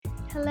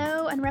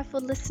Hello,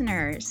 Unruffled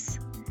listeners.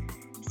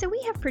 So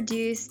we have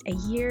produced a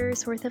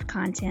year's worth of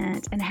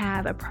content and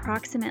have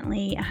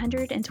approximately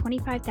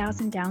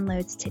 125,000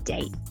 downloads to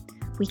date.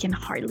 We can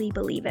hardly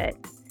believe it.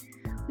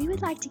 We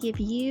would like to give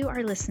you,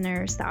 our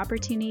listeners, the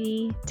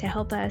opportunity to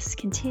help us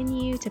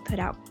continue to put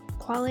out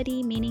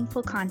quality,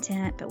 meaningful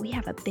content, but we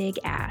have a big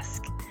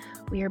ask.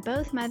 We are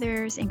both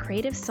mothers and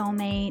creative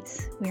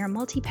soulmates. We are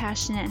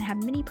multi-passionate and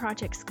have many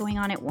projects going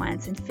on at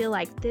once and feel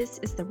like this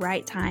is the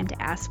right time to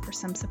ask for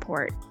some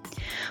support.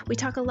 We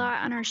talk a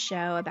lot on our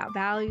show about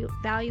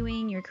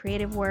valuing your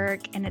creative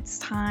work, and it's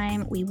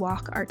time we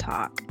walk our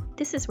talk.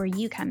 This is where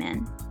you come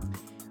in.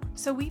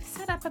 So we've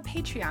set up a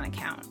Patreon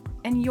account,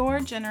 and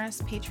your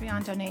generous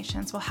Patreon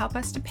donations will help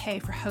us to pay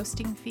for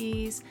hosting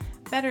fees,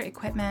 better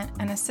equipment,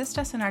 and assist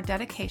us in our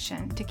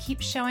dedication to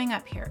keep showing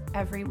up here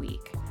every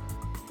week.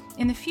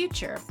 In the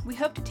future, we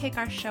hope to take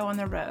our show on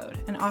the road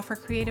and offer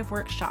creative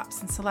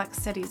workshops in select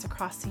cities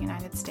across the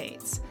United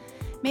States,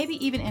 maybe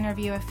even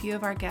interview a few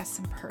of our guests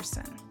in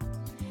person.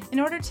 In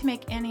order to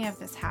make any of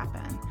this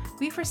happen,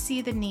 we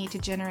foresee the need to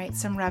generate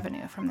some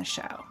revenue from the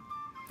show.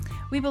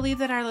 We believe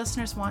that our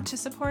listeners want to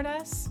support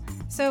us,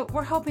 so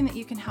we're hoping that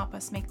you can help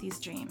us make these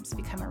dreams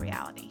become a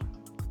reality.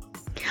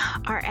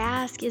 Our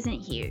ask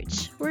isn't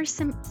huge. We're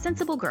some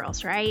sensible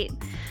girls, right?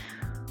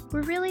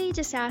 We're really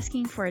just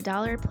asking for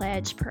 $1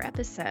 pledge per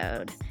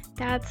episode.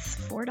 That's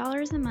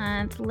 $4 a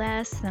month,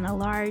 less than a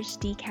large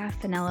decaf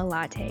vanilla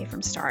latte from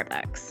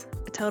Starbucks.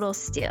 A total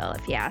steal,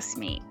 if you ask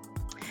me.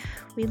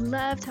 We'd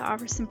love to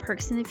offer some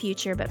perks in the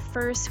future, but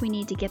first we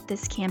need to get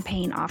this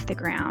campaign off the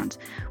ground.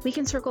 We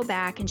can circle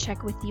back and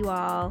check with you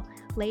all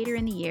later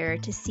in the year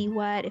to see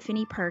what, if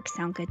any, perks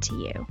sound good to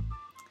you.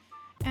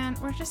 And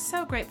we're just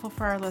so grateful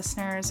for our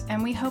listeners,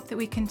 and we hope that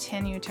we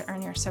continue to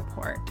earn your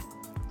support.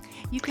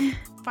 You can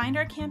find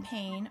our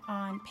campaign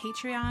on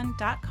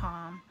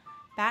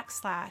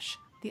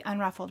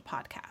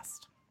patreon.com/theunruffledpodcast.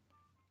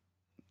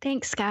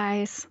 Thanks,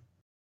 guys.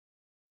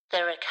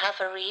 The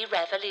Recovery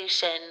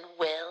Revolution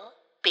will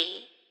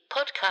be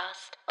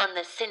podcast on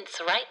the Since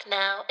Right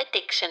Now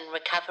Addiction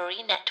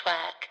Recovery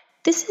Network.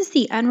 This is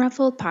the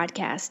Unruffled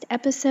Podcast,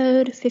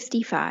 episode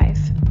 55.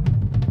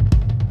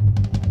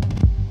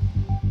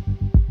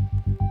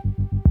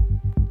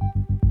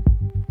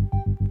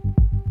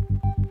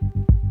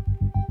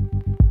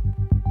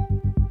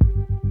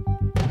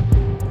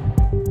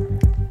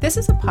 This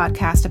is a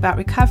podcast about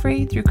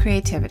recovery through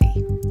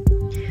creativity.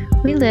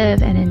 We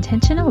live an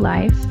intentional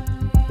life.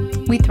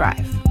 We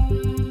thrive.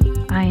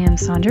 I am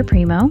Sandra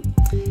Primo.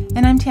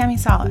 And I'm Tammy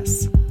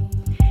Salas.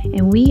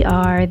 And we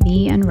are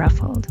the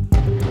Unruffled.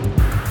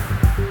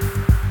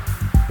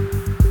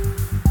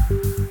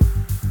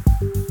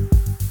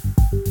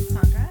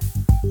 Sandra?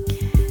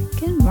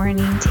 Good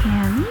morning,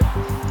 Tammy.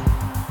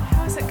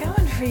 How's it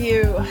going for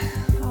you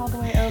all the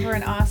way over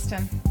in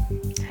Austin?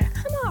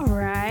 I'm all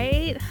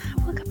right.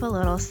 I woke up a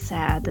little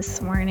sad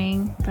this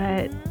morning,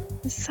 but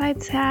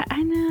besides that,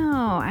 I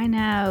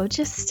know.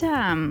 Just,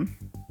 I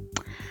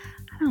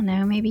don't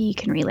know, maybe you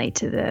can relate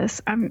to this.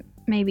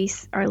 Maybe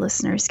our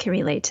listeners can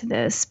relate to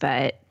this,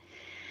 but,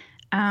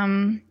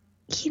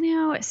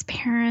 as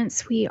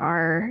parents, we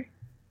are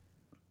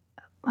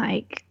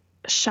like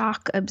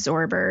shock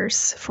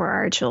absorbers for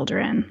our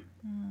children.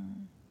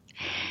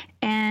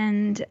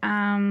 And,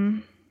 I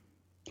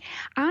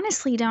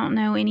honestly don't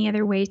know any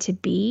other way to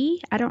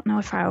be. I don't know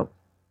if I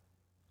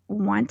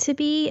want to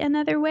be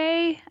another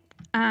way,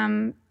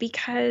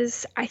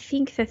 because I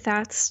think that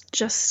that's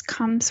just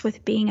comes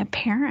with being a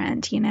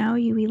parent.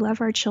 We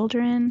love our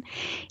children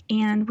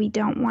and we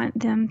don't want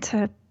them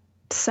to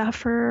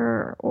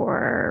suffer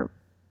or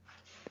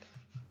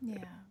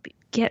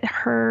get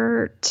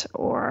hurt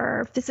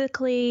or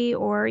physically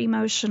or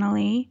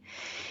emotionally.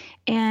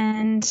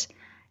 And,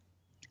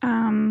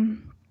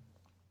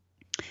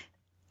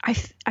 I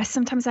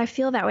sometimes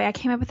feel that way. I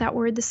came up with that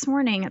word this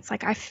morning. It's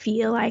like I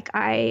feel like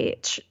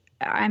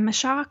I'm a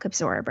shock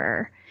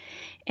absorber.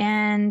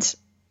 And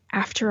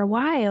after a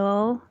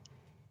while,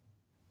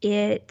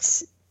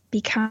 it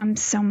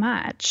becomes so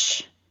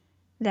much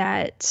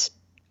that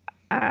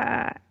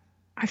I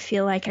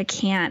feel like I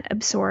can't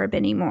absorb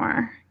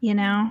anymore,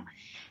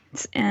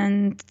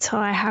 until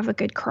I have a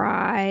good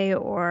cry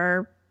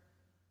or,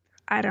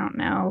 I don't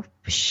know,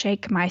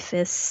 shake my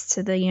fists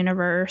to the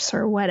universe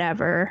or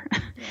whatever.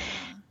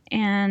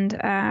 And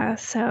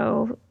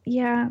so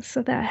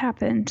that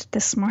happened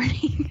this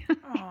morning.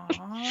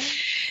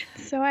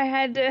 So I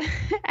had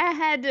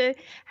to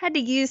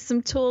use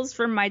some tools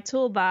from my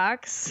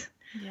toolbox.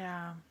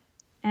 Yeah.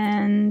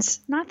 And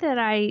not that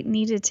I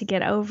needed to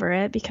get over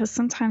it, because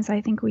sometimes I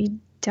think we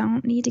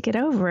don't need to get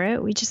over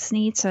it. We just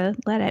need to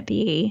let it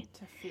be.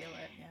 To feel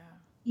it, yeah.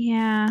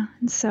 Yeah.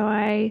 And so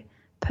I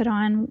put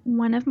on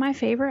one of my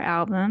favorite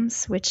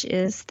albums, which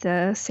is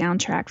the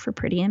soundtrack for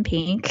Pretty in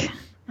Pink.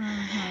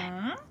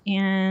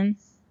 And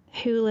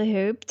hula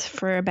hooped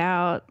through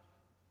about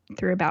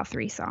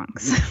 3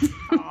 songs.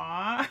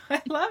 Aw,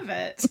 I love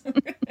it.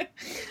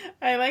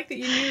 I like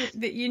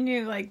that you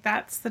knew like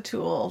that's the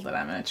tool that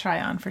I'm going to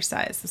try on for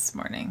size this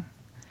morning.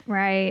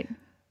 Right.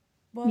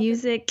 Well,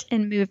 music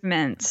and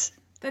movement.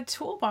 The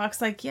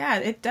toolbox, like, yeah,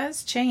 it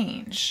does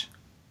change.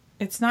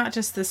 It's not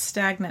just this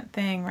stagnant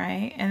thing,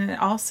 right? And it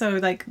also,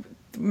 like,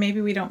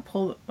 maybe we don't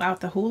pull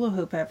out the hula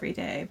hoop every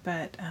day,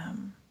 but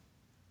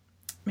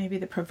maybe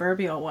the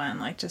proverbial one,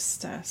 like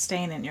just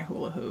staying in your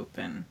hula hoop,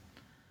 and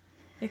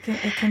it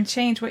can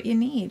change what you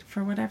need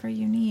for whatever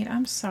you need.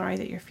 I'm sorry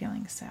that you're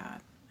feeling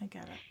sad. I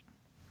get it.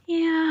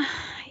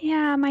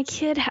 Yeah. My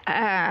kid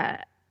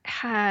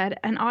had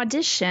an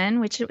audition,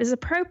 which it was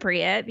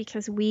appropriate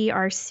because we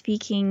are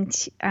speaking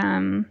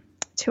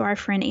to our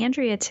friend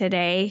Andrea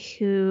today,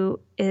 who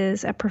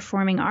is a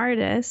performing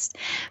artist.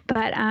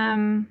 But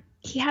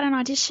he had an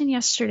audition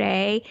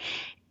yesterday,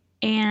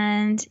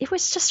 and it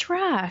was just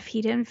rough.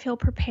 He didn't feel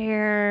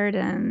prepared,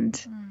 and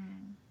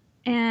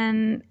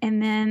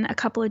then a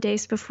couple of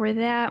days before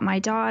that, my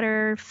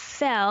daughter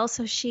fell,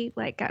 so she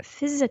got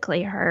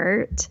physically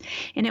hurt,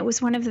 and it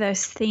was one of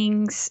those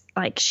things,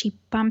 she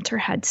bumped her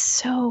head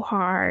so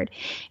hard,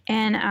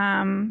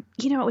 and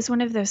it was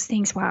one of those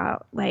things.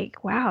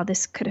 Wow,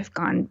 this could have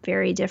gone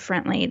very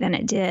differently than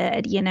it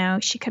did.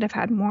 She could have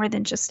had more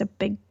than just a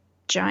big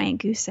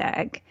giant goose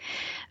egg.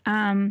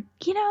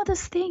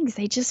 Those things,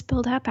 they just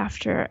build up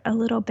after a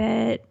little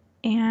bit,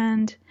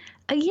 and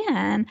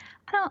again,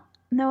 I don't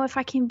know if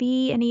I can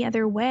be any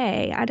other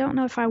way. I don't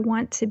know if I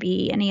want to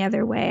be any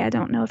other way. I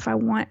don't know if I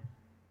want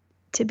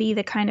to be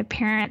the kind of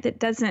parent that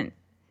doesn't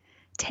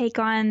take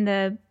on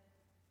the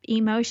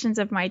emotions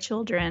of my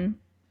children.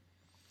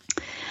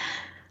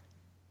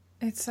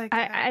 It's like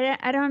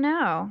I don't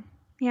know.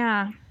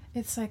 Yeah.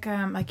 It's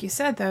like you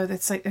said, though,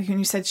 that's like when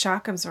you said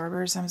shock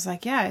absorbers, I was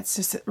like, yeah, it's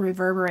just, it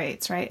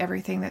reverberates, right?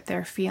 Everything that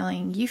they're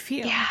feeling, you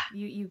feel. Yeah.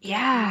 You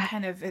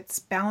kind of, it's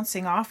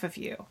bouncing off of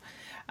you.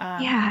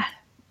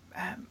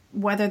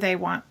 Whether they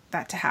want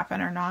that to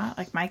happen or not.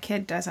 Like, my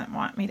kid doesn't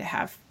want me to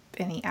have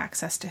any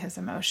access to his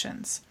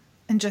emotions.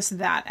 And just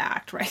that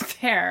act right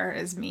there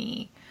is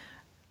me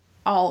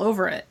all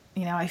over it.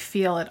 I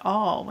feel it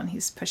all when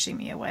he's pushing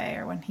me away,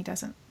 or when he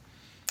doesn't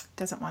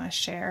want to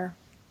share.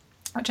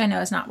 Which I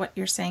know is not what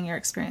you're saying your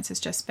experience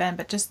has just been,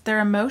 but just their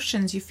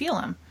emotions, you feel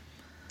them.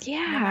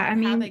 Yeah,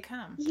 how they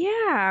come.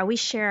 Yeah, we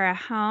share a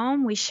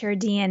home, we share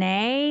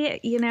DNA.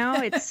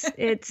 It's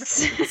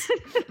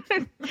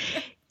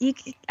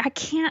I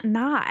can't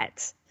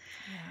not.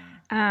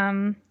 Yeah.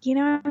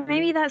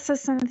 Maybe that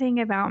says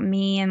something about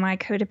me and my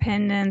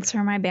codependence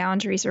or my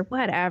boundaries or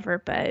whatever.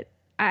 But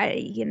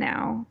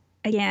again,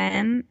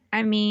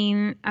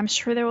 I'm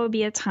sure there will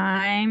be a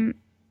time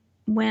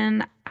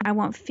when I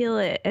won't feel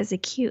it as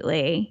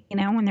acutely,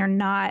 when we're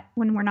not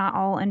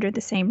all under the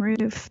same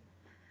roof.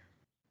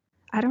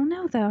 I don't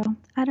know, though.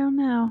 I don't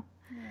know.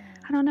 Yeah.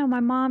 I don't know. My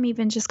mom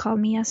even just called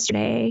me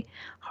yesterday,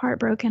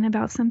 heartbroken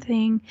about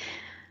something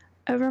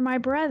over my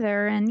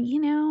brother. And,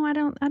 I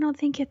don't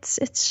think it's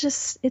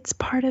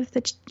part of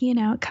the,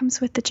 it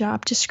comes with the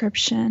job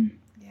description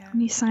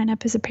when you sign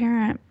up as a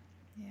parent.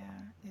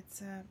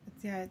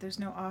 Yeah. There's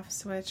no off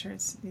switch, or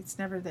it's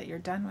never that you're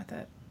done with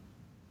it.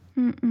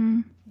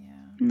 Mm-mm. Yeah.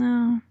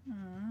 No.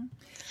 Mm-hmm.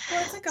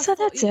 Well, it's like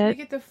that's it. You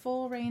get the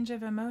full range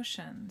of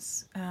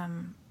emotions.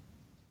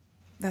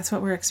 That's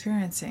what we're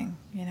experiencing.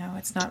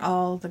 It's not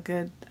all the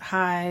good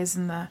highs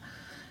and the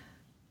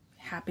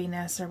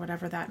happiness or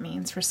whatever that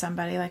means for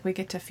somebody. Like, we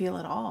get to feel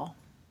it all.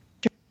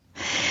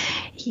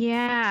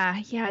 Yeah.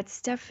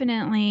 It's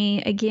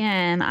definitely,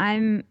 again,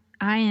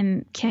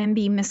 can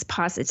be Miss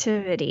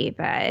Positivity,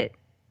 but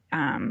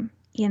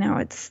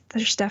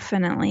there's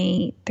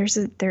definitely there's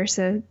a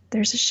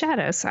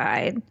shadow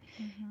side,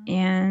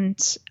 and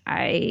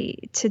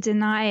to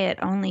deny it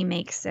only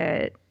makes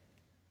it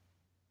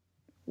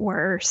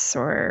worse,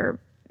 or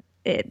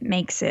it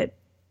makes it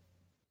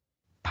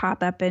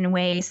pop up in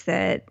ways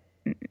that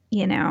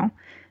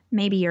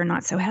maybe you're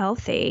not so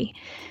healthy.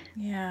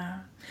 Yeah.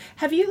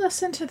 Have you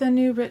listened to the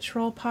new Rich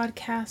Roll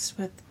podcast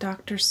with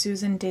Dr.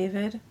 Susan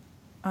David?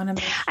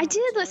 I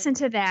did listen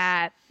to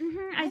that.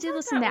 I did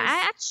listen to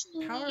that. I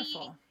actually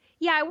powerful.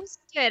 Yeah, it was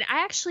good.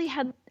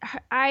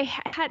 I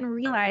hadn't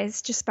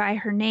realized, just by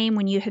her name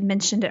when you had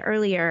mentioned it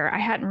earlier, I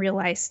hadn't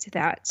realized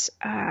that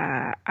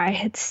I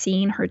had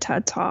seen her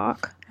TED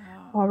Talk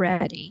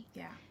already.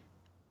 Yeah.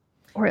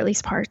 Or at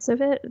least parts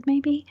of it,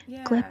 maybe.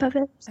 Yeah. Clip of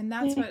it. And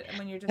that's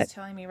when you're just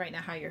telling me right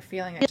now how you're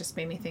feeling, it just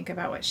made me think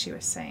about what she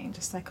was saying,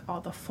 just like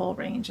all the full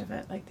range of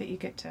it, like that you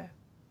get to.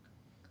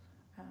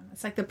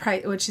 It's like the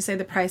price. Would she say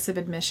the price of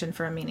admission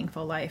for a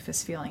meaningful life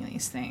is feeling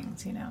these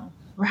things?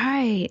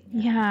 Right.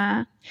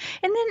 Yeah.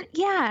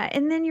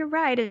 And then you're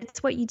right.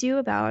 It's what you do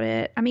about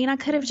it. I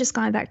could have just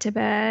gone back to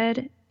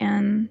bed,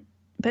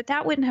 but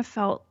that wouldn't have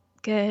felt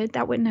good.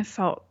 That wouldn't have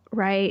felt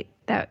right.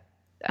 That,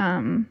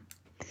 I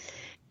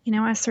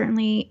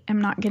certainly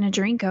am not going to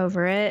drink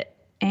over it.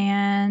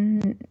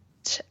 And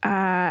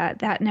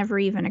that never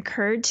even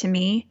occurred to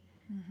me.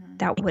 Mm-hmm.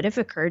 That would have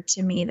occurred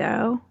to me,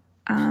 though,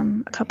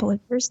 a couple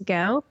of years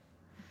ago.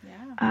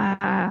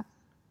 Yeah.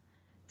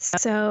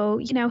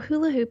 So,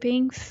 hula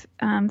hooping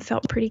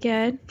felt pretty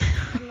good.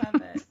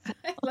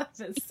 I love it.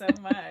 it so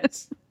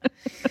much.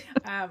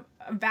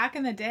 Back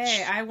in the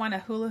day, I won a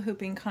hula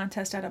hooping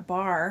contest at a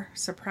bar.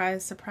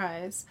 Surprise,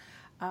 surprise.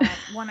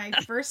 When I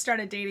first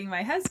started dating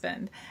my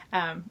husband.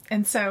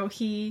 And so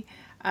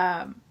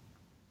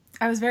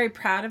I was very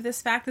proud of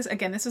this fact.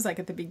 This was like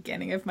at the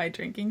beginning of my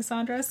drinking,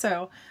 Sandra.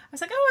 So I was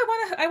like,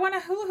 oh, I won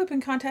a hula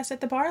hooping contest at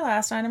the bar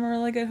last night. I'm a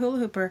really good hula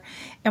hooper.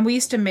 And we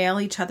used to mail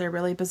each other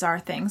really bizarre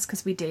things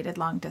because we dated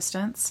long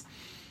distance.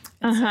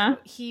 And so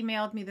he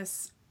mailed me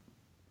this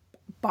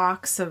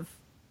box of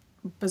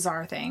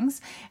bizarre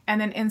things. And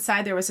then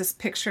inside there was this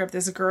picture of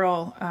this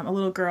girl, a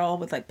little girl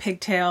with like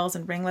pigtails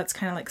and ringlets,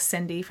 kind of like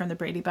Cindy from the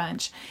Brady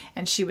Bunch.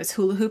 And she was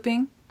hula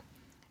hooping.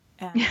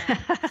 And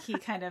he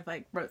kind of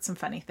like wrote some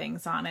funny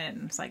things on it.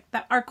 And it's like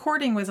that. Our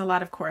courting was a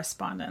lot of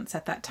correspondence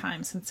at that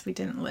time since we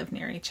didn't live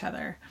near each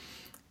other.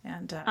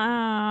 And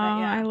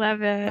I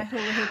love it. My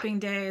hula hooping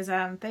days,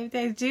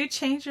 they do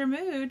change your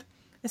mood,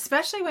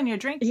 especially when you're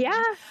drinking.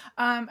 Yeah.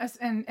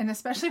 And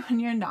especially when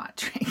you're not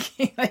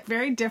drinking, like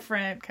very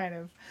different kind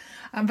of.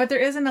 But there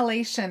is an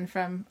elation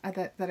from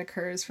that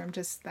occurs from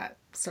just that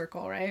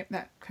circle, right?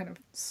 That kind of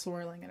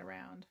swirling it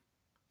around.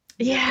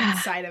 Yeah.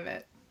 Inside of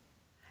it.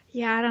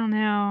 Yeah, I don't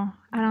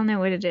know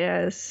what it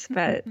is,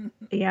 but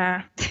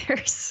yeah,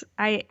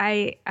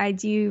 I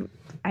do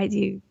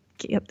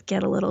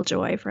get a little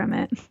joy from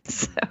it.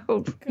 So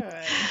good.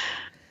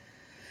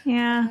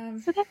 Yeah.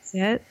 So that's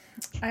it.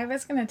 I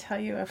was going to tell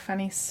you a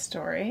funny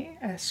story,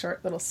 a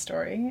short little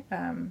story.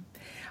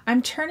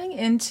 I'm turning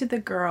into the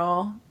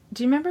girl.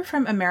 Do you remember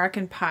from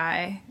American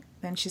Pie?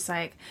 Then she's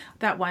like,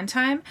 that one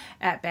time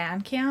at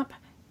band camp,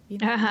 you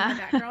know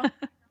that girl?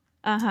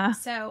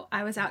 So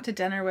I was out to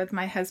dinner with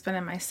my husband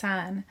and my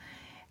son,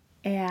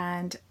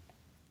 and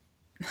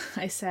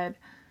I said,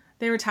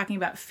 they were talking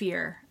about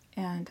fear,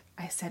 and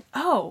I said,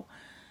 oh,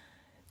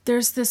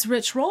 there's this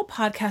Rich Roll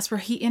podcast where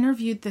he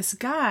interviewed this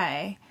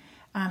guy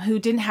who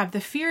didn't have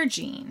the fear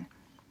gene.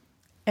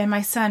 And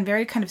my son,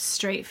 very kind of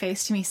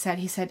straight-faced to me,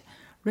 he said,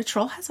 Rich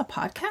Roll has a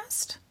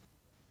podcast?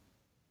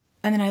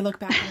 And then I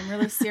looked back at him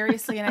really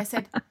seriously, and I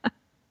said,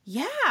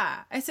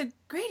 yeah. I said,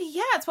 Grady,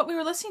 yeah, it's what we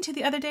were listening to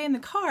the other day in the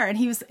car. And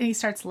he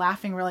starts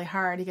laughing really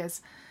hard. He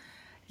goes,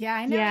 yeah,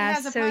 I know he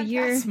has a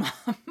podcast,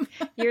 Mom.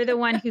 You're the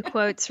one who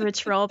quotes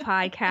Rich Roll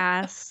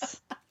podcasts.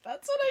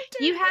 That's what I'm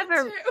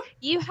doing.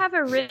 You have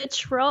a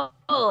Rich Roll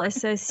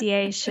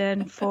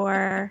association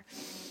for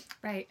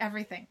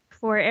everything.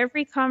 For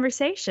every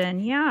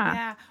conversation, yeah.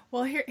 Yeah.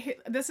 Well, here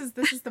this is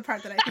the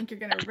part that I think you're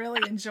going to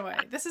really enjoy.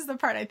 This is the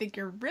part I think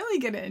you're really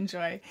going to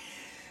enjoy.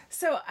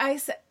 So I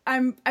said,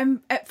 I'm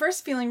at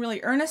first feeling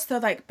really earnest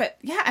though, but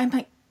yeah, I'm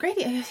like,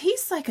 Grady,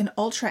 he's like an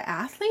ultra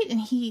athlete, and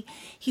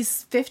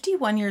he's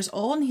 51 years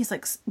old, and he's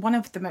like one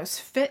of the most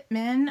fit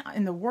men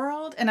in the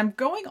world. And I'm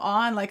going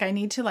on like I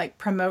need to like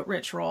promote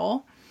Rich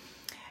Roll.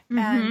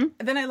 And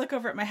then I look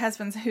over at my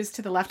husband, who's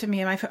to the left of me,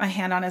 and I put my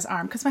hand on his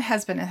arm because my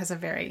husband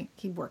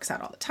he works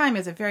out all the time. He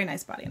has a very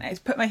nice body. And I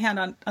put my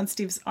hand on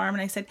Steve's arm,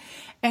 and I said,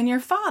 and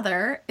your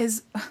father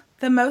is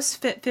the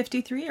most fit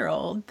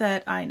 53-year-old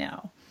that I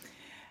know.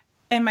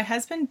 And my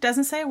husband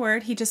doesn't say a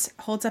word. He just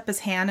holds up his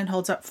hand and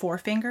holds up 4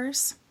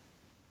 fingers.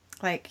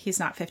 Like he's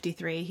not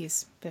 53,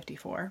 he's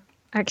 54.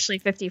 Actually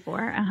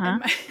 54,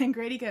 And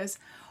Grady goes,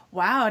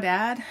 wow,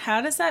 Dad, how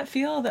does that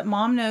feel that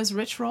Mom knows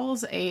Rich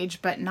Roll's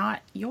age, but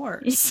not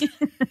yours?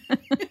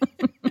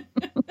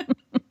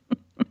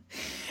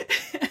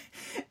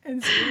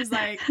 And so he was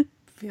like,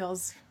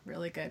 feels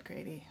really good,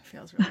 Grady.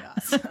 Feels really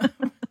awesome.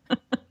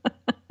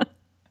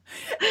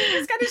 He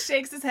just kind of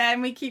shakes his head,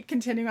 and we keep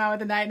continuing on with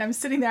the night. And I'm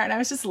sitting there, and I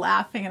was just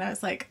laughing, and I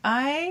was like,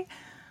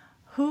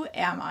 who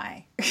am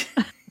I?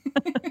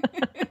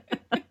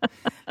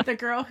 The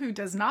girl who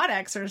does not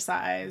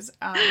exercise,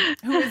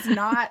 who is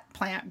not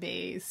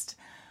plant-based,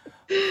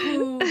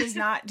 who does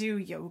not do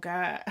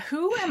yoga.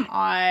 Who am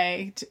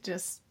I to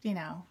just,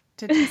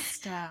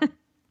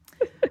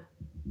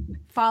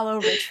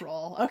 follow Rich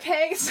Roll?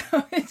 Okay,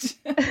 so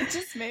it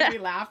just made me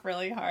laugh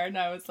really hard, and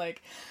I was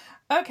like,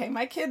 okay,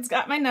 my kid's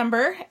got my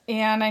number,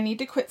 and I need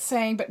to quit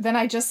saying, but then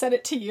I just said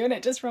it to you, and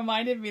it just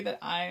reminded me that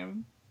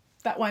I'm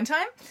that one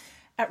time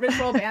at Rich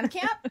Roll Band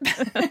Camp.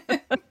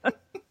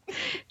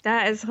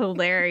 That is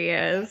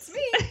hilarious.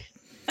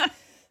 That's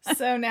me.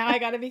 So now I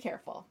got to be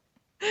careful.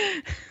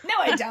 No,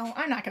 I don't.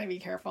 I'm not going to be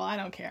careful. I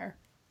don't care.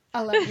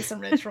 I love me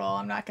some Rich Roll.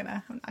 I'm not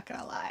gonna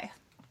lie.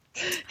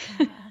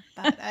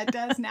 But it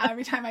does now.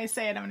 Every time I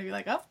say it, I'm going to be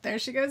like, oh, there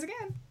she goes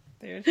again.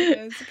 There she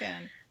goes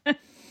again.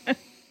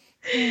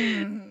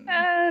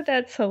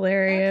 That's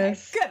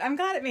hilarious. Okay, good. I'm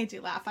glad it made you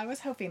laugh. I was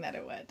hoping that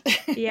it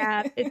would.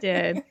 Yeah, it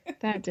did.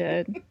 That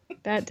did.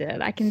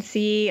 I can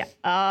see,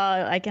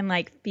 I can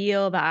like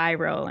feel the eye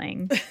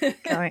rolling.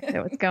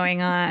 What's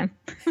going on?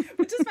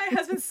 Which is my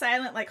husband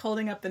silent, like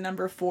holding up the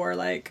number 4,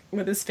 like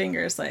with his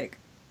fingers, like,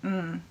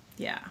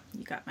 yeah,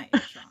 you got my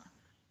age wrong.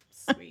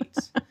 Sweet.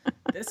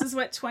 This is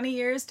what 20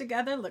 years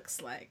together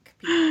looks like,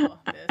 people.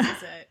 This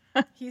is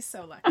it. He's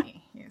so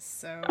lucky. He's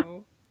so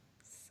lucky.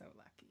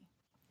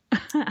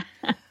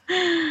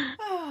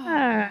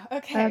 Okay,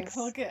 Okay,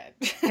 well, good.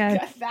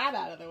 Got that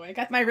out of the way.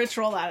 Got my rich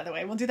roll out of the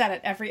way. We'll do that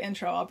at every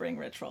intro. I'll bring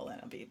rich roll in.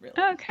 It'll be really,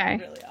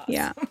 really awesome.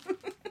 Yeah.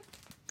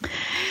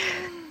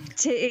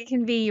 It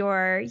can be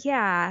your,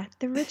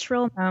 the rich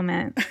roll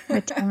moment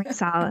with Tommy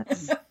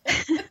Salas.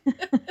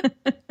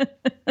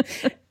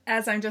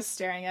 As I'm just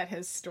staring at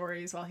his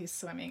stories while he's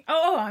swimming.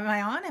 Oh, am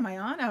I on? Am I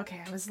on?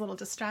 Okay, I was a little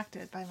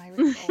distracted by my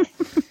rich roll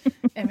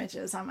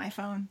images on my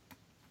phone.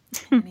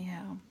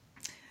 Anyhow.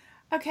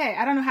 Okay,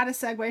 I don't know how to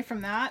segue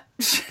from that.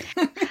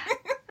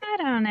 I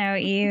don't know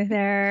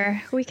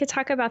either. We could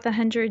talk about the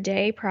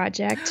 100-day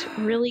project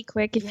really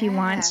quick if you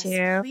want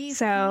to.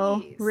 Please.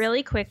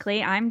 Really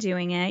quickly, I'm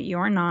doing it.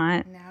 You're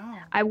not. No.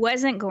 I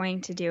wasn't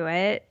going to do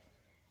it.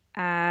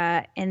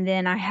 And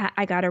then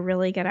I got a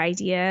really good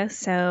idea.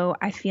 So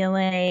I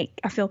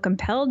feel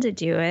compelled to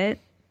do it.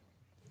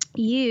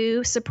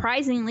 You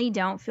surprisingly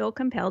don't feel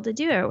compelled to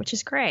do it, which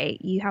is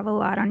great. You have a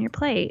lot on your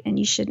plate and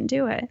you shouldn't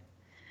do it.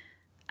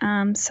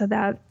 So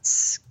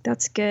that's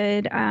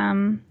good.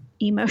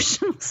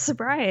 Emotional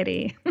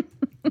sobriety.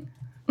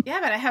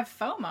 Yeah, but I have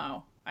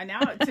FOMO.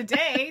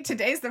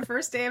 Today's the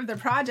first day of the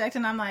project,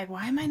 and I'm like,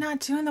 why am I not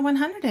doing the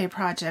 100-day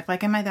project?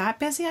 Like, am I that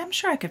busy? I'm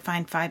sure I could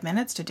find 5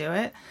 minutes to do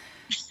it.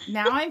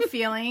 Now I'm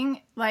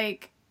feeling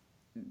like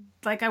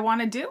I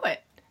want to do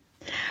it.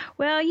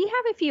 Well, you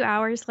have a few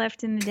hours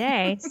left in the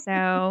day,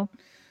 so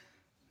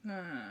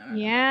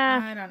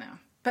yeah. I don't know.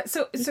 But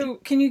so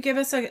can you give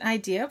us an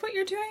idea of what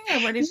you're doing, or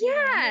what is?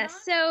 Yeah.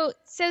 So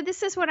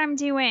this is what I'm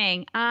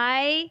doing.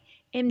 I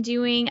am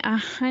doing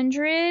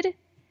 100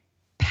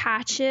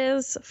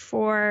 patches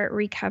for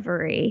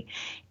recovery,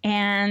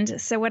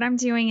 and so what I'm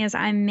doing is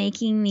I'm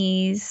making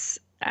these.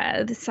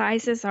 The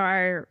sizes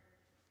are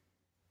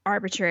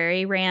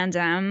arbitrary,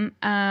 random,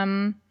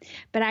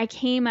 but I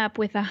came up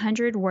with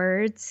 100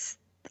 words,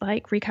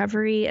 like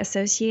recovery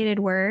associated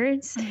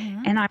words,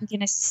 and I'm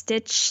going to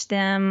stitch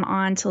them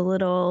onto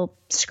little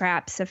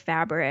scraps of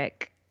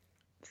fabric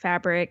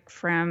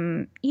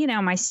from,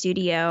 my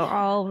studio,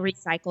 all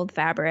recycled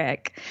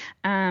fabric.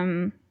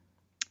 And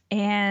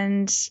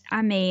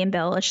I may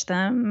embellish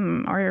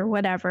them or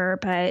whatever,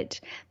 but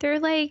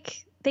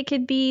they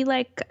could be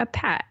like a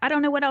pet. I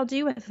don't know what I'll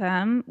do with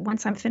them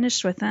once I'm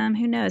finished with them.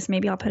 Who knows?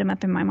 Maybe I'll put them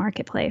up in my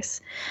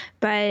marketplace,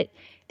 but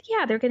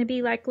yeah, they're going to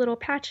be like little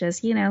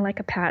patches, like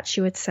a patch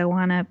you would sew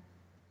on a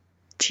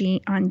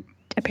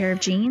pair of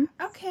jeans.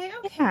 Okay.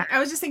 Yeah. I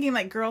was just thinking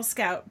like Girl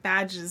Scout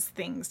badges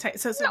things.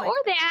 So or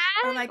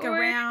that. Or like a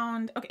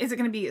round. Okay, is it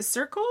going to be a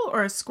circle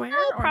or a square?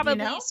 Oh, or probably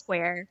do you know?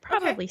 square.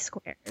 Probably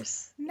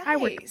squares.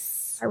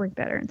 Nice. I work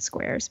better in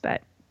squares,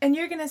 but. And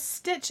you're going to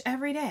stitch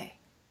every day.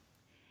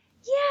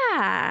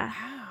 Yeah.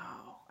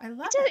 Wow. I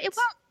love it.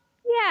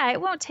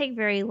 It won't take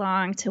very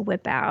long to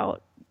whip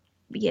out,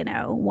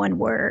 one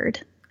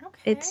word.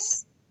 Okay.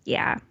 It's,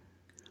 yeah.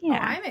 Oh,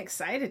 I'm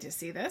excited to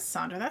see this,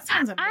 Sandra. That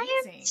sounds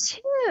amazing.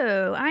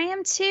 I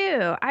am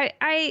too.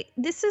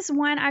 This is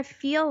one I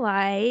feel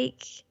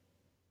like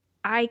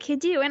I could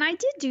do. And I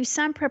did do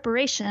some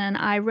preparation.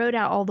 I wrote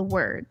out all the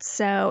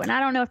words. And I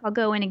don't know if I'll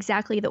go in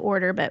exactly the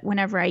order, but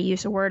whenever I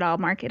use a word, I'll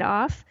mark it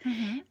off.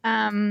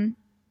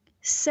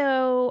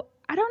 So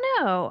I don't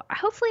know.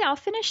 Hopefully I'll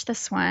finish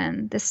this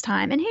one this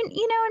time. And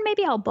and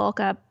maybe I'll bulk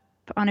up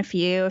on a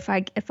few if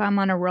I'm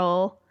on a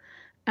roll.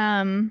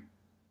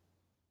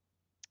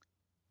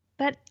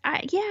 But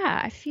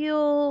I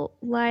feel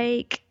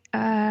like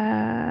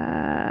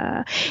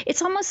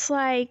it's almost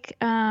like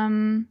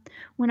when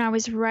I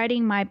was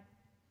writing my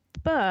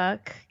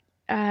book,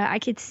 I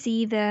could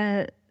see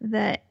the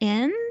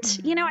end.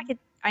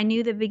 I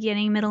knew the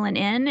beginning, middle, and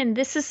end. And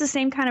this is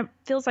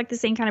feels like the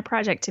same kind of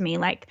project to me.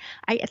 Like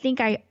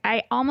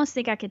I almost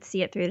think I could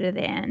see it through to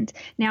the end.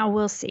 Now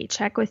we'll see.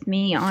 Check with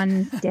me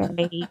on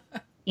day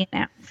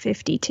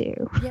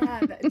 52.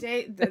 Yeah,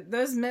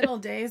 those middle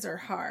days are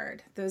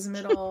hard. Those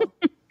middle,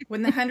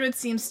 when the 100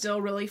 seems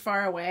still really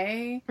far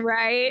away.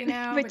 Right.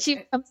 But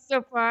you've come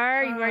so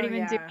far. You've already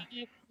been doing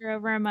it for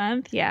over a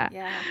month. Yeah.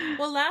 Yeah.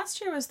 Well, last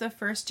year was the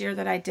first year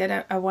that I did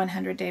a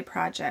 100-day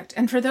project.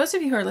 And for those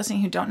of you who are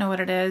listening who don't know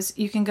what it is,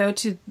 you can go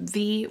to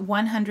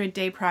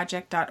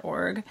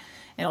the100dayproject.org.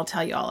 It'll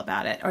tell you all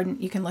about it. Or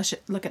you can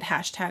look at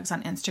hashtags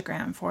on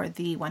Instagram for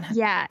the 100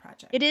 Day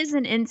Project. It is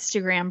an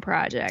Instagram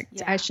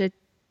project.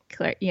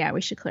 Yeah.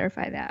 We should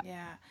clarify that.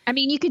 Yeah. I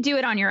mean, you could do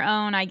it on your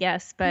own, I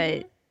guess,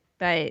 but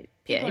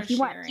if you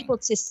want people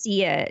to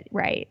see it,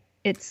 right,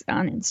 it's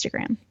on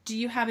Instagram. Do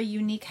you have a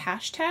unique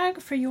hashtag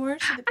for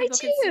yours so that I people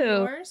can see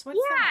yours? What's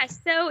that?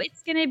 So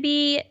it's going to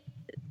be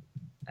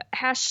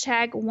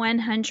hashtag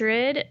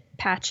 100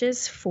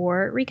 patches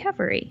for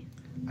recovery.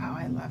 Oh,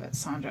 I love it,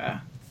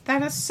 Sandra.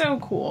 That is so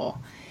cool.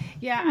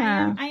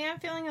 Yeah. I am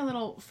feeling a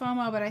little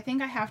FOMO, but I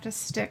think I have to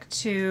stick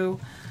to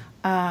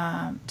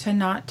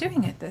not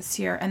doing it this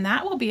year, and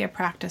that will be a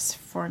practice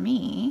for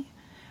me.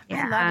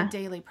 I love a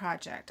daily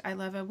project. I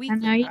love a weekly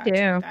project. You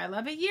do. I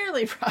love a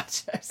yearly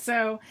project.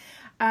 So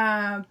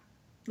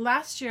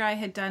last year I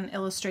had done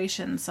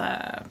illustrations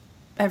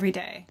every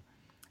day,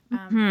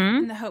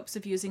 in the hopes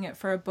of using it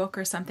for a book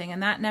or something.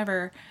 And that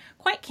never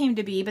quite came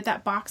to be, but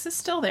that box is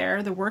still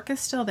there. The work is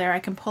still there. I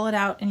can pull it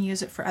out and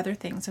use it for other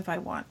things if I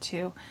want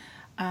to.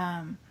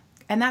 And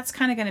that's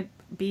kind of going to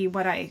be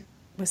what I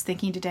was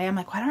thinking today. I'm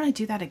like, why don't I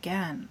do that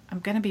again? I'm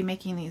going to be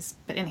making these,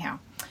 but anyhow,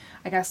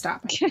 I got to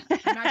stop.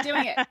 I'm not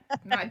doing it. I'm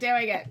not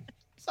doing it.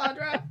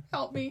 Sandra,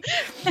 help me.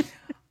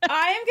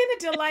 I am going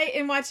to delight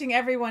in watching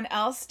everyone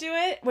else do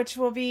it, which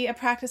will be a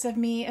practice of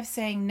me of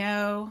saying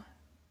no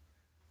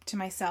to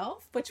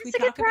myself, which we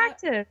talk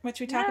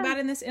about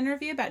in this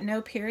interview about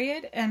no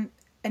period, and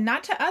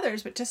not to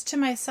others, but just to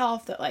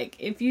myself, that like,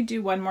 if you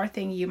do one more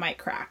thing, you might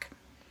crack.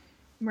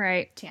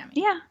 Right. Tammy.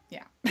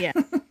 Yeah.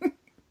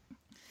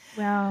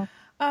 Well.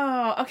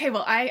 Oh, okay.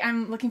 Well,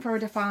 I'm looking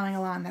forward to following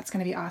along. That's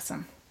going to be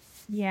awesome.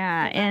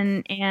 Yeah.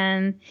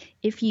 And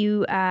if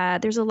you,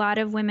 there's a lot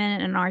of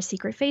women in our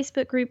secret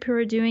Facebook group who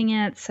are doing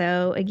it.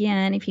 So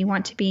again, if you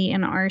want to be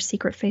in our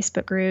secret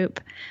Facebook group,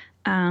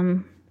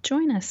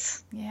 join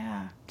us.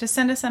 Yeah. Just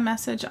send us a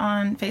message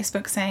on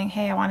Facebook saying,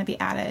 hey, I want to be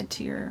added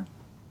to your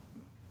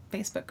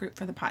Facebook group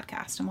for the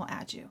podcast, and we'll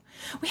add you.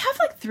 We have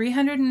like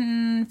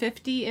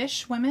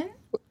 350-ish women.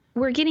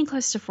 We're getting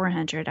close to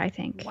 400, I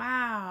think.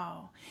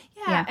 Wow.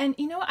 Yeah. And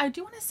you know, I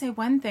do want to say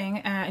one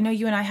thing. I know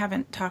you and I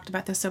haven't talked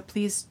about this, so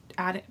please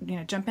add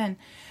it, jump in.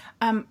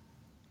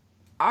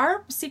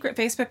 Our secret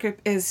Facebook group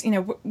is,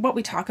 what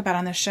we talk about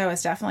on this show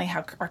is definitely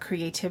how our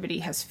creativity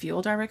has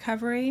fueled our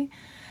recovery,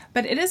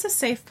 but it is a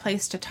safe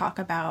place to talk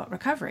about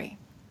recovery.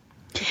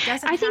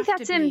 I think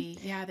that's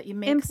that you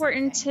make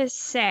important something. to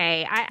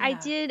say. I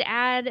did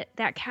add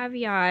that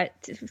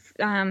caveat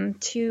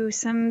to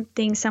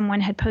something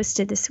someone had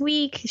posted this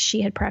week.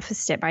 She had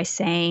prefaced it by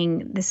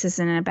saying this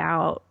isn't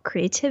about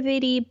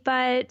creativity,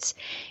 but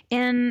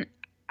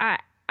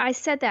I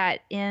said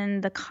that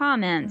in the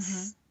comments.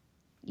 Mm-hmm.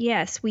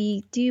 Yes,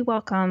 we do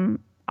welcome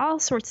all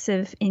sorts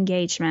of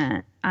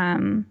engagement.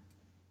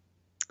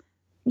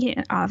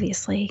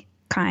 Obviously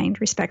kind,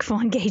 respectful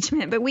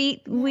engagement, but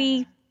we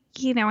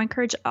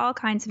encourage all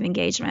kinds of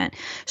engagement,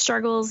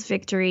 struggles,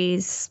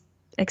 victories,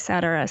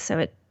 etc. So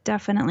it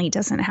definitely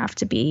doesn't have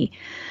to be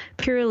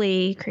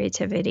purely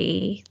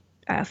creativity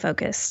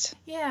focused.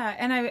 Yeah,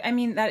 and I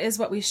mean that is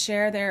what we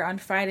share there on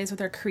Fridays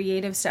with our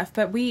creative stuff.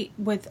 But we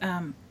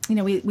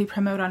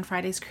promote on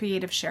Fridays,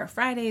 Creative Share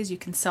Fridays. You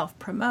can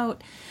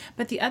self-promote.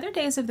 But the other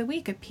days of the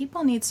week, if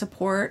people need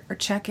support or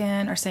check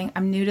in or saying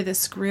I'm new to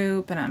this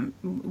group, and I'm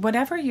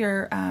whatever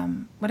you're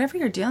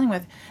dealing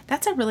with,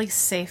 that's a really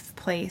safe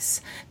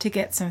place to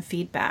get some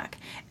feedback.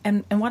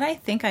 And what I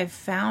think I've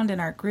found in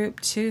our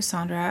group too,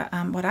 Sandra,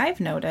 what I've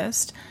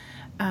noticed,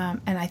 and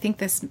I think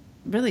this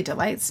really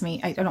delights me,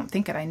 I don't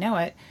think it, I know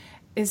it,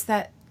 is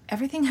that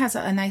everything has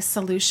a nice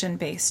solution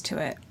base to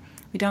it.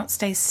 We don't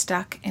stay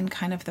stuck in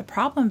kind of the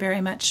problem very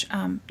much.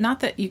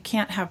 Not that you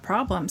can't have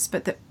problems,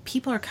 but that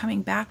people are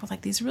coming back with like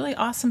these really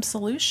awesome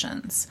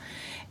solutions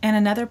and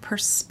another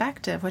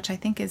perspective, which I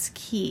think is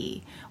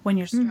key when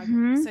you're struggling.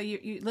 Mm-hmm. So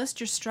you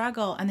list your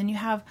struggle, and then you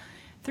have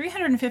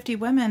 350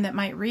 women that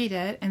might read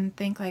it and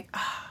think like,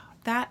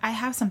 that I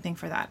have something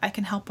for that. I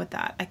can help with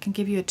that. I can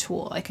give you a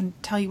tool. I can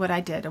tell you what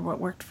I did or what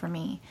worked for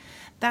me.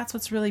 That's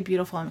what's really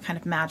beautiful and kind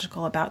of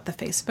magical about the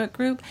Facebook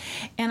group.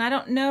 And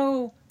I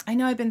know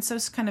I've been so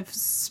kind of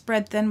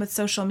spread thin with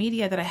social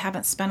media that I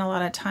haven't spent a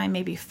lot of time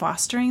maybe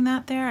fostering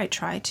that there. I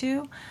try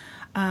to.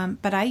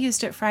 But I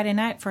used it Friday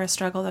night for a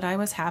struggle that I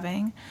was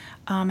having.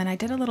 And I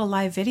did a little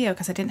live video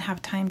because I didn't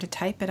have time to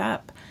type it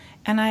up.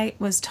 And I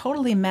was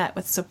totally met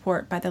with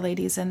support by the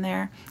ladies in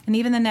there. And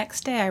even the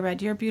next day, I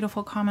read your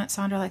beautiful comment,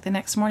 Sandra, like the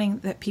next morning,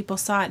 that people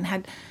saw it and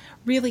had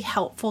really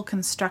helpful,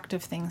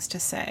 constructive things to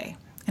say.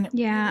 And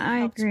it I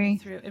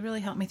agree. It really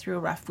helped me through a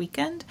rough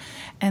weekend.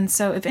 And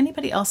so if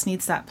anybody else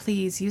needs that,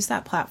 please use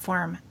that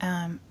platform.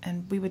 And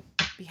we would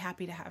be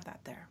happy to have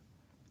that there.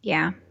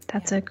 Yeah,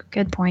 that's a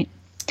good point.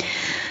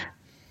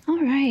 All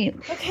right.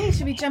 Okay,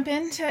 should we jump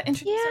in to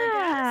introduce our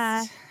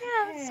guest?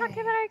 Yeah, let's talk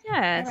about our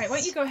guest. All right, why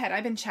don't you go ahead?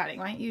 I've been chatting.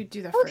 Why don't you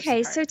do the first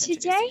Okay, part so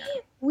today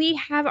we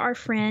have our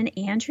friend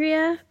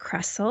Andrea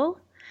Krussel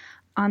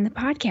on the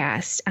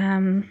podcast.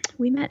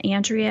 We met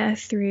Andrea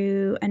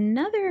through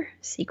another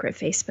secret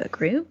Facebook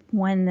group,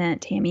 one that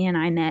Tammy and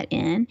I met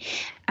in.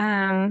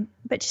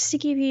 But just to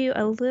give you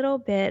a little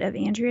bit of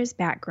Andrea's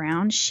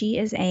background, she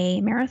is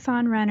a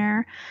marathon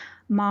runner,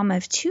 mom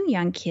of 2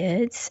 young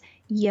kids,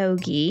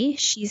 yogi.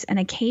 She's an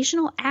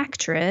occasional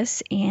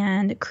actress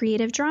and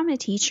creative drama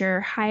teacher,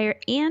 higher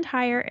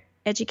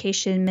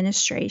education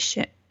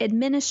administrator,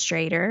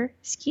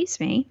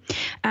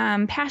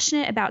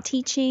 passionate about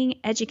teaching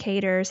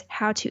educators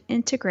how to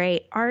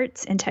integrate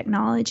arts and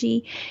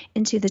technology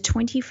into the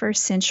 21st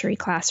century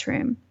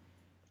classroom.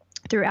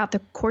 Throughout the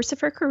course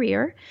of her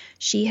career,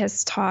 she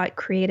has taught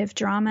creative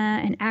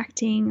drama and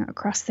acting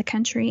across the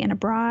country and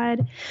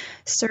abroad,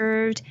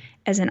 served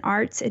as an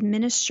arts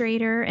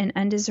administrator in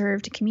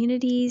undeserved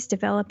communities,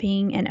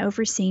 developing and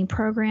overseeing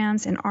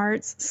programs in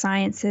arts,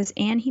 sciences,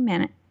 and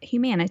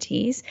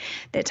humanities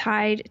that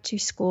tied to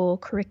school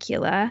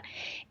curricula,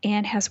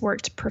 and has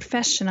worked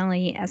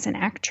professionally as an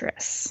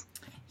actress.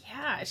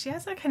 Yeah, she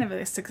has that kind of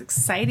this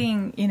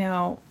exciting,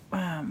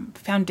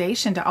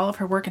 foundation to all of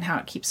her work and how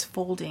it keeps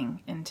folding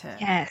into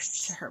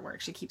to her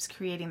work. She keeps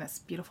creating this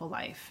beautiful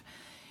life.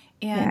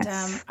 And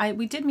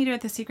we did meet her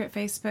at the secret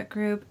Facebook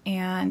group,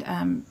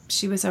 and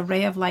she was a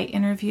Ray of Light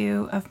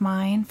interview of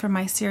mine for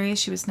my series.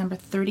 She was number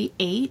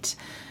 38.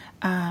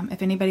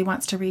 If anybody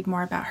wants to read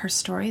more about her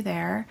story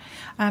there.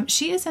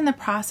 She is in the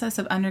process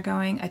of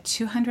undergoing a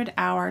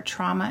 200-hour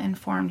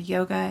trauma-informed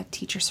yoga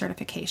teacher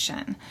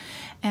certification.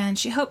 And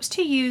she hopes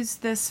to use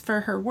this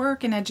for her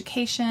work in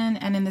education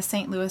and in the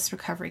St. Louis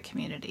recovery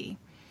community.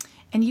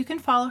 And you can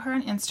follow her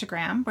on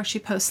Instagram, where she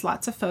posts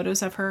lots of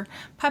photos of her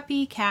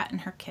puppy, cat,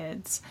 and her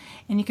kids.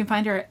 And you can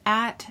find her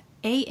at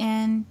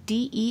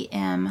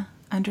ANDEM_K.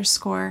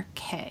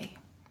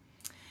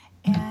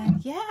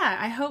 And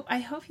I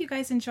hope you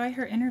guys enjoy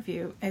her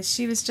interview, as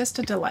she was just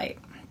a delight.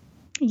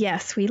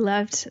 Yes, we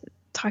loved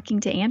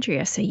talking to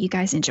Andrea, so you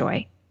guys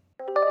enjoy.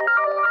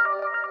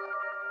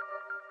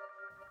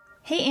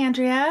 Hey,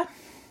 Andrea.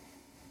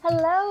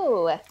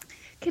 Hello.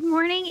 Good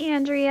morning,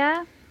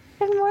 Andrea.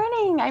 Good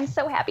morning. I'm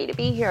so happy to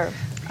be here.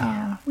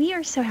 We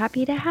are so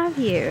happy to have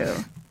you.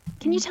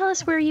 Can you tell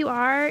us where you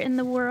are in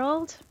the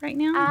world right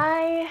now?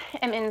 I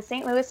am in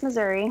St. Louis,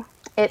 Missouri.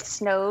 It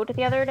snowed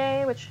the other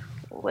day, which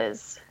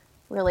was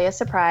really a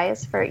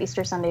surprise for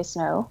Easter Sunday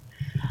snow.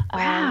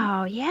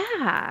 Wow,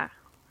 yeah.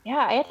 Yeah,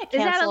 I had to cancel.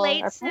 Is that a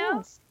late our snow?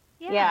 plans.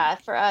 Yeah,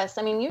 for us.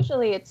 I mean,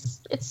 usually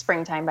it's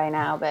springtime by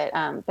now,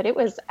 but it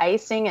was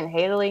icing and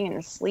hailing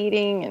and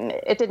sleeting, and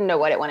it didn't know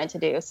what it wanted to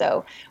do.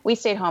 So we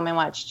stayed home and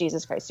watched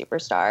Jesus Christ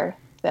Superstar,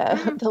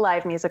 the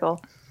live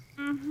musical.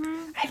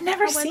 Mm-hmm. I've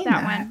never seen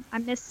that one. I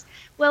miss.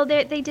 Well,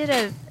 they did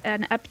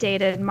an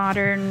updated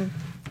modern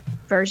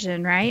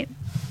version, right?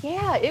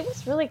 Yeah, it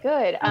was really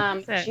good.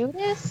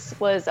 Judas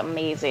was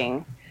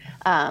amazing.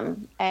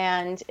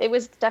 And it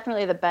was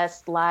definitely the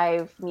best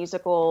live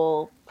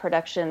musical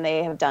production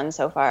they have done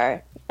so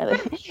far,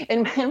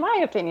 in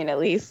my opinion, at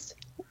least.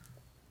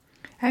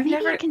 Maybe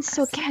I can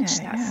still catch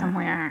that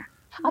somewhere.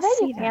 I'll bet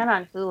you can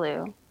on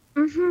Hulu.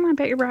 Mm-hmm, I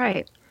bet you're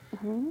right.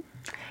 Mm-hmm.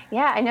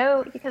 Yeah, I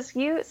know, because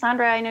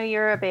Sandra, I know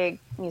you're a big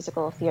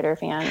musical theater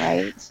fan,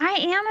 right? I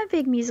am a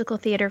big musical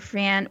theater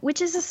fan,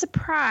 which is a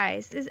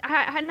surprise.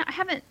 I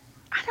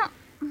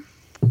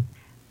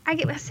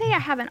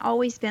haven't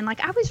always been.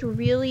 Like, I was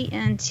really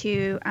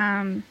into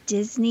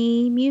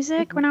Disney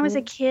music when I was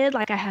a kid.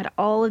 Like, I had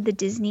all of the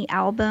Disney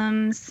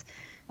albums.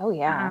 Oh,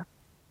 yeah.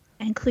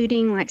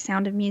 Including, like,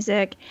 Sound of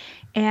Music.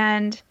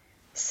 And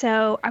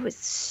so I was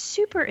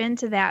super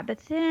into that. But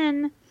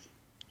then,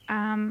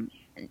 I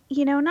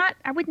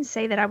wouldn't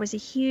say that I was a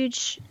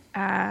huge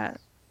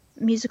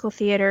musical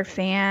theater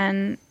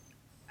fan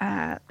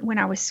when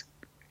I was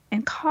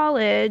in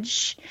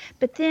college.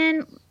 But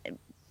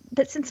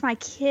since my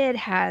kid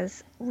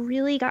has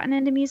really gotten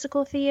into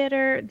musical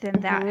theater, then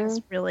that has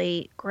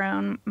really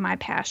grown my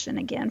passion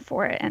again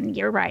for it. And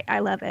you're right, I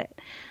love it.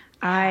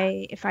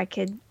 If I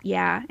could,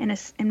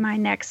 in my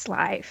next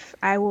life,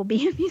 I will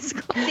be a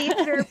musical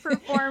theater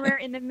performer.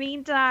 In the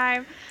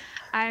meantime,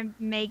 I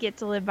may get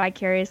to live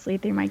vicariously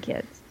through my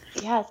kids.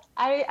 Yes,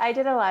 I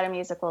did a lot of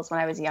musicals when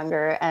I was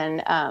younger,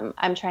 and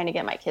I'm trying to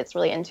get my kids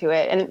really into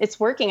it. And it's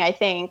working, I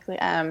think.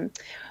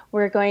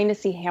 We're going to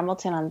see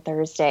Hamilton on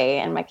Thursday,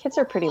 and my kids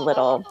are pretty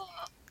little.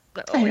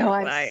 I know,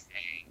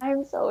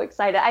 I'm so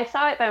excited. I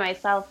saw it by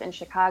myself in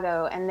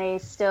Chicago, and they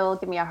still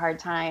give me a hard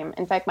time.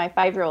 In fact, my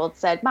 5-year-old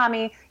said,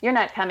 "Mommy, you're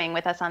not coming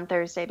with us on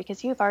Thursday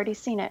because you've already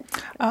seen it."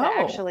 Oh.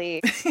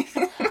 Actually,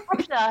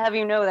 I'll have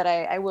you know that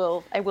I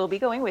will be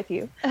going with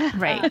you.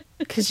 Right,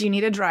 because you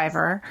need a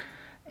driver.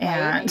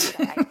 And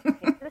so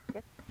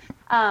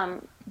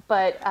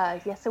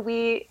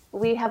we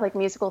have like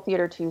musical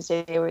theater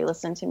Tuesday where we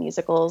listen to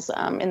musicals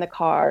in the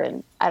car,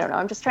 and I don't know,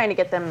 I'm just trying to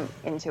get them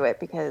into it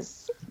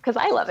because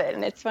I love it,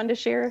 and it's fun to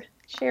share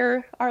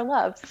our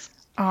loves.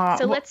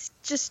 So let's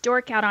just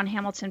dork out on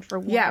Hamilton for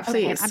one. Yeah,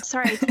 please. Okay, I'm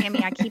sorry,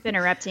 Tammy, I keep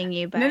interrupting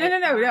you, but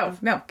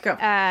no, go.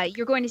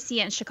 You're going to see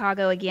it in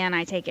Chicago again,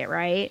 I take it,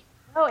 right?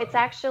 Oh, it's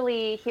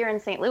actually here in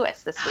St.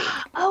 Louis this week.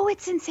 Oh,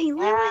 it's in St.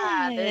 Louis.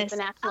 Yeah, the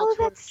national tour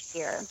that's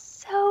here.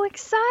 So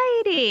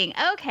exciting.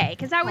 Okay,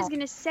 because I was going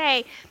to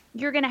say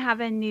you're going to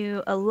have a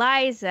new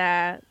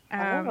Eliza.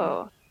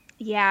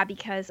 Yeah,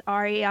 because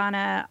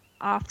Ariana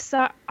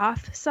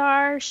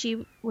Afsar,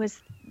 she was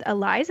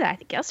Eliza, I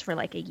guess, for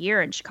like a year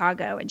in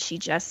Chicago, and she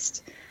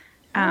just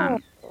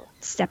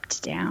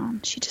stepped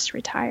down. She just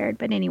retired.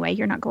 But anyway,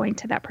 you're not going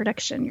to that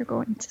production. You're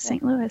going to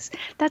St. Louis.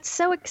 That's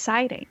so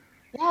exciting.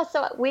 Yeah,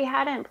 so we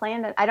hadn't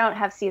planned it. I don't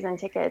have season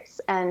tickets,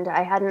 and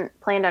I hadn't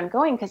planned on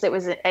going because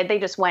they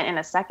just went in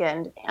a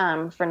second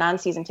for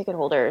non-season ticket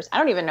holders. I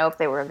don't even know if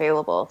they were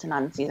available to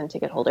non-season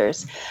ticket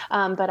holders.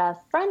 But a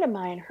friend of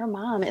mine, her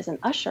mom is an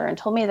usher, and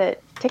told me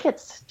that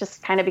tickets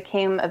just kind of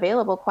became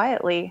available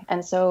quietly.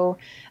 And so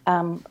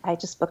I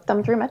just booked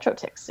them through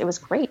MetroTix. It was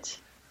great.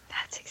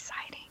 That's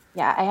exciting.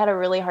 Yeah, I had a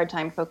really hard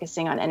time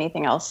focusing on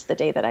anything else the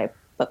day that I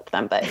booked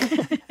them, but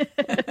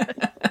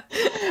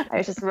I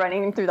was just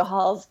running through the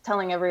halls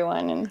telling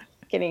everyone and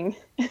getting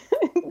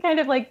kind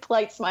of like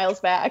polite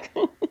smiles back.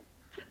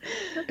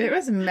 It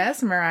was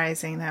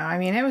mesmerizing, though. I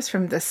mean, it was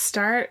from the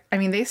start. I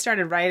mean, they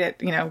started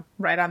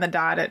right on the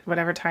dot at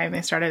whatever time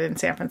they started in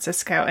San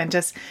Francisco. And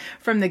just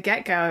from the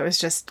get-go, it was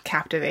just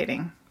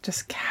captivating.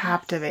 Just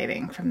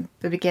captivating from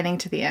the beginning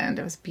to the end.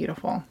 It was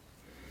beautiful.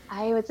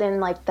 I was in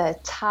like the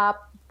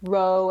top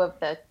row of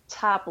the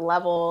top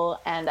level,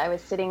 and I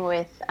was sitting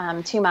with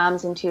 2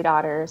 moms and 2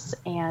 daughters,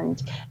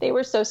 and they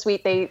were so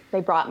sweet. They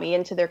brought me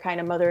into their kind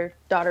of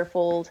mother-daughter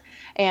fold,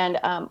 and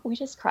we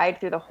just cried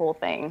through the whole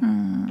thing.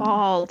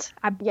 Bawled.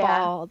 I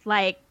bawled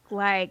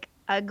like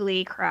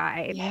ugly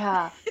cried.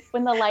 Yeah,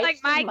 when the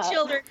lights like my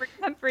children were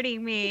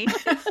comforting me.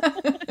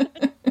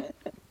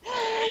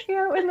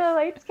 When the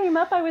lights came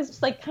up, I was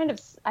just like kind of,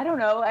 I don't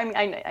know. I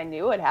mean, I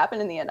knew what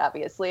happened in the end,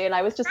 obviously, and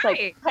I was just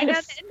like kind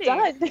of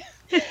stunned.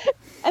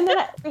 And then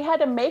we had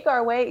to make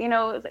our way.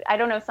 I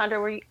don't know,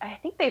 Sandra, I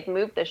think they've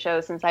moved the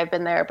show since I've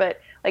been there,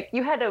 but like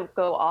you had to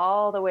go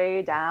all the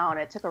way down.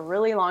 It took a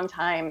really long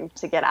time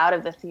to get out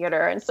of the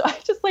theater, and so I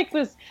just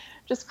was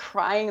just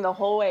crying the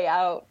whole way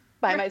out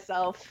by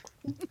myself,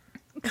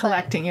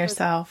 collecting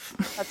yourself.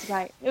 That's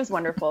right. It was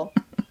wonderful.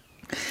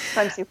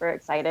 So I'm super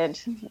excited.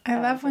 I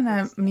love when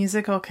a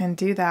musical can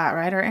do that,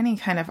 right? Or any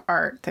kind of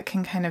art that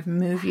can kind of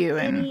move you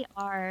and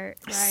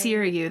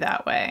sear you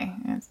that way.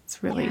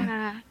 It's really...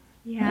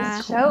 Yeah.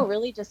 This show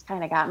really just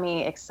kind of got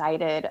me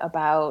excited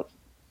about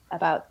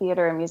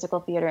theater and musical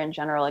theater in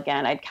general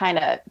again. I'd kind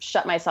of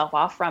shut myself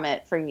off from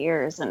it for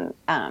years, and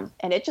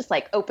it just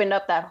like opened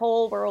up that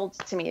whole world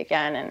to me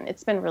again, and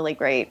it's been really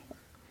great.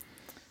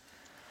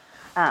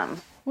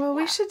 Well,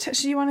 we should.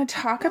 Do you want to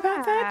talk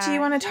about that? Do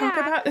you want to talk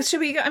about? Should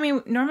we? I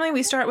mean, normally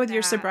we start with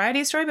your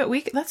sobriety story, but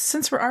let's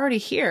since we're already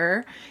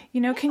here.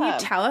 Can you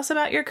tell us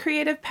about your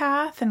creative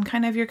path and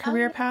kind of your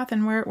career path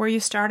and where you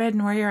started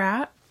and where you're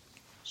at?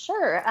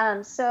 Sure.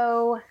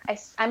 So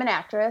I'm an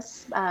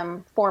actress,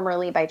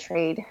 formerly by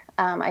trade.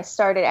 I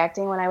started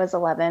acting when I was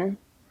 11,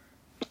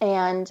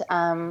 and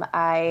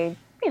I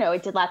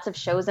did lots of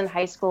shows in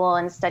high school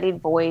and studied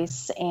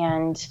voice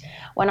and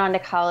went on to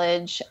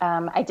college.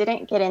 I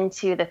didn't get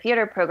into the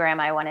theater program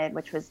I wanted,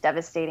 which was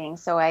devastating.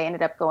 So I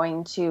ended up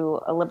going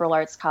to a liberal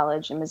arts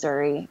college in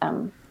Missouri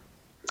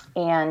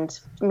and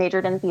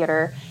majored in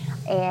theater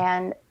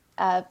and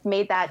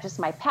made that just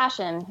my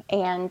passion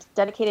and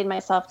dedicated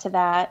myself to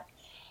that.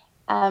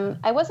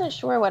 I wasn't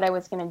sure what I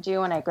was going to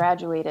do when I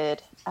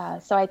graduated.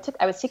 So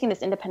I was taking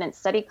this independent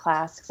study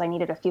class because I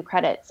needed a few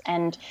credits,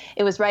 and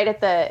it was right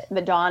at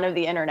the dawn of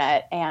the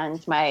internet.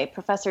 And my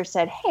professor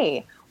said,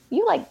 "Hey,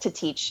 you like to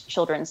teach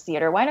children's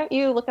theater. Why don't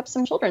you look up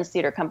some children's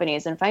theater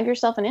companies and find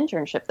yourself an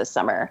internship this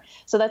summer?"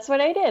 So that's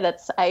what I did.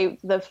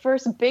 The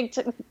first big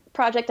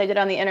project I did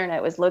on the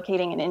internet was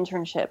locating an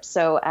internship.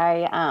 So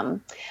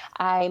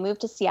I moved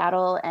to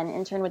Seattle and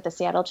interned with the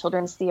Seattle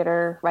Children's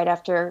Theater right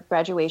after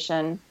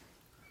graduation.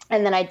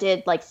 And then I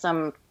did like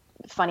some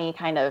funny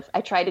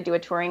I tried to do a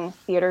touring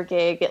theater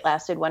gig. It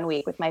lasted 1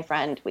 week with my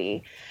friend.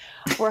 We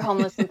were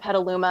homeless in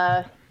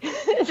Petaluma.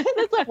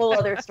 That's a whole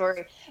other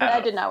story.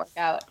 That did not work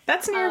out.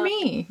 That's near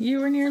me.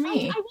 You were near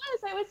me.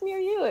 I was near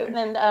you.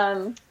 And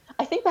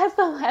I think that's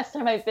the last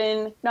time I've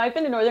been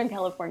to Northern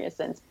California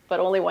since,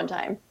 but only one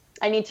time.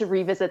 I need to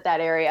revisit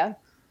that area.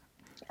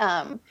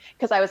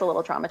 Because I was a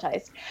little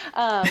traumatized.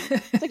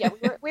 So yeah,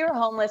 we were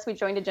homeless. We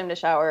joined a gym to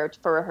shower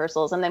for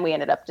rehearsals, and then we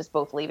ended up just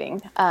both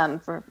leaving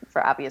for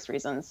obvious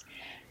reasons.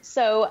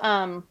 So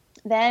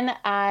then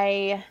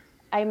I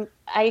kind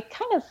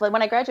of,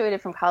 when I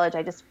graduated from college,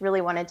 I just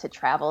really wanted to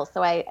travel.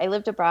 So I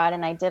lived abroad,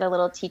 and I did a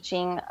little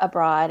teaching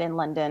abroad in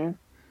London.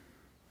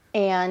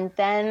 And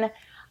then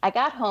I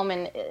got home,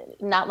 and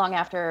not long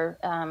after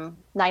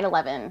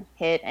 9/11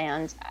 hit,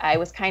 and I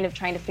was kind of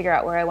trying to figure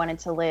out where I wanted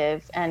to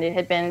live, and it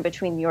had been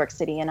between New York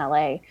City and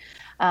LA.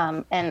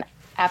 And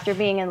after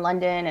being in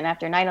London and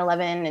after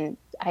 9/11, and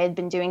I had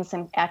been doing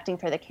some acting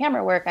for the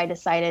camera work, I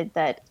decided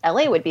that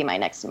LA would be my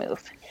next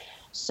move.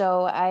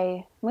 So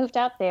I moved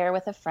out there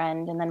with a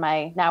friend, and then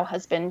my now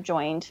husband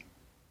joined.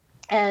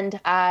 And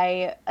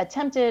I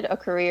attempted a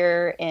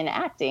career in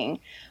acting,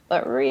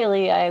 but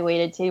really I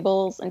waited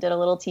tables and did a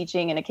little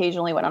teaching and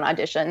occasionally went on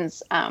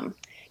auditions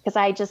because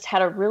I just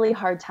had a really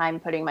hard time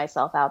putting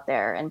myself out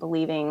there and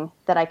believing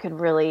that I could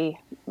really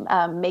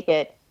make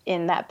it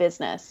in that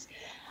business.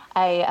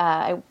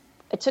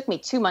 It took me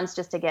 2 months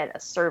just to get a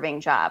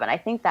serving job. And I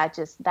think that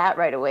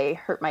right away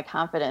hurt my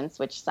confidence,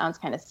 which sounds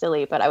kind of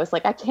silly, but I was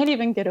like, I can't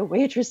even get a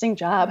waitressing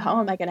job.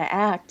 How am I going to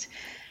act?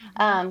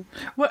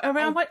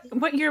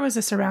 What year was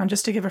this around,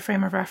 just to give a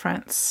frame of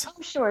reference? Oh,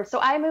 sure. So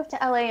I moved to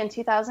LA in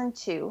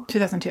 2002.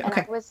 2002,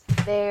 okay. I was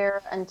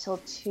there until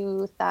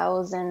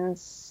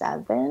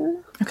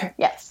 2007. Okay.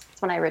 Yes,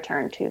 that's when I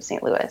returned to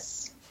St.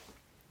 Louis.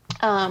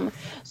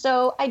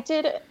 So I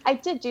did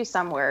do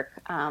some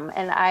work,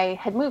 and I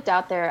had moved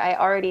out there. I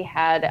already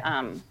had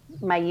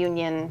my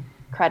union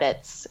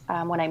credits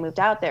when I moved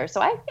out there. So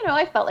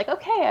I felt like,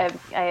 okay,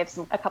 I have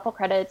a couple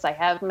credits. I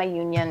have my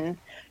union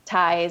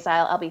ties.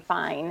 I'll be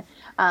fine.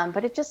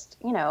 But it just,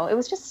 it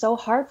was just so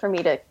hard for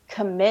me to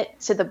commit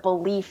to the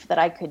belief that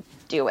I could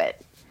do it.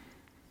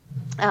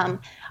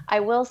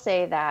 I will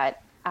say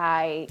that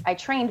I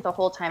trained the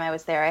whole time I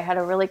was there. I had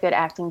a really good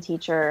acting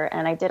teacher,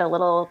 and I did a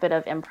little bit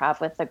of improv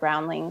with the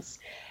Groundlings.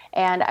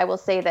 And I will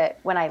say that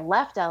when I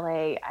left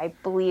LA, I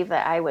believe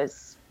that I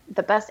was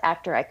the best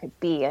actor I could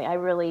be. I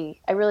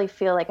really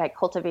feel like I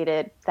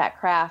cultivated that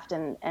craft,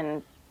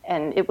 and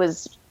it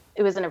was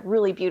in a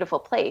really beautiful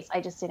place. I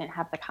just didn't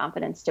have the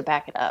confidence to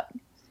back it up.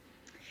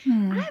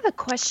 I have a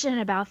question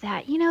about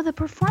that. The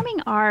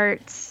performing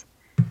arts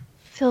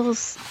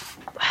feels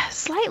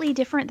slightly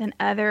different than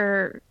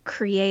other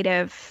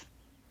creative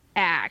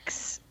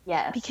acts.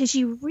 Yes. Because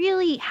you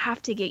really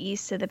have to get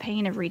used to the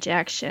pain of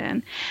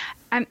rejection.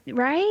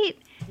 Right?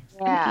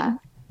 Yeah.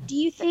 Do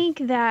you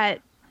think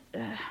that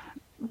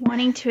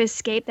wanting to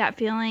escape that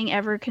feeling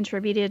ever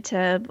contributed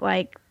to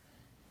like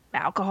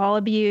alcohol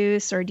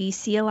abuse, or do you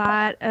see a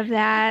lot of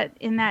that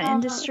in that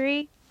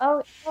industry?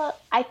 Oh, well,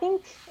 I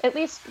think at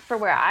least from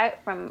where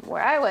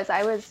I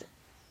was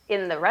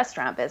in the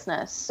restaurant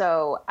business.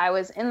 So I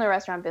was in the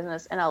restaurant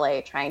business in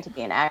LA trying to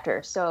be an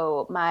actor.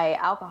 So my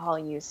alcohol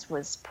use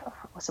was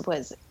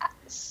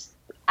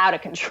out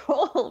of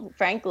control,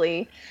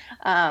 frankly.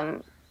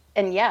 And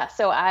yeah,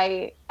 so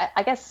I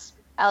guess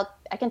I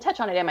can touch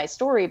on it in my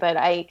story, but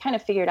I kind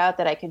of figured out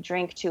that I could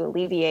drink to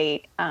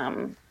alleviate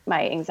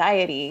my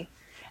anxiety.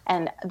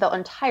 And the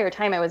entire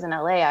time I was in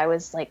LA, I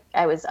was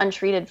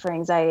untreated for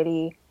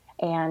anxiety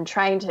and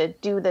trying to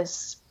do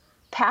this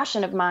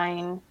passion of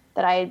mine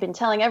that I had been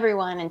telling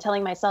everyone and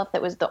telling myself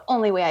that was the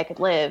only way I could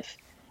live.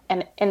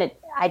 And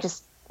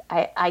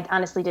I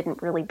honestly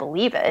didn't really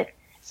believe it.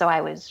 So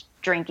I was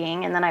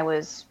drinking, and then I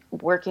was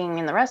working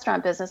in the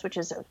restaurant business, which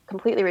is a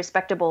completely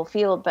respectable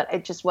field, but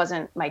it just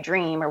wasn't my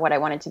dream or what I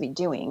wanted to be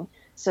doing.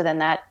 So then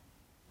that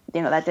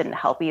didn't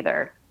help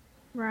either.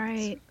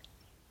 Right.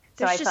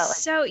 So I felt like,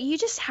 so you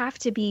just have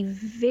to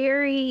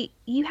be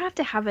you have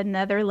to have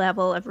another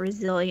level of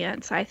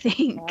resilience, I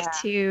think,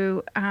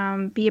 to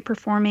be a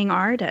performing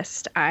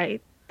artist.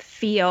 I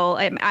feel,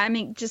 I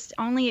mean, just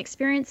only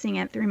experiencing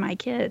it through my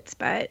kids,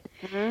 but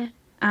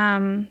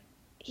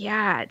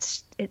yeah,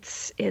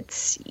 it's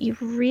you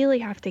really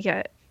have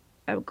to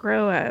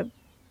grow a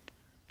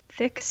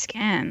thick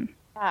skin.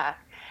 Yeah.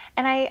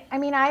 And I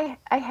mean, I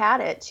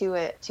had it to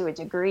a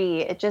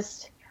degree. It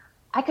just,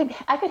 I could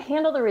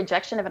handle the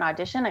rejection of an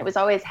audition. I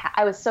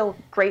was so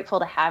grateful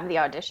to have the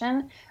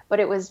audition, but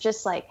it was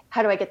just like,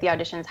 how do I get the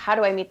auditions? How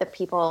do I meet the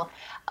people?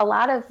 A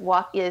lot of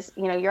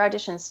your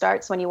audition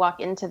starts when you walk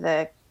into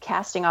the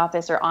casting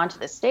office or onto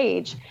the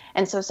stage.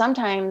 And so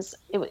sometimes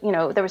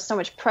there was so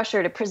much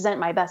pressure to present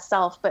my best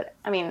self, but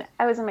I mean,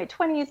 I was in my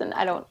 20s, and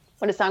I don't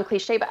want to sound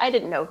cliche, but I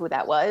didn't know who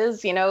that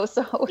was,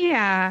 so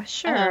yeah,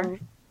 sure.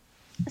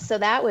 So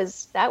that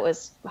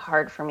was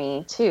hard for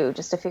me too,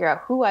 just to figure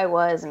out who I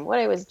was and what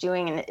I was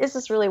doing, and is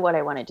this really what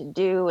I wanted to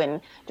do, and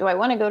do I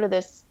want to go to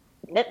this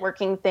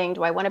networking thing?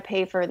 Do I want to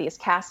pay for these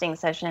casting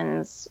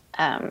sessions?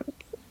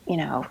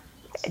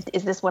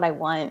 Is this what I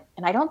want?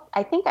 And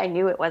I think I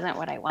knew it wasn't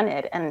what I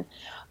wanted,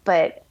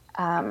 but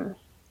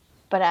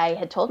I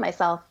had told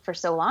myself for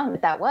so long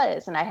that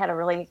was, and I had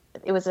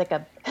it was like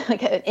an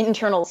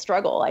internal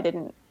struggle. I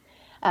didn't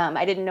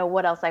know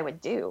what else I would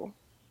do.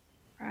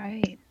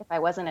 Right. If I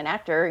wasn't an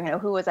actor,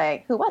 who was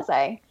I?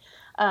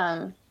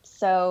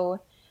 So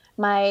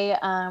my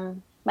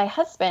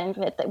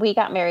husband, we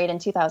got married in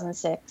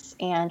 2006,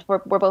 and we're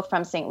both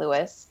from St.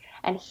 Louis,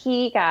 and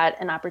he got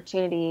an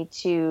opportunity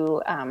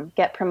to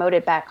get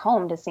promoted back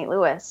home to St.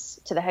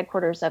 Louis, to the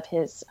headquarters of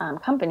his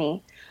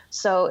company.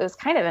 So it was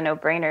kind of a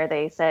no-brainer.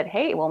 They said,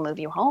 hey, we'll move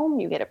you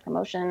home. You get a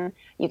promotion.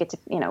 You get to,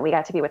 we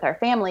got to be with our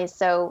families.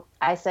 So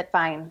I said,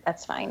 fine,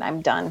 that's fine.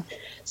 I'm done.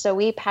 So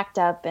we packed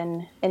up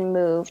and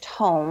moved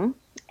home.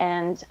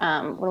 And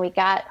when we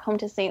got home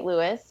to St.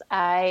 Louis,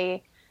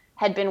 I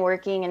had been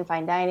working in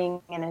fine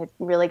dining and had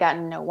really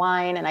gotten to know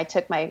wine. And I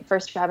took my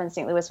first job in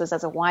St. Louis was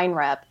as a wine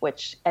rep,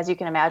 which, as you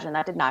can imagine,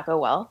 that did not go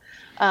well.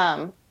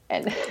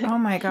 Oh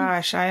my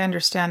gosh, I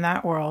understand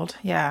that world.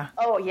 Yeah.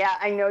 Oh yeah,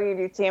 I know you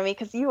do, Tammy,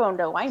 because you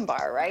owned a wine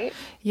bar, right?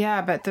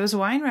 Yeah, but those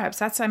wine reps,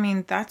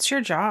 that's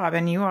your job,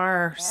 and you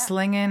are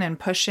slinging and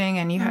pushing,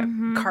 and you have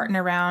carting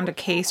around a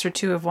case or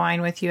two of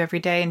wine with you every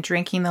day and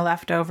drinking the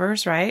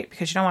leftovers, right?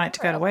 Because you don't want it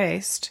to go to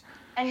waste.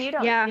 And you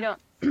don't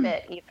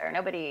spit either.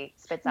 Nobody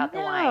spits out the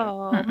wine.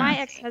 No, my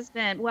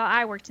ex-husband,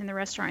 I worked in the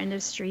restaurant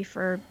industry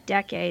for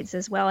decades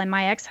as well, and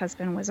my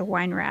ex-husband was a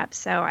wine rep.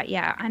 So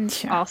I'm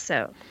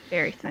also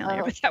very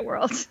familiar with that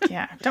world.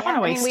 Yeah, don't want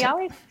to waste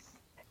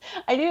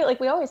it.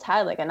 We always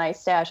had like a nice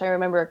stash. I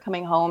remember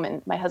coming home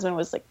and my husband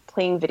was like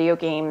playing video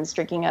games,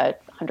 drinking a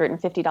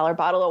 $150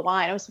 bottle of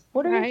wine. I was like,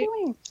 what are you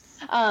doing?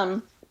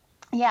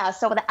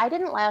 So I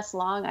didn't last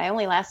long. I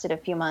only lasted a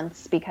few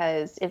months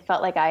because it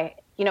felt like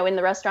in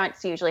the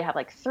restaurants, you usually have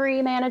like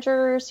 3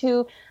 managers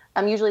who,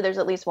 usually there's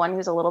at least one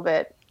who's a little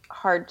bit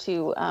hard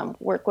to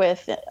work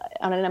with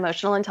on an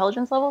emotional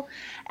intelligence level.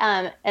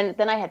 And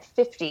then I had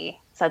 50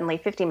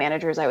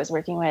 managers I was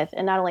working with.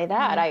 And not only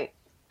that,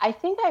 I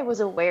think I was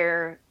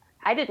aware,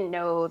 I didn't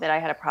know that I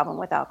had a problem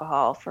with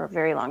alcohol for a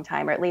very long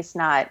time, or at least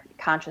not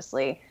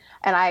consciously.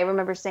 And I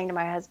remember saying to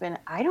my husband,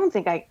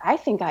 I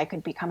think I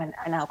could become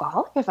an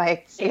alcoholic if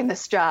I stay in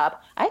this job.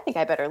 I think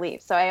I better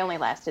leave. So I only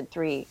lasted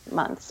 3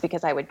 months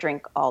because I would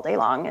drink all day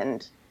long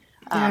and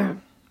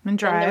and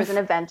drive. And there was an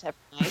event every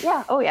night.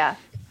 Yeah. Oh yeah.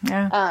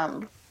 Yeah.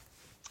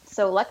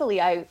 So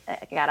luckily I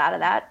got out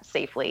of that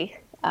safely.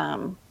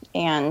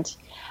 And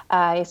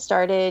I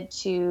started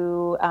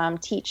to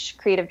teach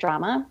creative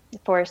drama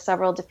for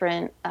several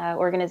different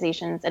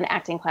organizations and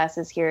acting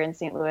classes here in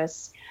St.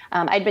 Louis.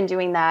 I'd been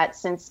doing that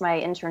since my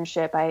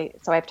internship.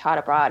 I've taught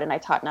abroad and I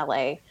taught in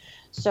LA.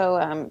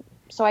 So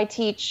I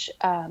teach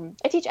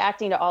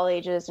acting to all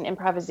ages and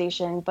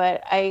improvisation,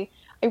 but I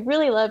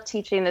really love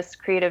teaching this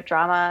creative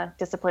drama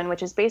discipline,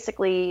 which is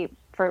basically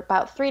for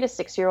about 3 to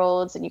 6 year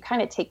olds, and you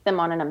kind of take them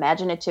on an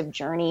imaginative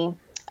journey.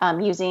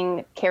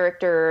 Using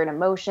character and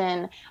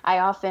emotion. I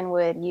often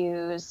would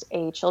use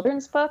a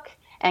children's book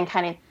and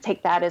kind of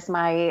take that as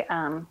my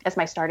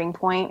starting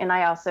point. And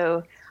I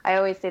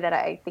always say that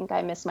I think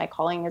I miss my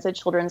calling as a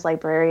children's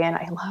librarian.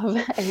 I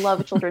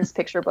love children's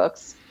picture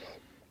books.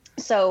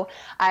 So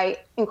I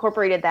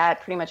incorporated that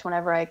pretty much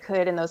whenever I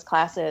could in those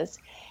classes.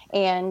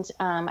 And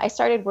I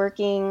started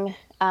working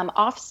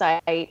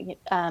offsite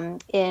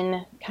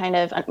in kind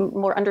of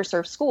more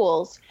underserved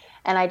schools.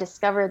 And I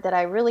discovered that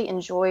I really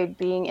enjoyed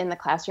being in the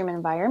classroom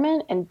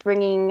environment and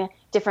bringing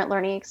different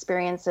learning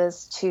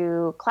experiences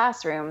to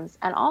classrooms.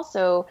 And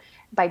also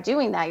by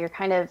doing that, you're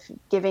kind of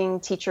giving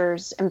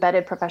teachers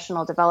embedded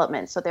professional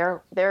development. So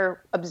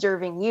they're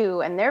observing you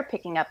and they're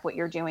picking up what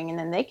you're doing, and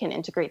then they can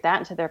integrate that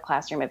into their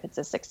classroom if it's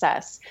a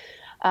success.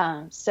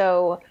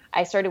 So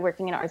I started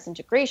working in arts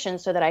integration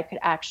so that I could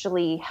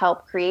actually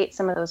help create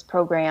some of those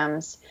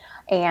programs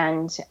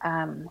and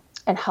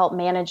help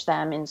manage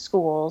them in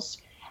schools,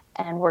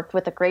 and worked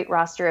with a great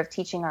roster of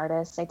teaching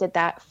artists. I did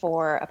that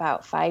for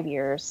about 5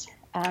 years.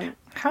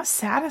 How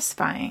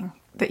satisfying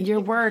that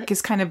your work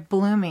is kind of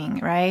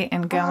blooming, right?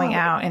 And going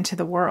out into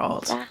the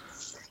world.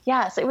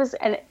 Yes. It was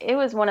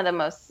one of the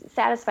most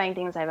satisfying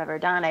things I've ever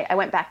done. I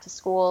went back to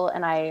school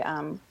and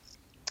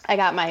I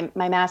got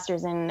my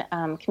master's in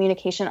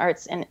communication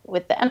arts, and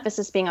with the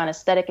emphasis being on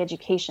aesthetic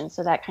education.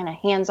 So that kind of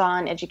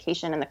hands-on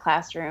education in the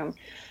classroom,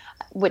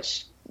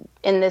 which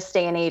in this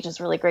day and age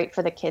is really great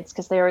for the kids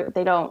because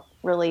they don't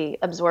really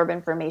absorb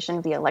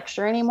information via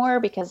lecture anymore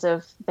because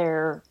of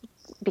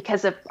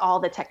all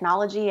the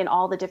technology and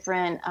all the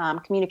different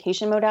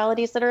communication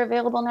modalities that are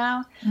available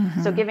now.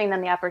 Mm-hmm. So giving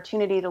them the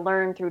opportunity to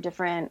learn through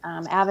different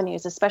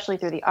avenues, especially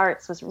through the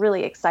arts, was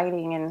really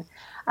exciting.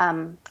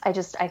 And I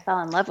fell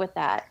in love with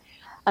that.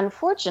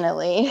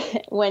 Unfortunately,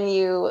 when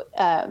you,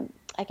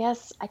 I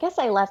guess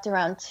I left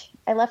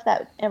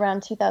that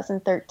around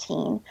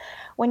 2013.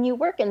 When you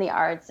work in the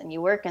arts and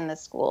you work in the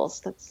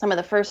schools, some of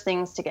the first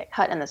things to get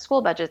cut in the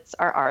school budgets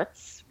are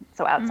arts,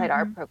 so outside mm-hmm.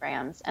 art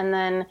programs, and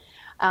then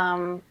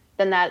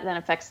that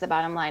affects the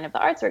bottom line of the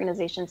arts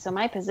organization. So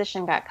my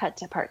position got cut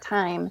to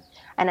part-time,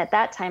 and at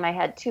that time I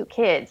had 2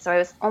 kids, so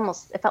it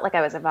felt like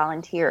I was a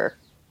volunteer,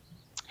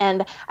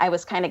 and I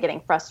was kind of getting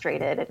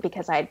frustrated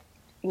because I'd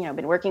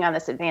been working on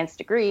this advanced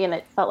degree, and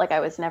it felt like I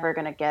was never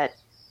going to get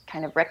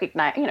kind of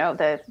recognize,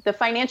 the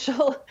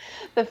financial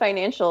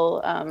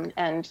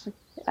and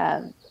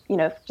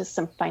just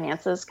some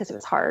finances, because it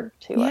was hard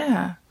to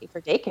pay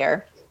for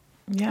daycare.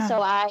 Yeah.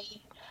 So I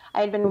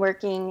had been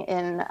working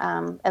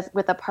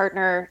with a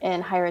partner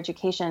in higher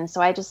education.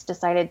 So I just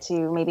decided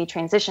to maybe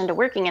transition to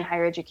working in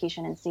higher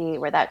education and see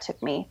where that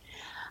took me.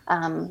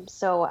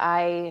 So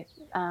I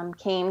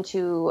came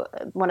to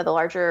one of the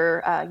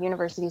larger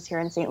universities here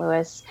in St.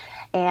 Louis,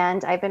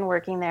 and I've been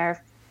working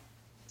there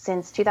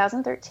since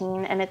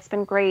 2013, and it's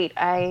been great.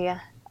 I've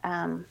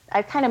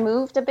kind of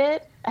moved a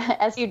bit,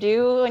 as you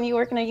do when you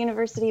work in a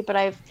university, but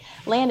I've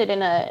landed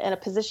in a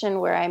position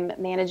where I'm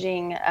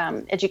managing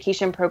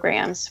education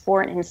programs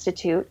for an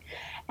institute,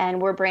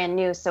 and we're brand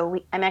new.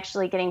 So I'm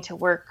actually getting to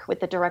work with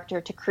the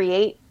director to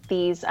create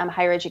these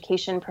higher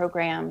education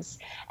programs,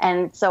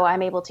 and so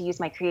I'm able to use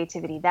my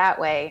creativity that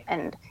way,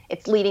 and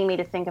it's leading me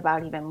to think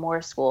about even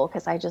more school,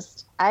 because I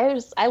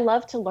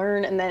love to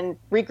learn and then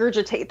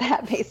regurgitate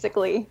that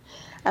basically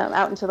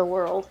out into the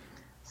world.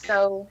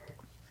 So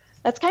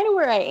that's kind of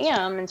where I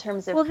am in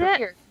terms of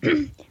career.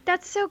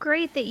 That's so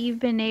great that you've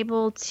been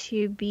able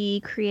to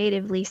be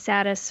creatively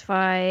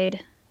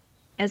satisfied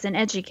as an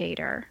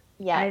educator.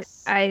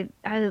 Yes. I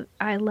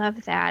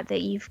love that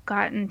you've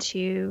gotten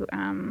to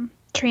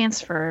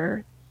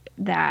transfer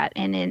that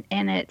and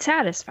it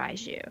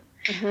satisfies you.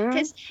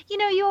 Because,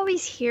 you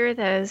always hear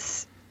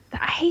those,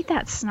 I hate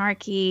that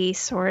snarky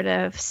sort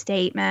of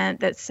statement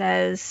that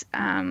says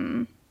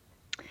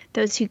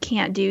those who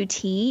can't do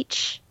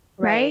teach,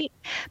 right?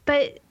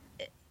 But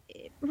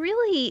it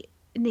really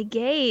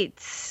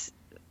negates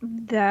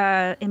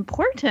the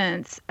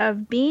importance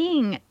of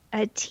being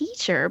a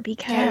teacher,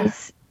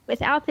 because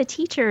without the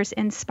teachers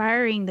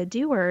inspiring the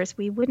doers,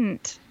 we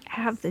wouldn't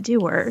have the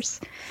doers.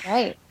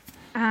 Right.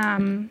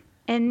 And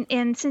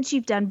since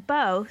you've done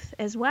both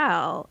as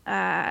well,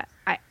 I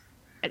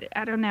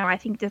don't know. I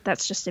think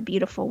that's just a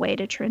beautiful way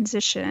to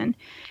transition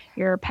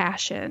your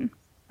passion.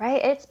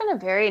 Right. It's been a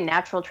very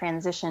natural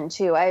transition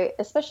too.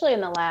 Especially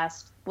in the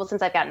last, well,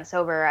 since I've gotten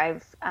sober,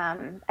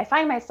 I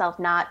find myself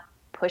not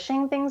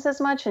pushing things as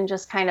much and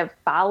just kind of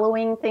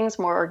following things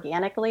more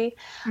organically,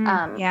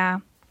 Yeah.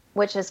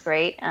 which is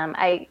great.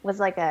 I was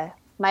like I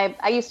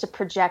used to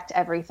project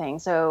everything.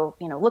 So,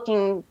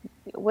 looking,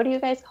 what do you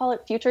guys call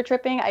it? Future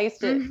tripping. I used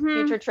to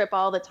future trip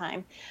all the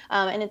time.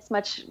 And it's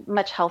much,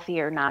 much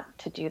healthier not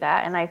to do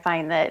that. And I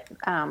find that,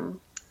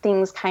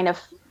 things kind of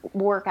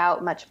work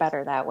out much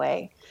better that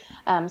way.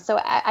 So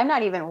I'm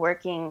not even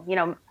working,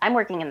 I'm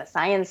working in the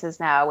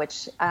sciences now,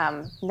 which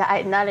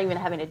not even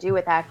having to do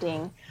with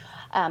acting.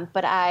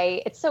 But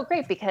it's so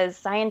great because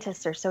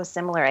scientists are so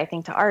similar, I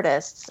think, to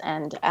artists.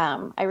 And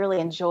I really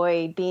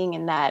enjoy being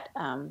in that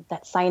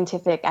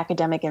scientific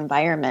academic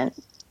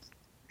environment.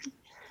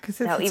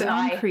 Because it's its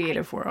own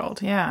creative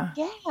world. Yeah.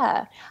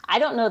 Yeah. I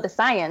don't know the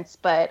science,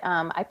 but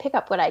I pick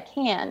up what I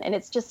can. And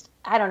it's just,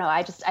 I don't know.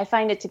 I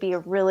find it to be a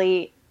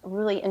really,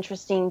 really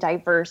interesting,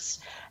 diverse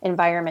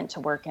environment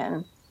to work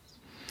in.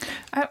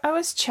 I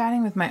was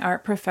chatting with my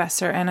art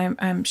professor,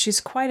 and she's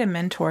quite a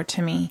mentor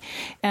to me.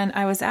 And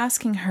I was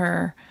asking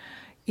her,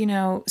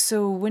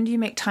 so when do you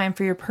make time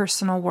for your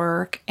personal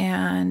work,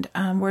 and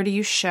where do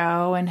you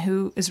show, and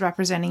who is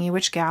representing you,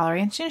 which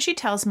gallery? And she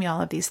tells me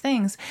all of these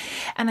things.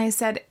 And I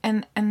said,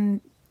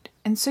 and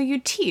so you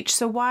teach.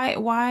 So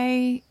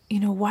why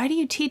do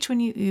you teach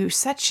when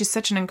she's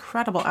such an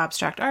incredible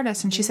abstract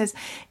artist? And she says,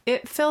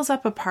 it fills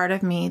up a part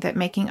of me that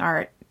making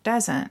art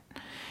doesn't.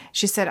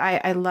 She said,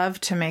 I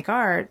love to make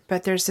art,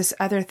 but there's this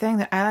other thing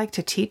that I like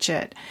to teach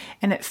it.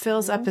 And it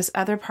fills up this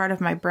other part of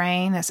my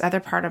brain, this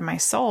other part of my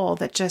soul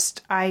that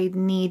just I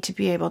need to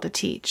be able to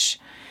teach.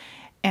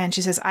 And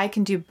she says, I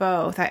can do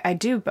both. I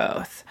do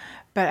both,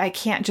 but I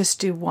can't just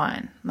do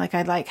one. Like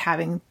I like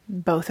having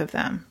both of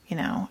them,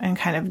 and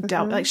kind of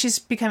dealt. Like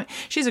she's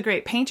a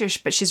great painter,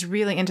 but she's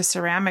really into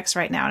ceramics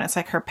right now. And it's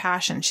like her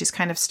passion. She's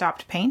kind of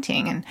stopped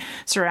painting and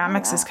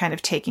ceramics is kind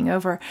of taking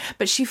over,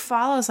 but she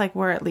follows like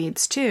where it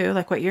leads to,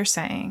 like what you're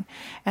saying.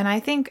 And I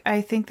think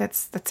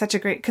that's such a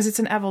great, because it's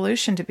an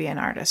evolution to be an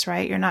artist,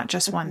 right? You're not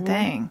just one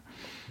thing.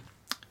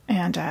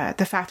 And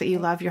the fact that you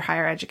love your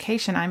higher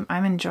education,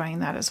 I'm enjoying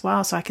that as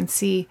well. So I can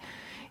see,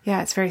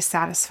 it's very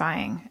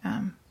satisfying.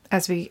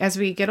 As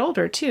we get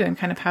older too, and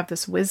kind of have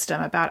this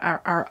wisdom about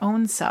our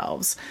own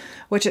selves,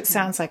 which it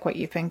sounds like what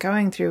you've been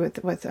going through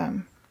with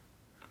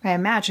I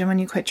imagine when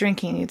you quit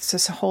drinking, it's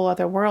just a whole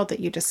other world that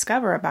you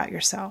discover about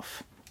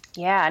yourself.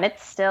 Yeah. And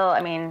it's still,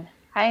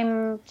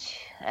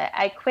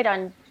 I quit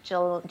on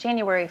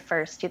January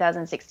 1st,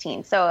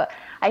 2016. So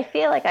I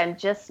feel like I'm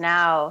just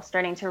now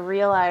starting to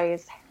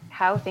realize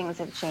how things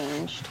have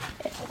changed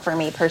for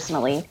me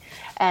personally,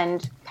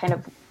 and kind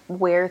of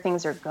where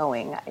things are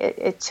going.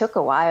 It took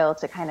a while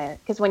to kind of,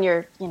 because when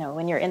you're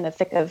in the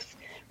thick of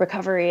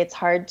recovery, it's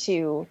hard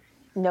to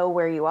know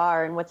where you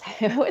are and what's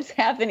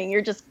happening.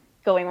 You're just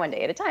going one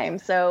day at a time.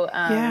 So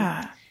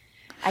I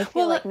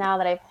feel like now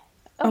that I've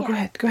go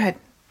ahead.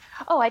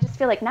 I just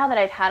feel like now that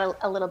I've had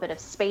a little bit of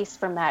space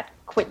from that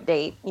quit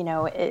date,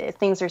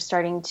 things are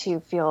starting to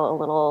feel a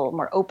little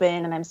more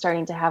open, and I'm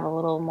starting to have a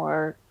little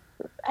more,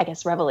 I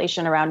guess,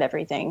 revelation around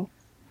everything.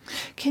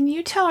 Can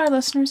you tell our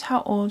listeners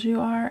how old you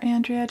are,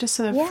 Andrea, just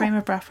as a frame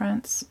of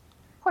reference?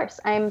 Of course.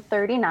 I'm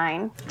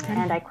 39,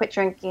 and I quit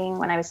drinking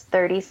when I was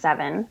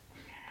 37.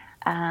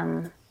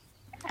 I'll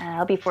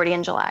be 40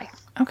 in July.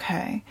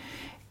 Okay.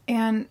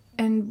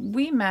 And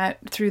we met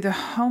through the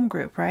home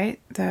group, right?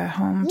 The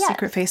home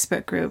secret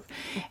Facebook group.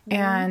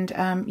 And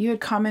you had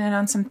commented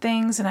on some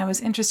things, and I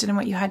was interested in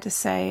what you had to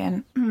say.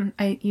 And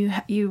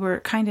you were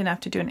kind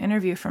enough to do an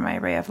interview for my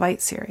Ray of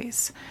Light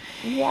series.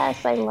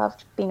 Yes, I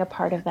loved being a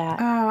part of that.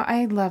 Oh,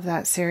 I love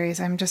that series.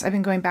 I've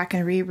been going back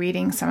and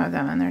rereading some of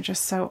them, and they're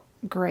just so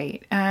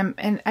great.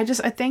 And I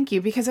thank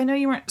you, because I know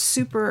you weren't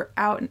super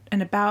out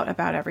and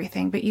about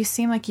everything, but you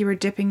seem like you were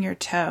dipping your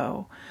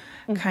toe.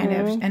 Kind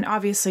of, and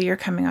obviously you're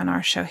coming on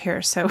our show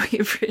here, so we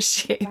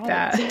appreciate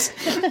that.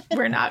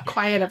 We're not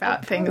quiet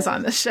about things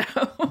on the show.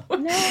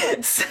 No.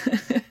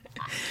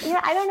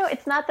 I don't know.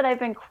 It's not that I've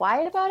been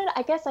quiet about it.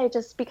 I guess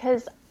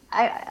because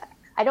I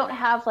don't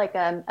have like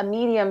a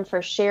medium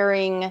for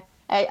sharing.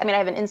 I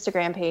have an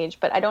Instagram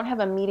page, but I don't have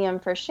a medium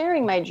for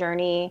sharing my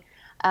journey.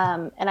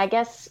 And I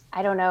guess,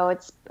 I don't know,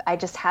 I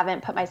just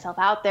haven't put myself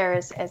out there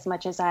as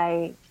much as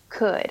I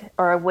could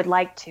or would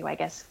like to, I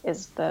guess,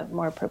 is the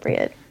more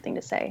appropriate thing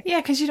to say. Yeah,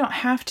 because you don't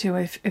have to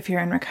if you're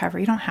in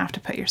recovery. You don't have to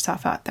put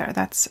yourself out there.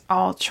 That's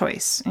all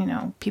choice.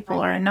 People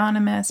are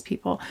anonymous.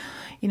 People,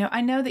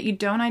 I know that you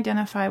don't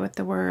identify with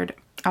the word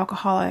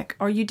alcoholic,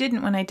 or you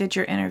didn't when I did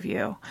your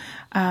interview.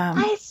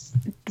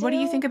 What do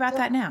you think about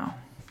that now?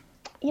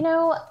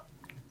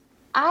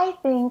 I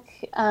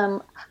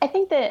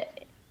think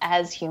that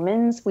as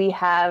humans, we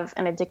have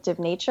an addictive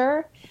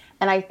nature.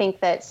 And I think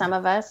that some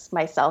of us,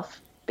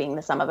 myself being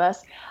the some of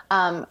us,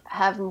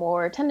 have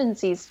more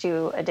tendencies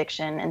to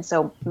addiction. And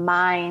so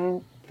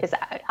mine is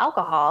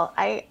alcohol.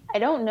 I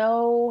don't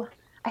know.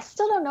 I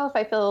still don't know if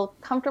I feel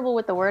comfortable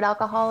with the word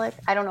alcoholic.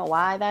 I don't know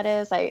why that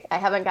is. I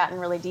haven't gotten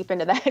really deep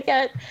into that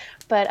yet,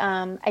 but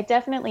I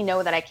definitely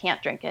know that I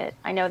can't drink it.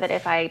 I know that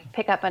if I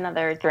pick up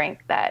another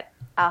drink that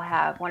I'll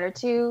have one or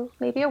two,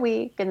 maybe a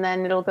week, and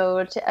then it'll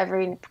go to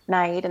every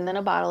night and then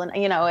a bottle and,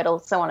 it'll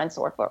so on and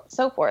so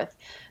forth.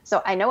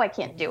 So I know I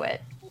can't do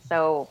it.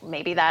 So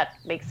maybe that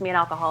makes me an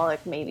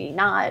alcoholic, maybe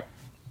not.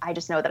 I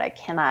just know that I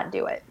cannot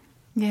do it.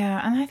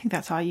 Yeah, and I think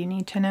that's all you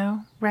need to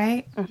know,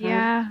 right? Mm-hmm.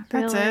 Yeah,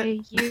 That's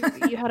it.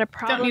 You had a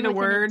problem. Don't need a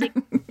word.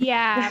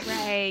 Yeah,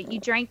 right. You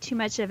drank too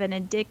much of an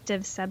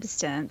addictive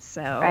substance,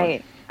 so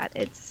right.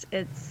 It's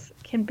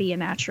can be a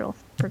natural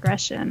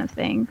progression of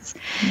things.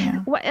 Yeah.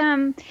 What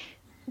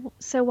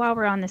So while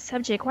we're on the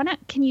subject,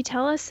 can you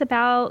tell us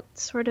about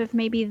sort of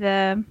maybe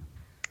I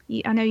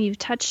know you've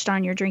touched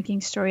on your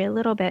drinking story a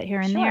little bit here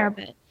and Sure. there,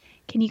 but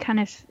can you kind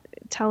of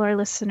tell our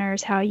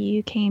listeners how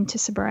you came to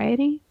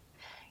sobriety?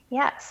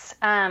 Yes.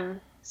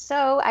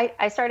 So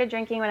I started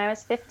drinking when I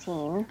was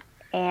 15,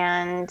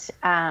 and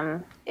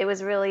it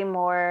was really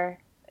more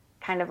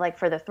kind of like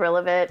for the thrill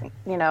of it.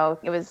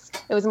 It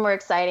was more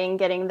exciting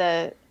getting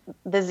the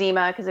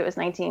Zima, because it was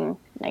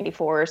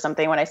 1994 or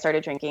something when I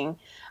started drinking,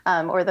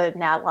 or the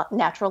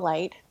natural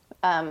light,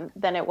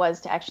 than it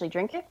was to actually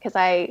drink it, because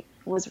I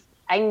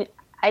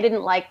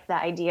didn't like the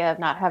idea of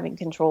not having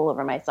control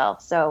over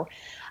myself. So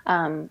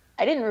I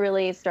didn't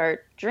really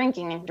start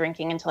drinking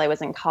until I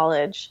was in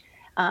college.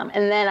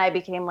 And then I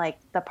became like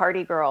the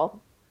party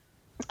girl.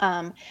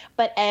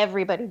 But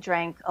everybody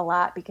drank a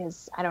lot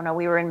because, I don't know,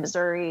 we were in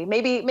Missouri.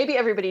 Maybe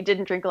everybody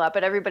didn't drink a lot,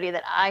 but everybody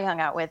that I hung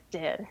out with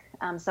did.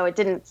 So it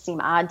didn't seem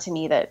odd to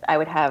me that I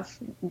would have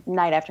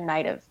night after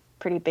night of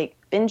pretty big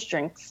binge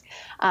drinks.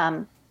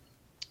 But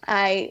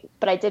I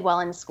did well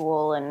in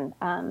school,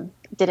 and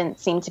didn't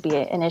seem to be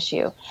an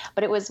issue.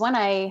 But it was when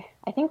I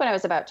think when I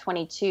was about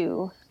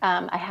 22,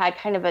 I had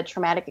kind of a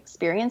traumatic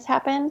experience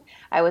happen.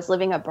 I was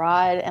living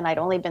abroad, and I'd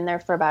only been there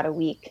for about a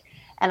week.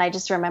 And I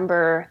just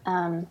remember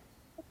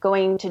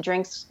going to get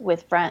drinks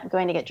with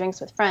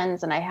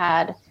friends, and I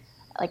had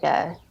like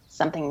a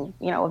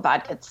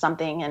vodka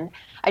something. And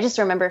I just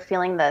remember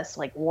feeling this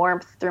like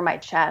warmth through my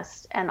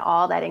chest, and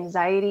all that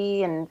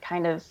anxiety and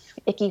kind of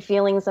icky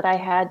feelings that I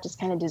had just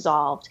kind of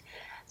dissolved.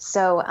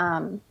 So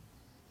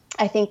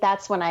I think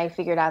that's when I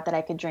figured out that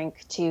I could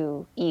drink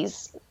to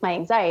ease my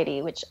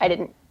anxiety, which I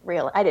didn't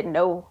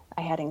know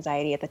I had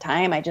anxiety at the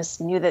time. I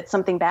just knew that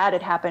something bad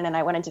had happened, and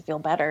I wanted to feel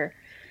better.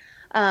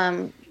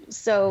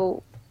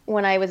 So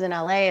when I was in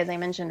LA, as I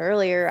mentioned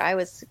earlier, I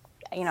was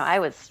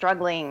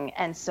struggling.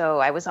 And so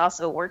I was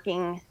also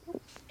working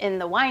in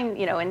the wine,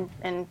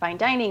 in fine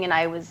dining, and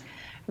I was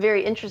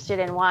very interested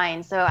in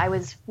wine. So I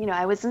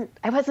wasn't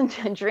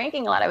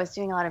drinking a lot. I was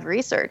doing a lot of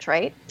research,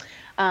 right?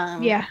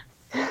 Yeah.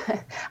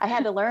 I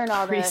had to learn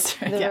all the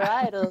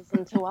varietals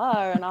and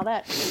terroir and all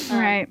that.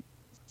 Right.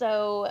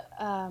 So,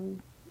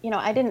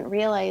 I didn't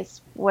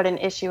realize what an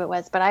issue it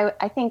was, but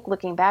I think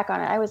looking back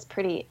on it, I was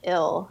pretty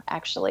ill,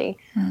 actually,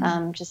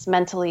 just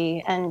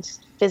mentally and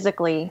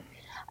physically.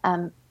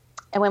 And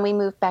when we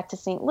moved back to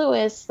St.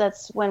 Louis,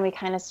 that's when we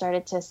kind of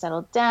started to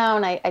settle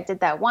down. I did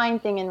that wine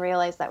thing and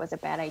realized that was a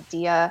bad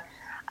idea.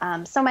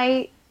 So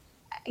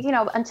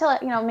until,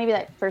 maybe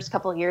that first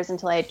couple of years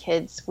until I had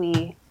kids,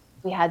 we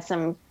had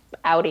some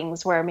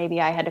outings where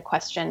maybe I had to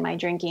question my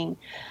drinking.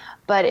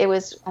 But it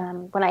was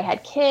when I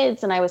had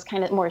kids and I was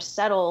kind of more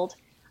settled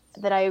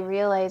that I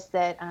realized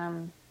that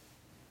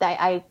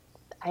I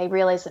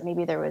realized that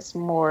maybe there was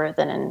more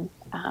than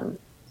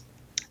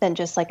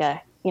just like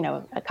a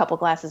couple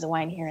glasses of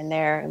wine here and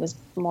there. It was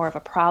more of a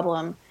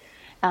problem.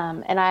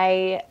 And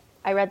I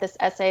read this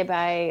essay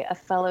by a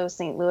fellow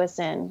St.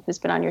 Louisan who's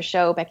been on your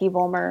show, Becky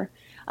Volmer,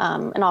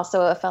 and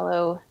also a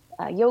fellow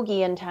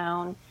yogi in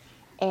town.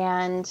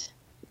 And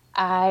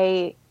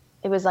it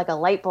was like a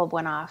light bulb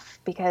went off,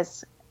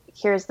 because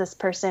here's this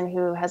person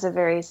who has a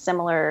very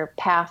similar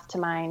path to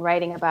mine,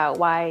 writing about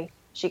why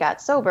she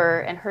got sober,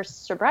 and her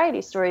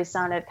sobriety story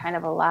sounded kind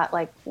of a lot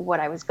like what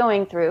I was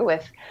going through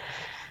with,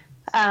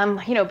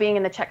 being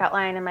in the checkout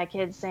line and my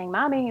kids saying,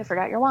 "Mommy, you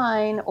forgot your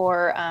wine,"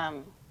 or,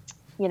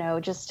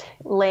 just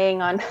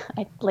laying on,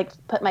 I like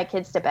put my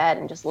kids to bed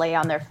and just lay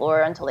on their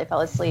floor until they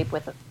fell asleep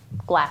with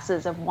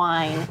glasses of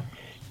wine,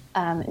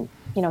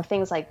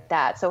 things like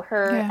that. So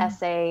her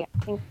essay,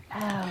 I think,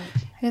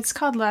 it's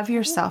called Love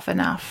Yourself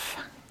Enough.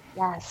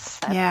 Yes,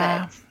 that's it.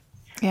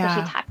 Yeah.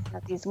 So she talks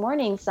about these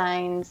warning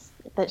signs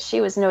that she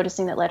was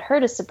noticing that led her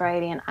to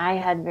sobriety, and I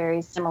had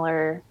very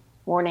similar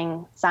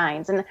warning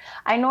signs. And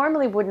I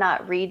normally would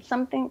not read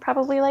something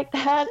probably like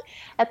that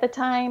at the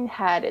time,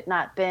 had it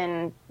not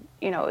been,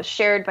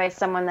 shared by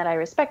someone that I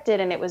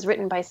respected, and it was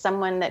written by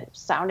someone that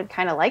sounded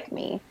kind of like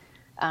me.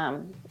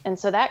 And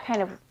so that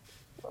kind of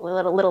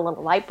little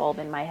light bulb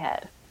in my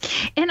head.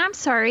 And I'm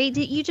sorry,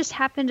 did you just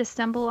happen to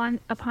stumble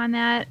upon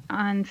that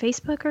on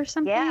Facebook or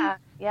something? Yeah.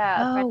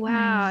 Oh,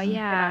 wow.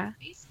 Yeah. On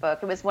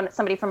Facebook. It was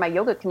somebody from my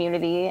yoga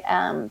community.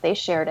 They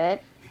shared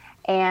it.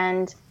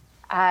 And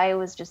I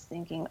was just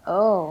thinking,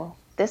 oh,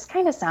 this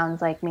kind of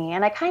sounds like me.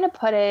 And I kind of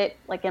put it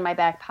like in my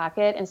back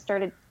pocket and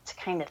started to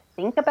kind of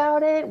think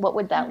about it. What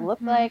would that look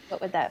like?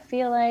 What would that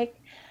feel like?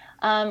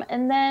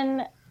 And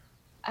then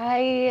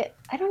I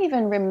don't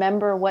even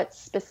remember what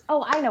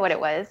I know what it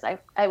was.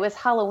 I was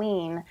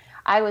Halloween.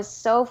 I was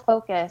so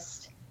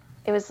focused.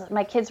 It was,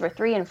 my kids were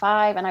 3 and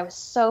 5, and I was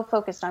so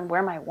focused on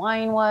where my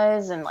wine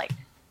was and like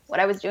what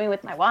I was doing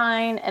with my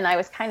wine. And I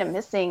was kind of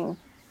missing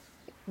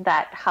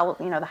that,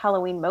 the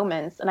Halloween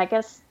moments. And I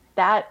guess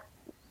that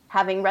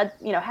having read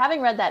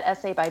that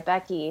essay by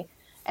Becky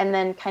and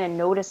then kind of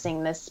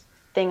noticing this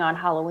thing on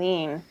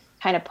Halloween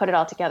kind of put it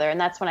all together. And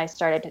that's when I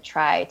started to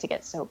try to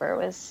get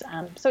sober.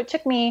 So it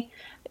took me,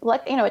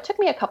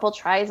 a couple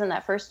tries in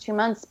that first 2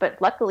 months,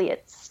 but luckily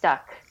it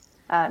stuck.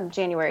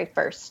 January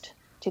 1st,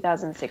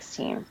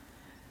 2016.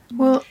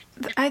 Well,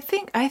 I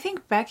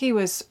think Becky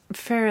was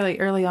fairly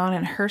early on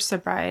in her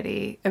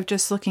sobriety of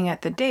just looking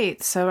at the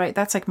dates. So, right,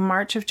 that's like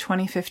March of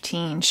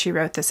 2015, she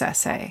wrote this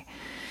essay.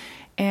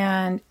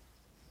 And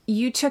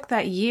you took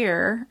that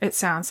year, it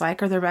sounds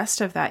like, or the rest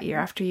of that year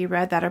after you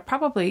read that, or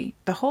probably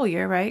the whole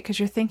year, right? Because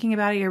you're thinking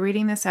about it, you're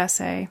reading this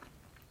essay.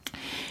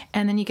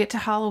 And then you get to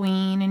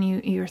Halloween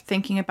and you're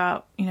thinking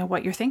about,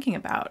 what you're thinking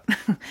about.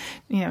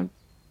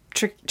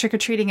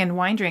 Trick-or-treating and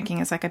wine drinking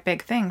is like a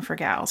big thing for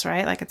gals,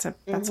 right? Like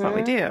that's what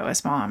we do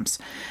as moms,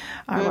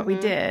 what we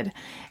did.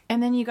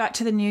 And then you got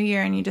to the new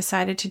year and you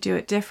decided to do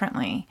it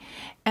differently.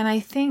 And I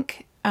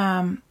think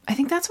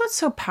that's what's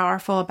so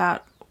powerful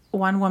about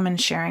one woman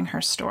sharing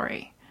her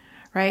story,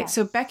 right? Yes.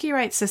 So Becky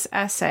writes this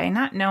essay,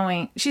 not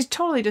knowing, she's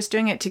totally just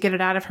doing it to get it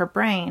out of her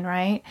brain,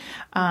 right?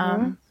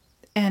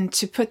 And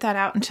to put that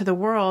out into the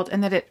world,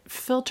 and that it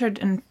filtered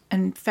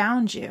and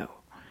found you.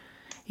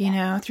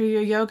 Through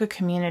your yoga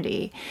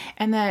community,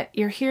 and that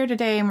you're here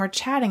today and we're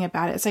chatting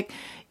about it. It's like,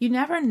 you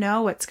never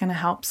know what's going to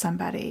help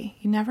somebody.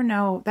 You never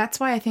know. That's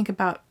why I think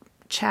about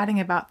chatting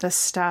about this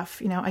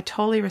stuff. I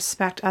totally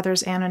respect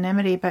others'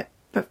 anonymity, but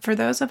for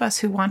those of us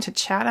who want to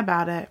chat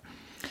about it,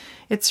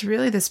 it's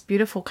really this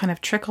beautiful kind of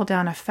trickle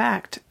down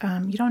effect.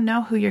 You don't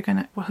know who you're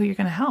going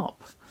to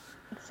help.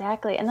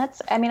 Exactly. And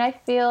that's, I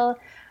feel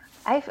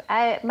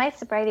my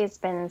sobriety has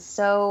been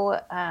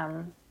so,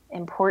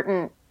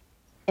 important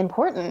in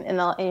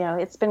the,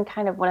 it's been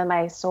kind of one of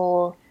my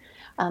sole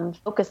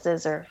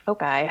focuses or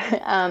foci.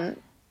 And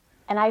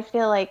I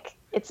feel like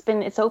it's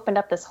opened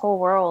up this whole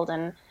world.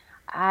 And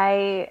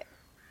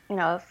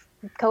if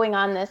going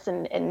on this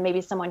and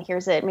maybe someone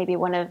hears it, maybe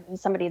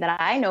somebody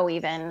that I know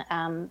even,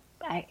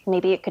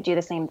 maybe it could do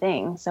the same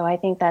thing. So I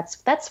think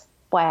that's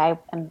why I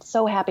am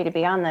so happy to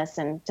be on this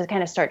and to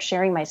kind of start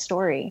sharing my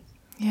story.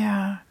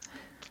 Yeah.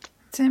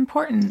 It's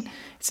important.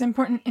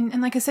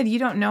 And like I said, you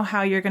don't know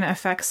how you're going to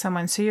affect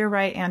someone. So you're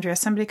right, Andrea.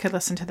 Somebody could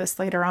listen to this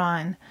later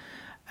on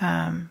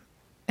and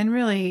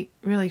really,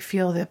 really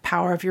feel the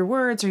power of your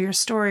words or your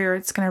story, or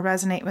it's going to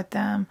resonate with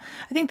them.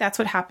 I think that's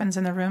what happens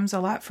in the rooms a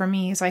lot for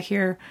me, is I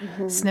hear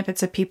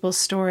snippets of people's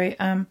story.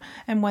 And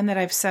one that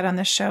I've said on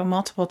this show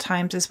multiple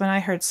times is when I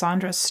heard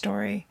Sandra's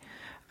story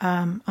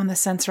on the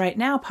Sense Right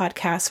Now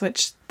podcast,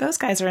 which those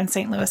guys are in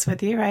St. Louis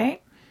with you,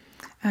 right?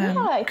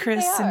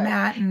 Chris and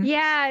Matt.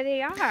 Yeah,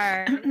 they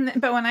are.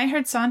 But when I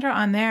heard Sandra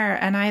on there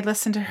and I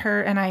listened to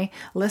her and I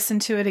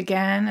listened to it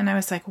again, and I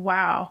was like,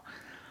 wow,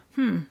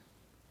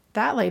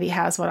 that lady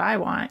has what I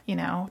want,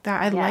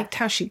 that I liked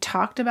how she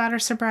talked about her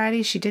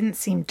sobriety. She didn't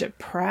seem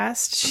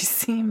depressed. She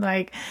seemed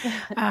like,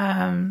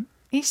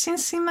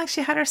 seemed like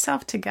she had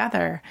herself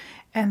together.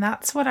 And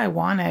that's what I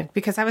wanted,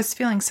 because I was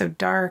feeling so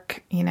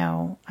dark,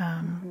 and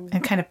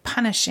kind of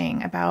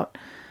punishing about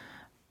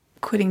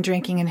quitting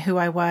drinking and who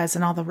I was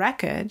and all the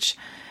wreckage.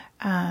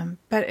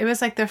 But it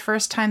was like the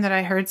first time that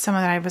I heard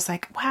someone that I was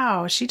like,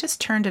 wow, she just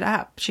turned it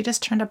up. She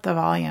just turned up the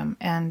volume,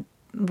 and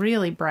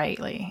really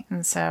brightly.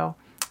 And so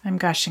I'm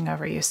gushing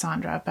over you,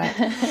 Sandra, but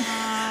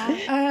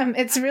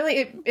it's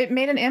really, it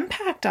made an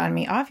impact on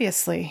me.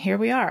 Obviously, here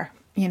we are,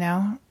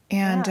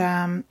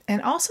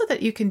 and also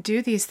that you can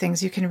do these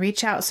things, you can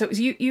reach out. So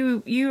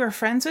you are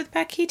friends with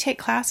Becky, take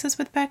classes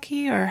with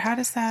Becky, or how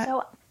does that?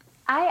 So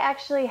I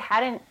actually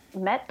hadn't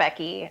met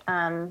Becky.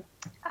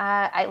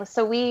 I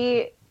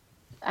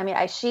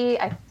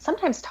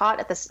sometimes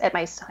taught at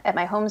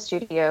my home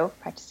studio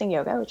practicing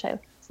yoga, which is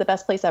the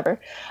best place ever.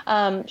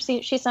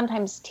 She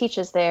sometimes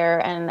teaches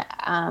there, and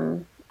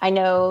I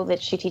know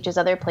that she teaches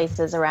other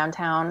places around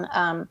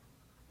town.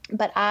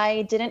 But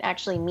I didn't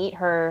actually meet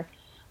her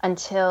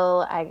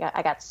until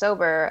I got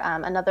sober.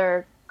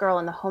 Another girl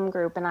in the home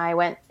group and I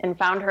went and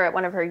found her at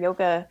one of her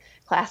yoga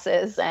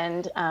classes,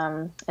 and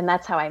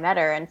that's how I met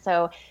her. And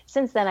so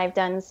since then I've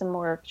done some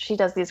more. She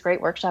does these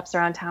great workshops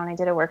around town. I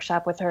did a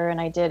workshop with her,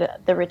 and I did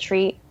the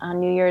retreat on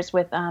New Year's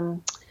with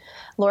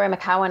Laura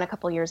McCowan a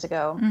couple years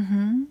ago.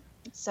 Mm-hmm.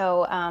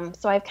 So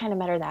I've kind of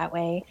met her that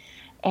way,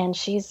 and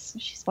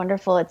she's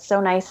wonderful. It's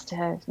so nice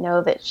to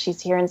know that she's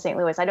here in St.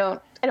 Louis. I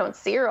don't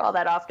see her all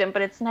that often,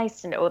 but it's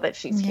nice to know that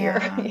she's here.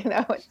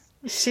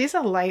 She's a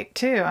light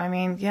too. I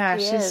mean,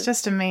 she's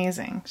just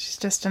amazing. She's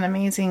just an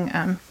amazing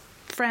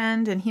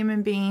friend and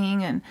human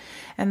being,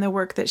 and the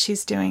work that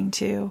she's doing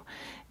too.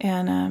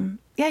 And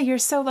you're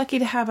so lucky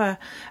to have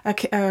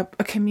a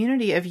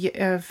community of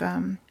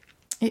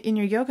in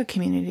your yoga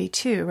community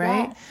too,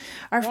 right?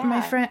 Yes.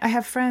 My friend, I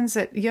have friends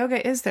that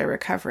yoga is their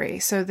recovery,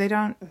 so they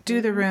don't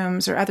do the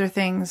rooms or other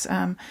things,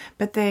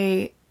 but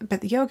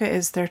yoga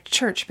is their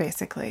church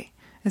basically.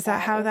 Is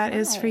that how that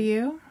is for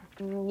you?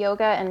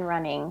 Yoga and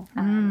running.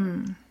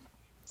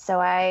 So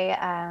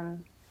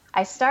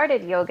I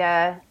started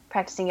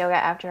practicing yoga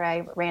after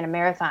I ran a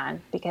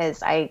marathon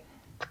because I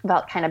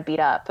felt kind of beat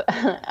up.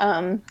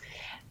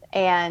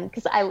 And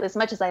because as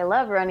much as I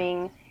love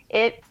running,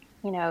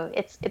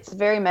 it's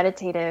very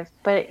meditative,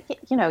 but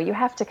you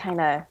have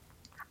to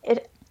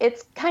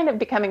it's kind of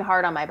becoming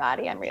hard on my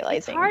body. I'm realizing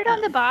it's hard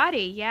on the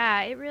body.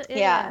 Yeah, it really is.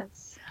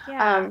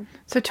 Yeah.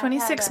 So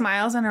 26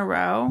 miles in a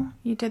row,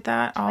 you did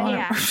that all in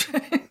a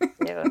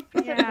row.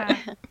 Yeah.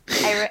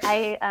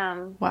 I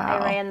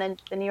ran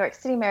the New York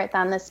City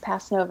Marathon this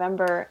past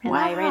November, and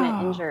I ran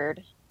it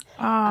injured.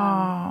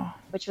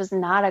 Which was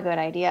not a good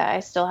idea. I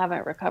still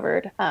haven't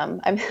recovered.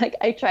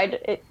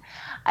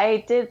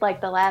 I did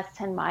like the last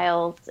 10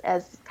 miles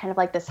as kind of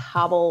like this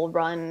hobble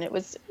run. It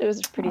was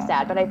pretty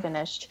sad, but I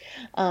finished.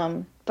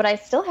 But I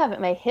still haven't,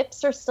 my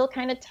hips are still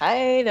kind of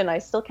tight, and I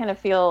still kind of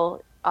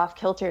feel off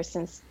kilter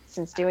since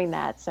doing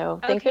that. So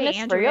thank goodness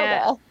Andrea,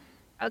 for yoga.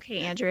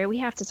 Okay, Andrea, we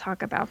have to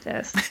talk about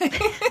this.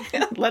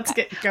 Let's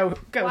go,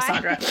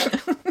 Sandra.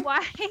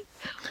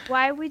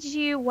 Why did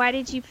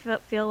you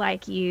feel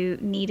like you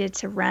needed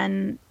to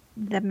run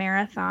the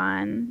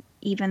marathon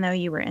even though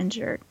you were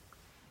injured?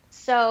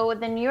 So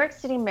the New York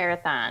City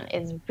Marathon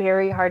is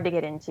very hard to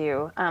get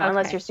into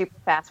unless you're super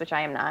fast, which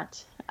I am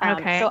not.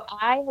 So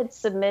I had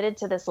submitted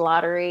to this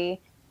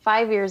lottery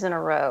 5 years in a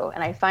row,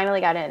 and I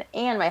finally got in,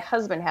 and my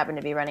husband happened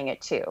to be running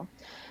it too.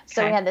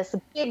 So we had this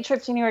big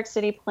trip to New York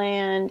City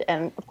planned,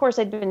 and of course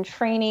I'd been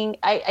training.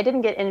 I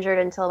didn't get injured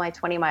until my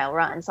 20-mile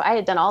run, so I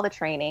had done all the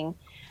training,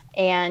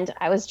 and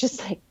I was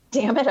just like,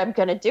 damn it, I'm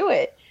going to do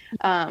it.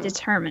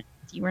 Determined.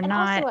 You were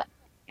not... Also,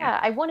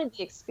 I wanted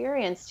the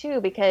experience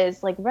too,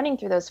 because like running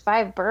through those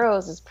 5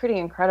 boroughs is pretty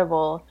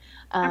incredible.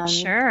 I'm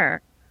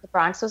sure. The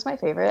Bronx was my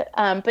favorite.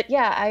 But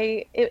yeah,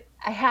 I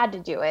had to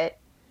do it.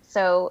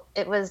 So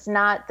it was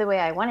not the way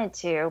I wanted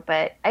to,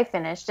 but I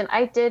finished, and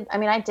I did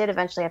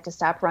eventually have to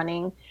stop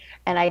running,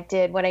 and I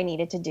did what I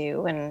needed to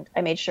do, and I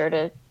made sure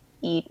to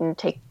eat and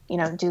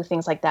do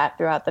things like that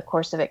throughout the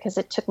course of it, because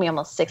it took me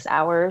almost 6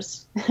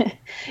 hours.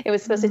 It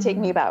was supposed to take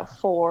me about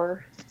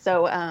 4.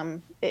 So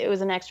it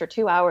was an extra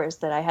 2 hours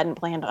that I hadn't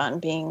planned on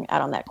being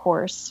out on that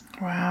course.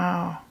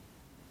 Wow.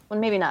 Well,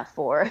 maybe not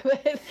 4,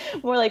 but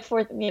more like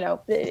 4,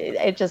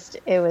 it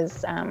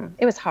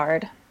was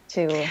hard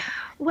to...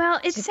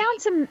 Well, it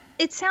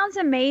sounds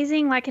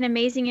amazing, like an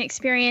amazing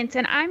experience,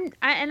 and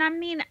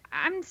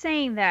I'm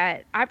saying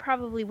that I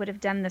probably would have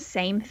done the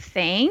same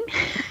thing.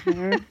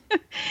 Mm-hmm.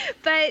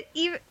 But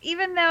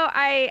even though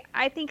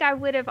I think I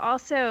would have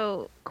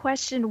also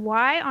questioned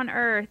why on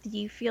earth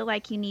you feel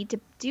like you need to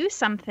do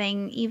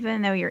something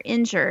even though you're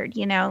injured,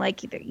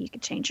 like either you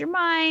could change your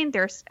mind,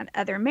 there's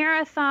other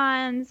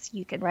marathons,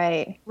 you could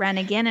run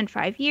again in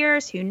 5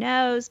 years, who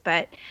knows,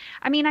 but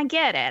I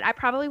get it. I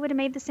probably would have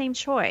made the same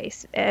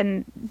choice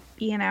and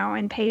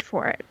paid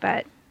for it,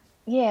 but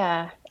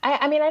yeah,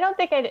 I don't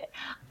think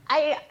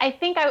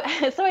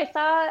so I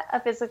saw a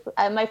physical,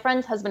 my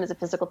friend's husband is a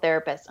physical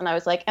therapist, and I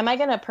was like, am I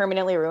going to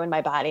permanently ruin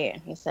my body? And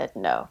he said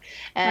no.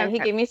 And he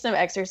gave me some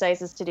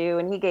exercises to do,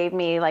 and he gave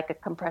me like a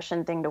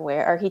compression thing to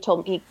wear, or he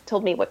told me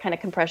what kind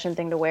of compression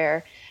thing to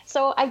wear.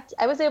 So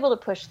I was able to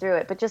push through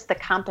it, but just the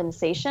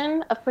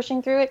compensation of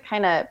pushing through it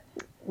kind of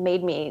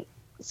made me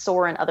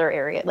sore in other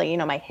areas. Like,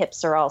 my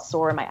hips are all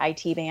sore in my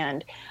IT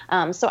band.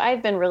 So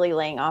I've been really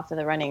laying off of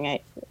the running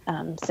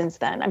since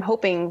then. I'm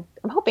hoping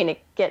to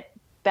get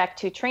back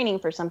to training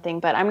for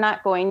something, but I'm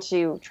not going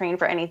to train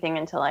for anything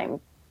until I'm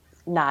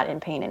not in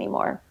pain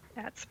anymore.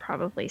 That's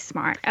probably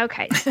smart.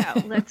 Okay, so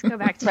let's go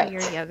back to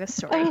your yoga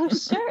story. Oh,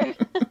 sure.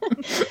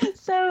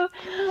 So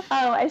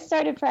I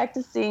started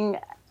practicing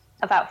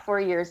about 4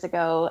 years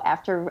ago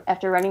after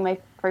running my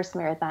first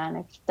marathon.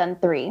 I've done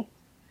 3.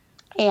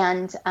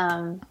 And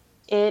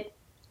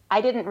I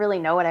didn't really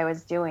know what I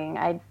was doing.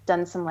 I'd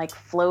done some like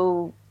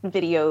flow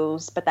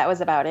videos, but that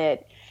was about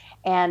it.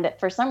 And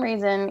for some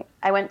reason,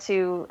 I went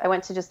to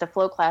just a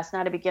flow class,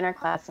 not a beginner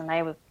class, and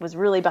I was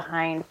really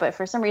behind. But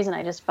for some reason,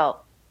 I just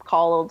felt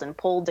called and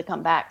pulled to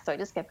come back, so I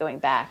just kept going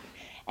back.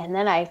 And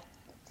then I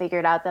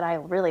figured out that I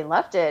really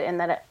loved it, and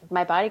that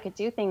my body could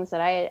do things that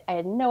I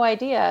had no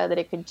idea that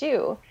it could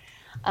do.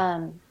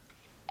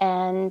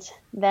 And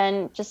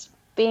then just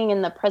being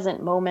in the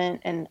present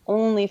moment and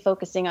only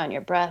focusing on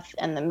your breath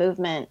and the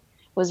movement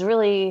was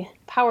really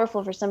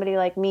powerful for somebody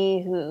like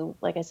me who,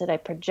 like I said, I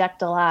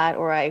project a lot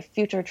or I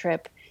future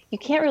trip. You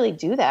can't really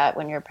do that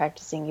when you're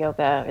practicing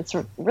yoga. It's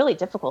really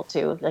difficult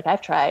to, like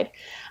I've tried.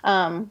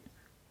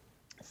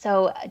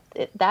 So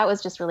that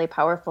was just really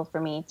powerful for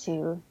me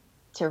to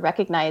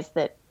recognize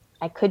that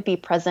I could be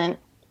present.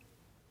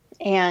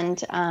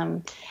 And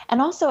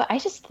also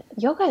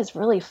yoga is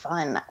really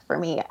fun for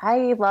me.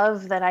 I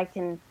love that I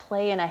can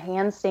play in a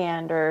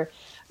handstand or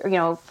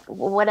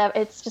whatever.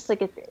 It's just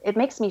like, it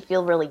makes me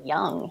feel really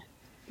young.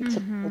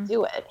 to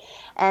do it.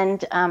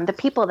 And the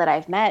people that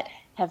I've met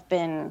have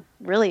been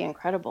really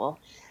incredible.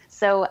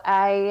 So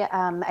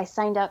I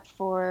signed up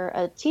for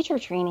a teacher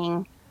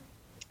training,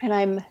 and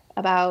I'm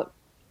about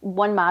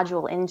one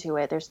module into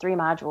it. There's 3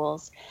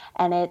 modules,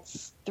 and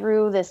it's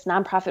through this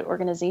nonprofit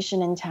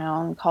organization in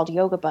town called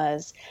Yoga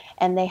Buzz,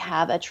 and they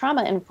have a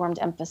trauma-informed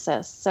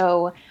emphasis.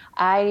 So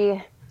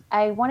I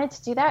wanted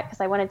to do that because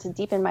I wanted to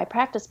deepen my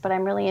practice, but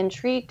I'm really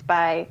intrigued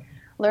by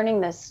learning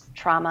this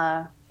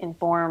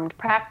trauma-informed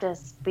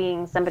practice,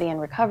 being somebody in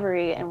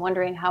recovery, and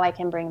wondering how I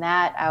can bring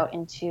that out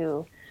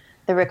into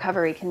the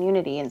recovery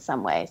community in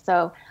some way.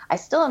 So I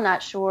still am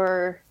not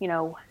sure,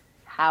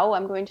 how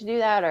I'm going to do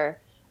that or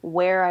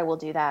where I will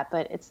do that,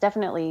 but it's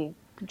definitely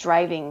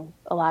driving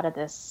a lot of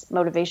this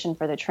motivation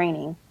for the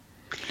training.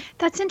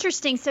 That's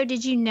interesting. So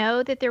did you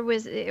know that it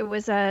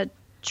was a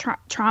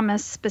trauma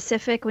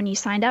specific when you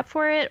signed up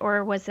for it,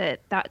 or was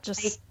it that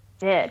just? I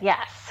did,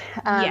 yes.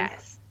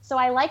 Yes. So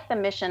I like the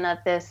mission of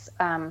this.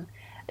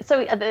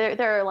 So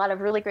there are a lot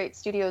of really great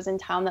studios in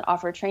town that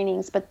offer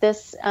trainings, but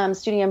this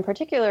studio in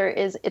particular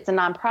it's a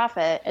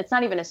nonprofit. It's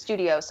not even a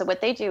studio. So what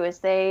they do is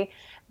they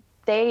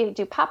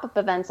do pop-up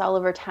events all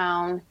over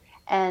town.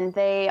 And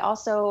they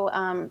also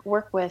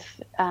work with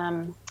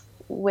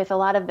a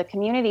lot of the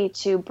community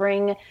to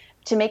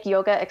make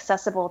yoga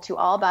accessible to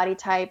all body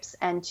types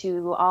and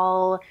to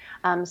all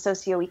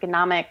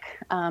socioeconomic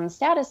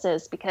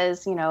statuses,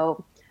 because,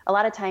 a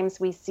lot of times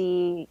we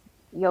see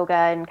yoga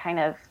and kind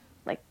of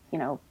like,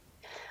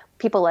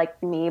 people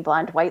like me,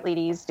 blonde white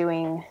ladies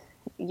doing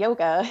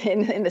yoga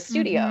in the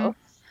studio.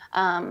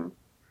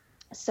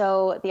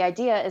 So the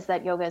idea is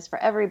that yoga is for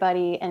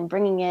everybody, and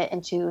bringing it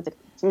into the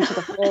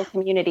full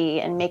community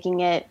and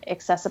making it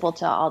accessible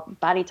to all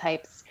body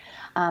types.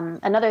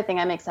 Another thing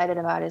I'm excited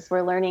about is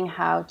we're learning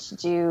how to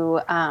do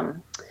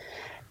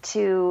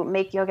to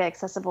make yoga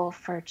accessible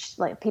for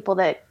people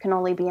that can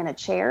only be in a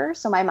chair.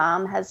 So my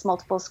mom has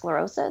multiple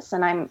sclerosis,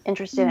 and I'm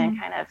interested in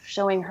kind of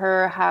showing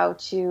her how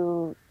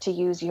to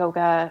use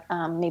yoga.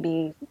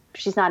 Maybe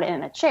she's not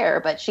in a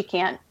chair, but she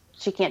can't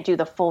do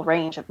the full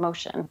range of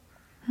motion.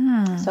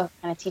 So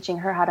kind of teaching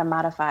her how to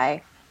modify.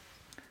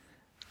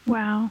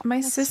 Wow.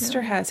 My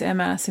sister has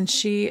MS, and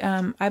she,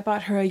 I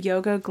bought her a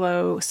Yoga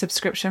Glow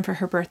subscription for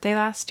her birthday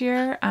last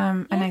year.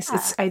 And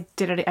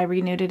I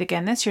renewed it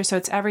again this year. So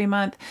it's every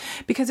month,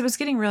 because it was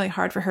getting really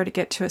hard for her to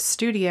get to a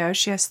studio.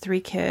 She has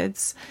 3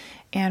 kids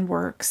and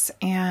works,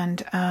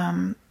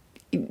 and,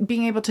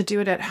 being able to do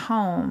it at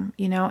home,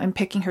 and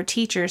picking her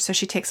teachers. So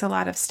she takes a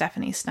lot of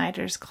Stephanie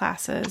Snyder's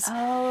classes.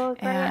 Oh,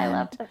 great. I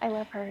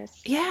love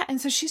hers. Yeah.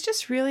 And so she's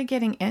just really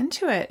getting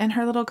into it. And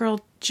her little girl,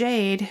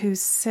 Jade,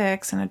 who's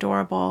 6 and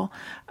adorable,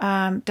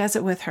 does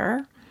it with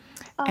her.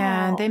 Oh.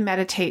 And they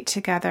meditate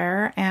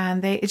together,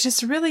 and it's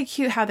just really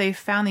cute how they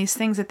found these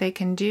things that they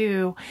can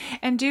do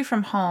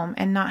from home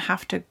and not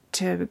have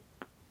to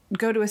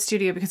go to a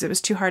studio because it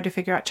was too hard to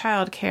figure out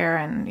childcare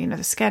and,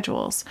 the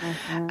schedules.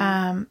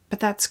 But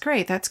that's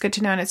great. That's good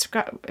to know. And it's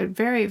got a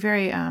very,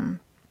 very,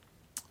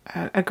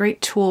 a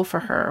great tool for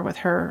her with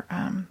her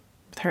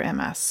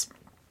MS.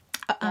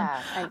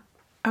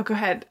 Go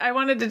ahead. I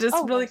wanted to just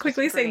really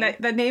quickly say that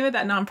the name of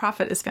that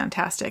nonprofit is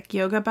fantastic.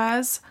 Yoga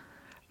Buzz.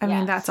 I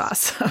mean, that's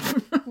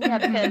awesome. Yeah,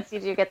 because you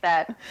do get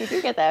that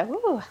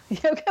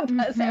yoga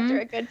buzz after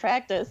a good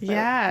practice. So.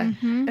 Yeah.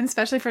 And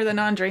especially for the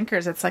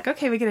non-drinkers, it's like,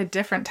 okay, we get a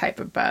different type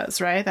of buzz,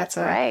 right? That's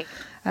a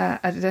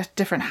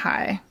different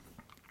high.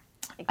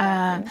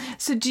 Exactly.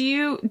 So do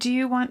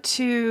you want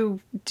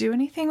to do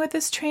anything with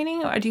this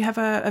training, or do you have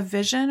a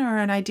vision or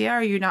an idea? Or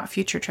are you not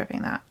future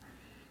tripping that?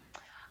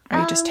 Or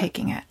are you just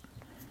taking it?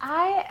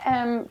 I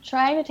am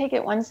trying to take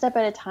it one step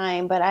at a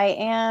time, but I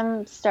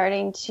am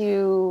starting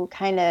to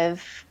kind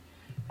of,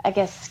 I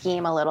guess,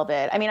 scheme a little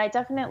bit. I mean, I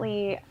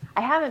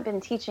haven't been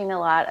teaching a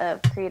lot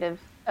of creative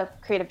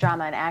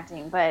drama and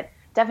acting, but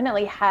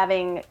definitely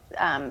having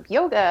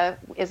yoga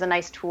is a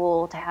nice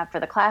tool to have for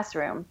the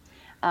classroom.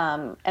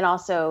 And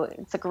also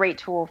it's a great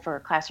tool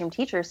for classroom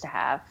teachers to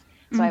have.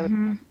 So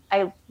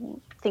I'm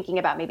thinking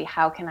about maybe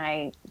how can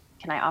I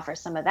offer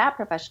some of that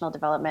professional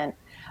development,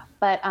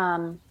 but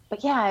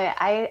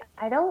yeah,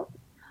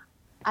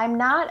 I'm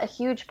not a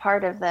huge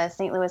part of the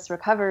St. Louis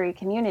recovery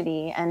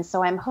community. And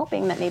so I'm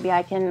hoping that maybe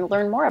I can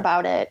learn more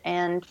about it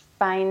and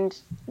find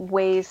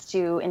ways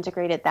to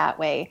integrate it that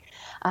way.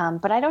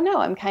 But I don't know.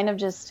 I'm kind of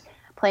just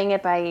playing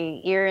it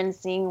by ear and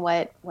seeing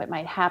what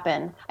might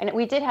happen. And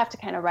we did have to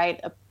kind of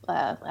write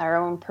our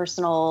own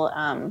personal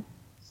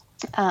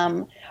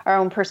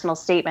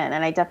statement.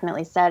 And I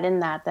definitely said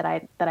in that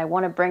I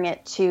want to bring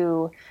it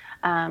to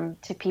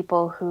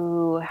people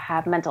who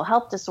have mental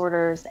health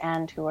disorders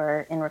and who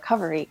are in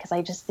recovery, because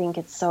I just think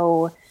it's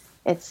so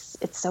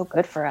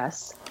good for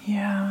us.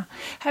 Yeah.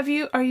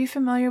 Are you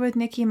familiar with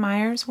Nikki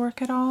Meyer's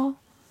work at all?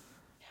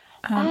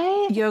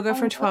 Yoga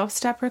for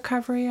 12-step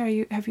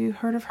recovery. Have you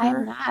heard of her?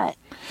 I'm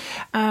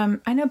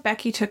not. I know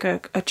Becky took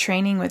a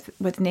training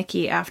with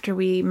Nikki after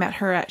we met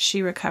her at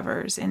She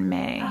Recovers in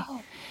May.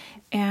 Oh.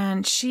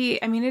 And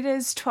it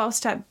is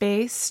 12-step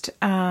based.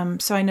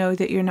 So I know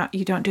that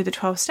you don't do the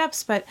 12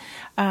 steps, but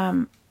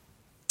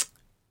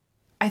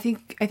I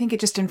think it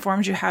just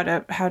informs you how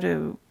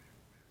to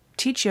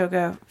teach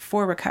yoga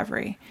for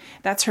recovery.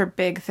 That's her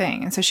big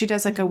thing. And so she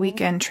does like a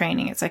weekend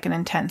training. It's like an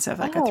intensive,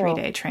 like a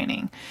 3-day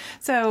training.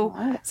 So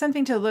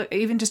something to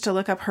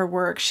look up her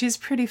work. She's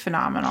pretty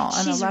phenomenal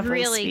and a lovely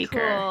really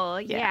speaker. Cool.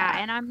 Yeah.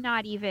 And I'm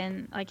not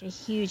even like a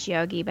huge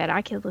yogi, but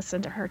I could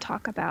listen to her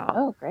talk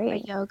about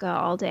yoga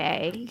all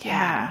day.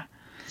 Yeah.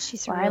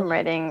 She's I'm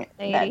writing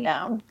that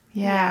down.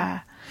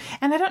 Yeah.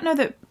 And I don't know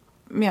that,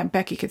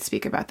 Becky could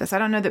speak about this. I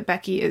don't know that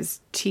Becky is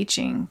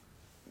teaching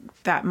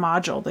that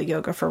module, the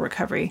yoga for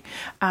recovery.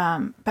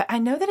 But I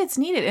know that it's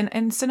needed.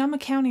 In Sonoma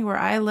County, where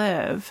I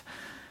live,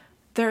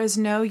 there is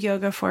no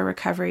yoga for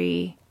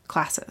recovery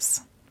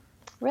classes.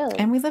 Really?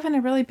 And we live in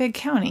a really big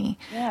county.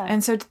 Yeah.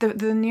 And so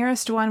the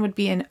nearest one would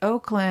be in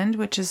Oakland,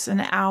 which is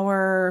an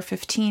hour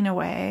 15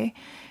 away,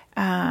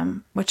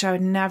 which I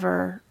would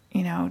never,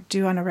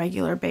 do on a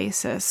regular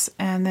basis.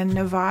 And then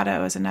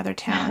Novato is another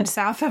town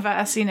south of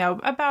us,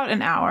 about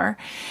an hour.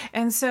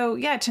 And so,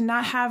 to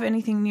not have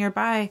anything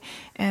nearby.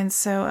 And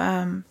so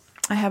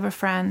I have a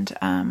friend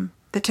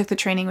that took the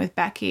training with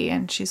Becky,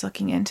 and she's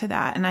looking into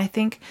that. And I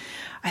think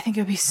it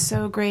would be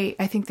so great.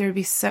 I think there would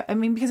be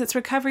because it's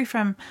recovery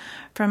from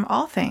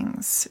all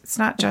things. It's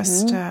not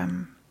just,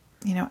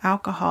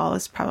 alcohol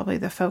is probably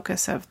the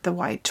focus of the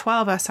why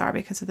 12SR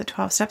because of the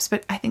 12 steps,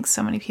 but I think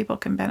so many people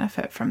can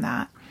benefit from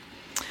that.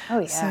 Oh,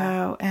 yeah.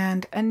 So,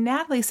 and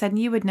Natalie said, and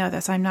you would know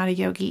this, I'm not a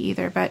yogi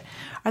either, but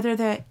are there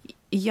the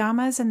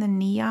yamas and the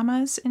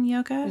niyamas in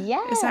yoga?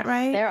 Yes. Is that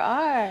right? There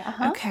are.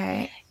 Uh-huh.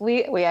 Okay.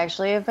 We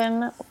actually have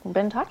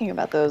been talking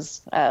about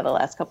those the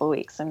last couple of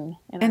weeks. And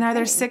are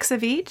there 6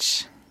 of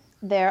each?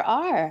 There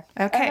are.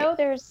 Okay. No,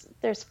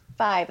 there's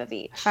 5 of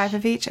each. 5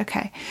 of each?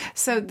 Okay.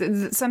 So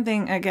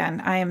something,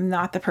 again, I am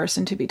not the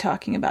person to be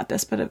talking about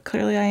this, but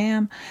clearly I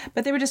am.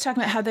 But they were just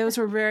talking about how those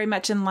were very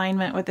much in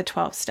alignment with the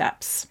 12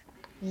 steps.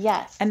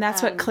 Yes. And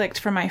that's what clicked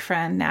for my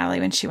friend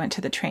Natalie when she went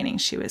to the training.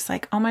 She was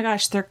like, oh my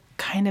gosh, they're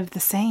kind of the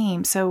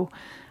same. So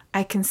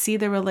I can see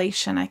the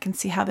relation. I can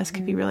see how this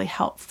could be really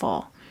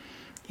helpful,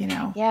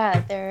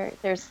 Yeah,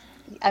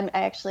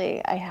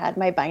 I had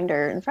my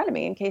binder in front of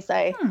me in case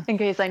I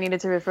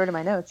needed to refer to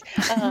my notes.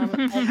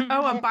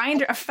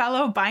 A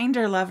fellow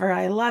binder lover.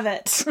 I love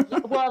it.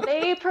 Well,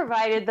 they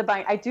provided the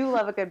binder. I do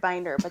love a good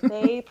binder, but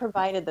they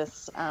provided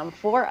this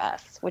for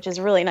us, which is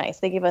really nice.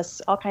 They give us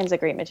all kinds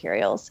of great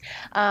materials.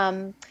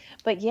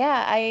 But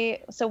yeah,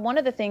 so one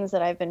of the things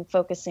that I've been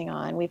focusing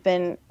on,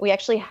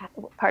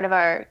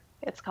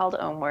 it's called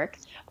homework.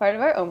 Part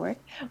of our homework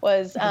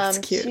was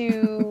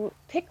to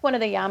pick one of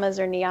the yamas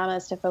or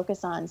niyamas to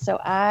focus on. So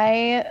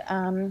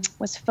I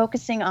was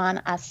focusing on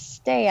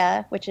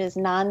asteya, which is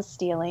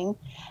non-stealing.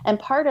 And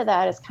part of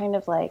that is kind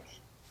of like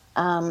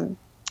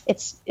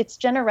it's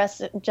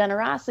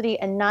generosity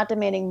and not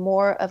demanding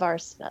more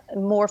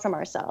from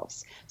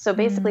ourselves. So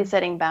basically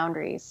setting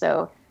boundaries.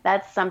 So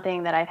that's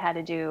something that I've had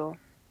to do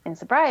in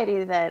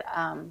sobriety that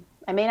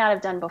I may not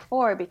have done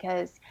before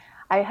because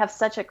I have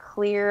such a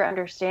clear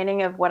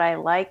understanding of what I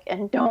like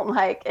and don't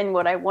like and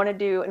what I want to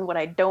do and what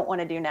I don't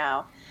want to do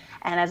now.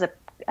 And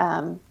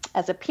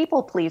as a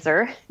people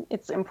pleaser,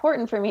 it's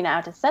important for me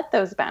now to set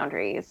those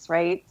boundaries,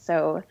 right?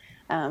 So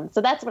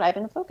that's what I've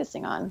been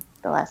focusing on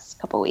the last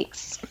couple of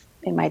weeks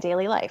in my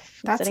daily life.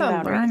 That's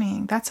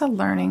learning. That's a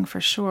learning for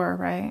sure,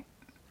 right?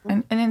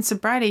 And in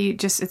sobriety,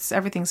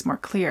 everything's more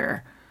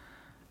clear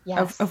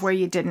of where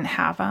you didn't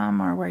have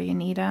them or where you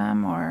need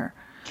them or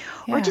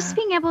just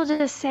being able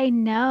to say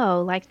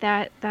no, like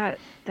that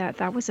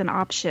was an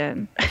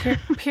option.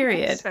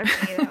 Period. So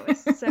for me, that was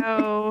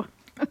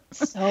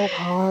so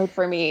hard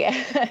for me.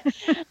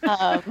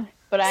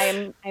 But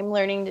I'm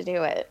learning to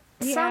do it.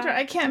 Sandra,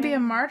 I can't be a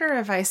martyr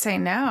if I say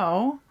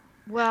no.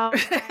 Well,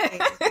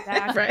 right,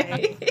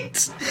 exactly.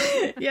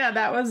 Right? Yeah,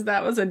 that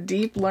was a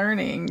deep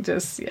learning.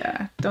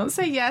 Don't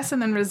say yes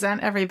and then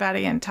resent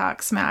everybody and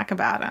talk smack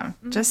about them.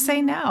 Mm-hmm. Just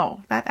say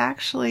no. That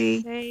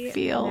actually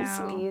feels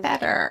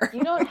better.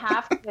 You don't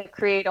have to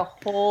create a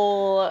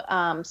whole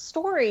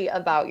story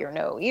about your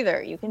no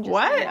either. You can just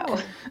say no.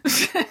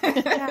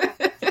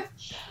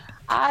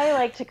 I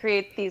like to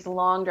create these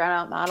long,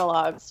 drawn-out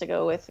monologues to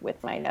go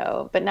with my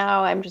no, but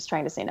now I'm just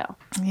trying to say no.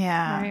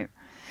 Yeah. Right.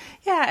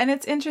 Yeah, and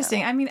it's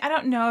interesting. I mean, I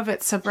don't know if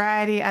it's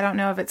sobriety. I don't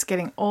know if it's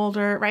getting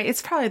older, right?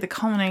 It's probably the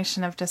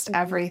culmination of just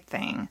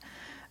everything.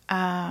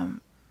 But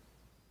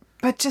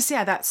just,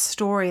 that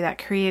story, that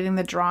creating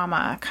the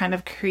drama, kind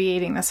of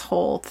creating this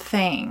whole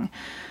thing.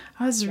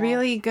 I was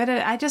really good at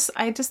it.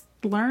 I just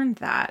learned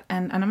that.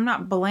 And I'm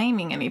not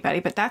blaming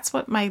anybody, but that's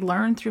what I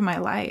learned through my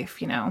life,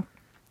 A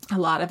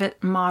lot of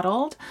it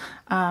modeled,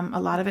 a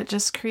lot of it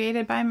just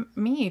created by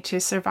me to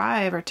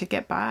survive or to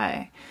get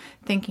by,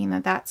 thinking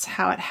that that's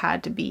how it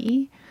had to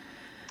be.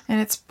 And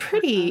it's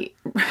pretty,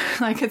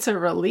 it's a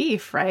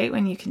relief, right?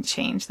 When you can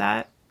change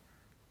that.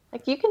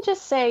 Like you can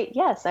just say,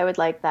 yes, I would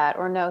like that,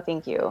 or no,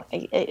 thank you.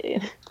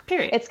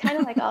 Period. It's kind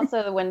of like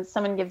also when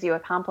someone gives you a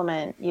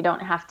compliment, you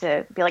don't have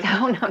to be like,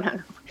 oh, no.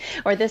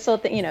 Or this whole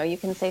thing, you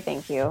can say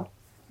thank you.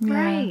 Yeah.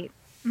 Right.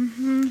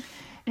 Mm-hmm.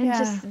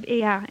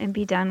 And and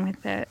be done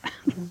with it.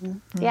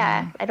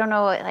 Yeah, I don't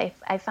know.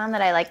 I found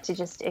that I like to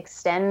just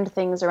extend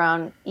things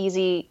around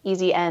easy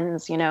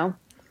ends,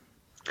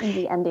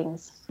 easy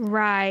endings.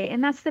 Right.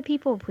 And that's the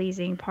people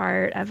pleasing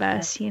part of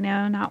us,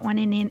 not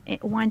wanting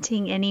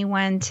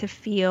everyone to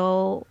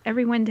feel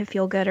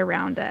good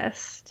around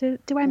us.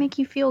 Do I make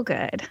you feel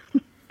good?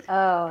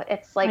 Oh,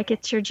 it's like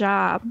it's your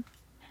job.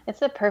 It's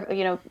the perfect,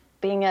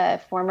 being a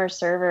former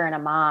server and a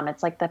mom,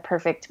 it's like the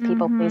perfect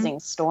people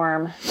pleasing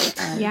storm.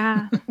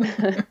 Yeah.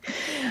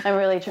 I'm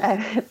really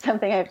trying. It's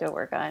something I have to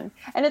work on.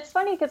 And it's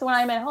funny because when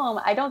I'm at home,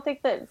 I don't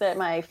think that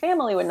my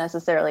family would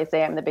necessarily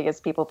say I'm the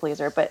biggest people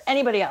pleaser, but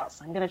anybody else,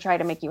 I'm going to try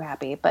to make you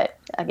happy. But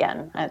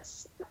again,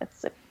 it's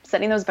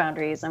setting those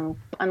boundaries. I'm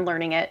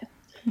unlearning it.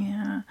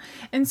 Yeah.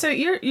 And so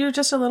you're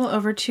just a little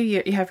over 2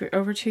 years. You have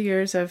over 2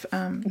 years of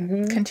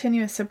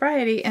continuous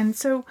sobriety. And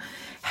so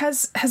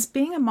has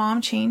being a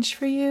mom changed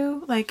for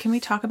you? Like, can we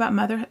talk about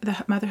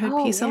the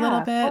motherhood piece a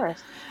little bit? Of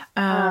course.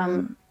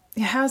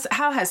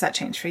 How has that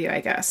changed for you, I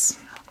guess?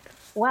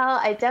 Well,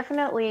 I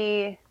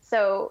definitely,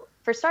 so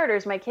for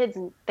starters, my kids,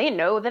 they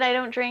know that I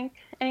don't drink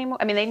anymore.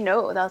 I mean, they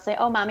know. They'll say,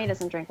 oh, mommy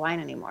doesn't drink wine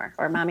anymore,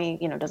 or mommy,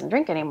 doesn't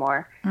drink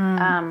anymore.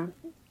 And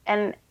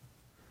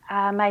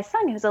my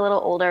son, who's a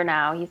little older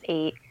now, he's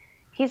 8,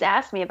 he's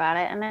asked me about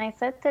it. And I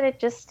said that it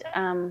just,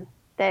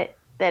 that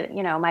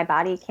my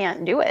body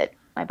can't do it.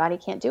 My body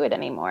can't do it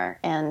anymore.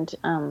 And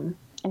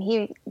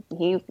he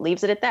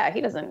leaves it at that.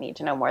 He doesn't need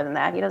to know more than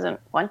that. He doesn't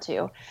want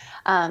to.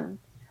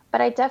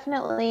 But I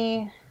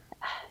definitely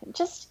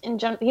just in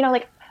general,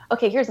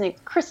 okay, here's the thing.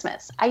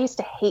 Christmas. I used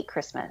to hate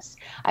Christmas.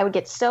 I would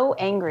get so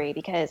angry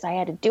because I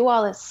had to do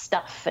all this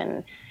stuff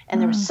and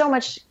there was so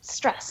much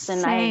stress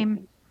and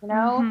Same.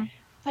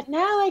 But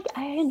now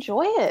I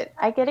enjoy it.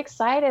 I get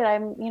excited.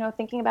 I'm,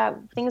 thinking about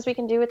things we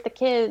can do with the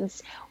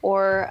kids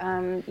or,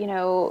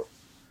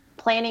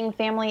 planning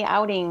family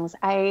outings.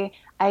 I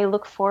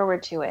look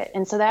forward to it.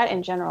 And so that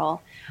in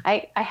general,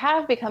 I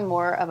have become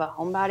more of a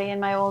homebody in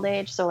my old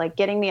age. So like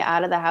getting me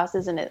out of the house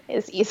isn't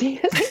as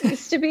easy as it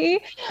used to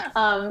be.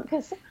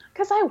 Cause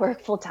I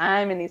work full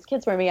time and these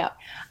kids wear me out.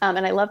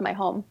 And I love my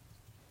home,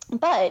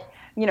 but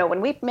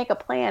when we make a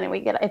plan and we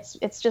get,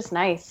 it's just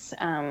nice,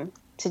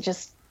 to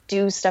just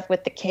do stuff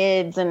with the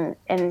kids and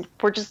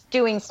we're just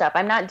doing stuff.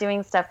 I'm not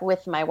doing stuff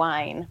with my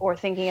wine or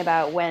thinking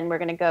about when we're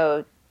going to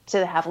go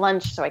to have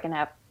lunch so I can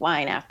have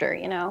wine after,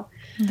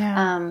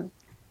 Yeah.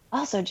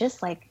 Also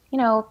just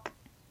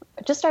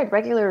just our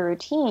regular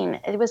routine.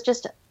 It was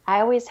just,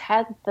 I always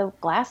had the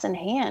glass in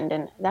hand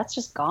and that's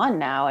just gone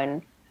now.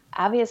 And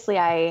obviously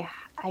I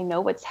know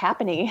what's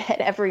happening at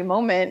every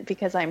moment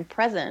because I'm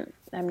present.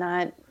 I'm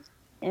not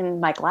in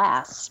my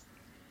glass.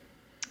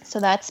 So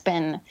that's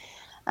been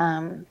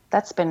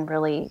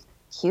really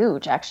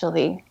huge,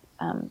 actually.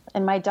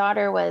 And my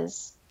daughter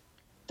was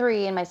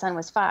 3 and my son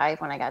was 5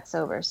 when I got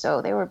sober.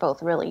 So they were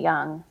both really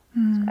young.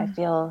 I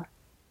feel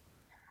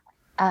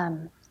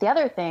the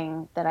other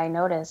thing that I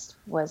noticed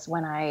was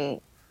when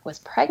I was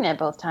pregnant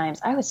both times,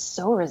 I was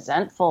so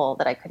resentful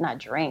that I could not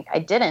drink. I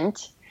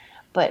didn't,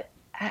 but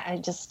I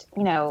just,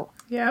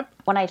 Yep.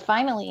 when I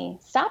finally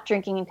stopped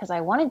drinking because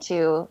I wanted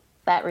to,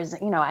 I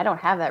don't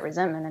have that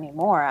resentment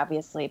anymore,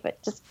 obviously, but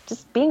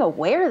just being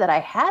aware that I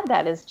had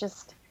that is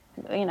just,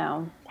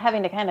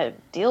 having to kind of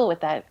deal with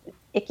that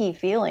icky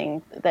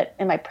feeling that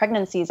in my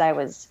pregnancies, I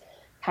was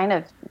kind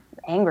of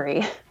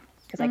angry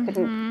because I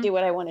couldn't do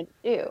what I wanted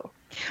to do.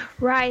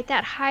 Right.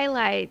 That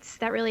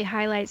really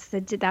highlights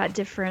that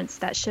difference,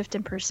 that shift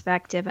in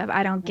perspective of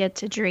I don't get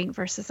to drink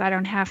versus I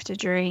don't have to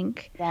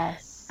drink.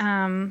 Yes.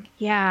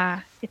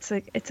 Yeah, that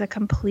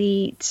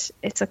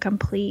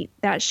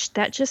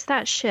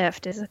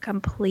shift is a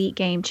complete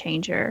game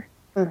changer.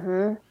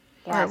 Mm-hmm.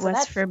 Yeah, or it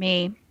was for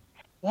me.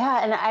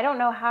 Yeah. And I don't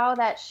know how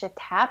that shift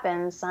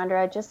happens,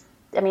 Sandra. I guess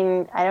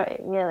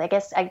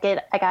I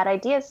got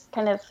ideas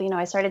kind of,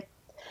 I started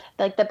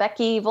like the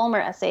Becky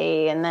Vollmer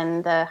essay and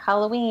then the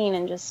Halloween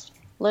and just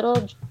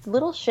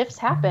little shifts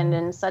happened.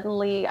 And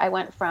suddenly I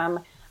went from,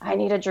 I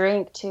need a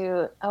drink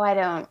to,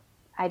 I'm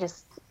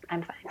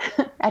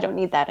fine. I don't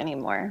need that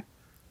anymore.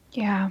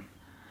 Yeah.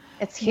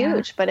 It's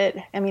huge, but it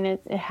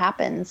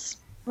happens.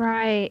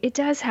 Right. It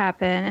does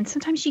happen. And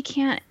sometimes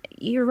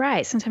you're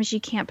right. Sometimes you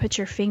can't put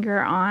your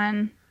finger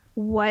on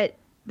what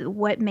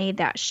made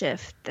that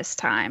shift this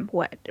time,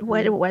 what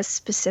it was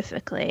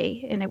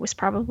specifically. And it was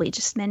probably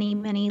just many,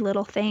 many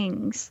little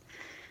things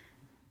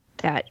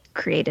that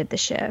created the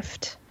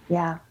shift.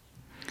 Yeah.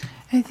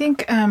 I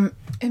think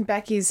in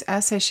Becky's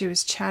essay, she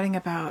was chatting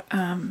about,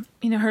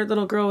 her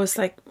little girl was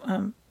like,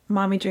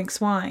 mommy drinks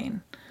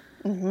wine.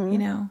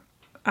 Mm-hmm.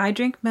 I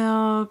drink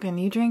milk and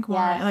you drink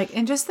wine. Yes.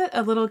 And just that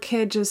a little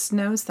kid just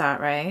knows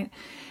that, right?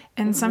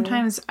 And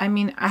sometimes, I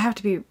have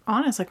to be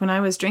honest, like when I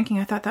was drinking,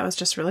 I thought that was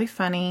just really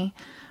funny.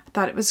 I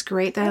thought it was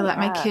great that I let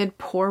my kid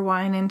pour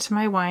wine into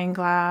my wine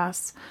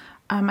glass.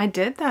 I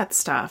did that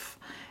stuff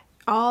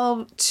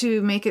all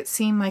to make it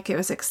seem like it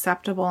was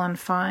acceptable and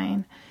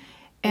fine.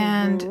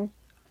 And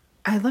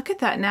I look at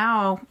that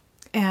now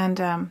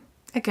and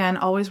again,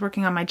 always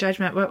working on my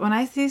judgment, but when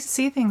I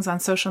see things on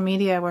social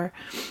media where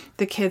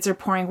the kids are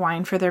pouring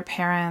wine for their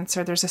parents,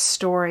 or there's a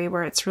story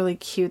where it's really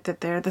cute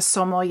that they're the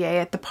sommelier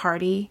at the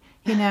party,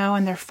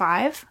 and they're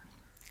 5.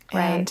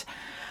 Right. And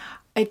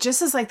it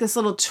just is like this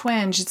little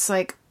twinge. It's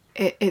like,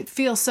 it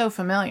feels so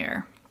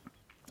familiar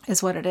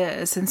is what it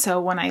is. And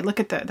so when I look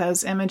at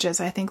those images,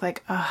 I think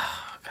like,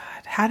 oh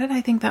God, how did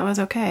I think that was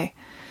okay?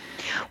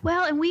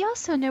 Well, and we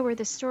also know where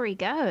the story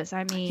goes.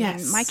 I mean,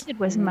 Yes. my kid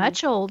was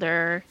much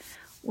older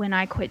when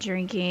I quit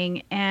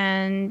drinking,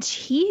 and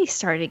he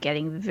started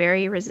getting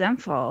very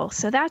resentful.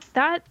 So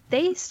that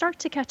they start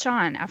to catch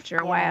on after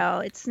a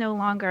while. It's no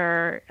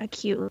longer a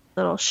cute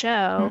little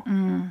show.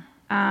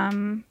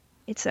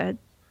 It's a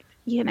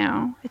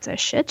it's a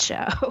shit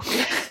show.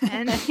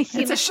 And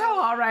it's a show,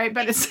 all right,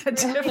 but it's a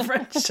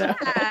different show.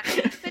 Yeah,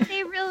 but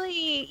they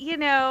really, they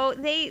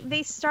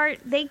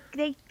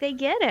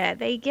get it.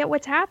 They get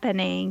what's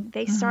happening.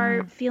 They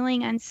start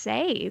feeling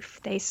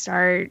unsafe. They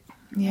start,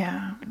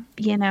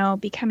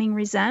 becoming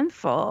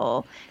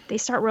resentful. They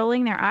start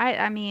rolling their eyes.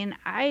 I mean,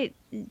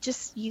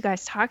 you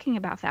guys talking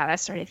about that, I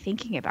started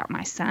thinking about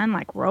my son,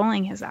 like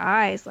rolling his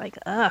eyes, like,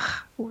 ugh,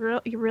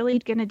 you're really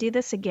going to do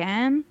this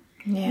again?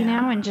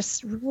 Yeah. And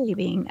just really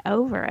being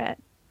over it.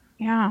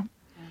 Yeah.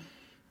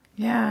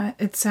 Yeah.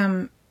 It's,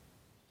 I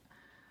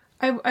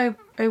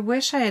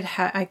wish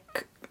I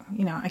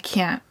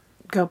can't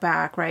go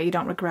back, right? You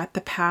don't regret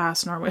the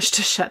past nor wish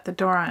to shut the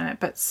door on it.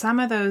 But some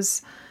of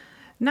those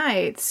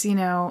nights,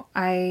 I'm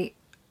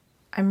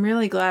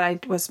really glad I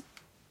was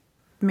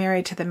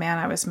married to the man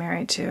I was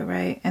married to,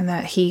 right? And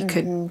that he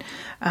could,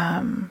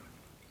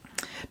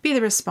 be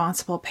the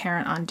responsible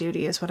parent on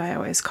duty is what I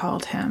always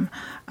called him.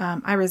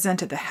 I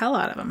resented the hell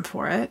out of him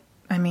for it.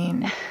 I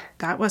mean,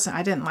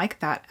 I didn't like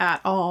that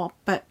at all,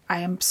 but I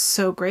am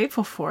so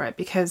grateful for it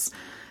because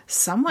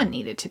someone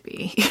needed to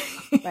be,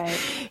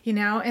 right.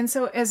 And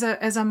so as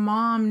a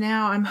mom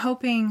now, I'm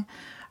hoping,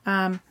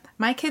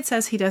 my kid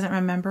says he doesn't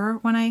remember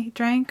when I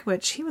drank,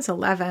 which he was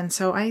 11.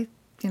 So I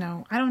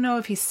don't know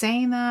if he's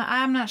saying that.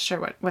 I'm not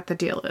sure what the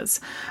deal is.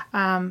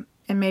 And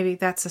maybe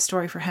that's a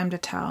story for him to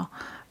tell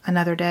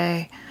another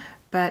day.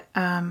 But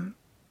I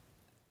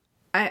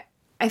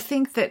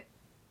think that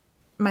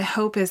my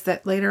hope is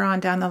that later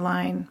on down the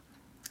line,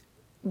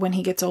 when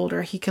he gets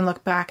older, he can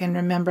look back and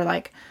remember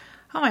like,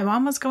 oh, my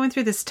mom was going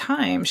through this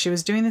time. She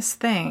was doing this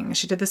thing.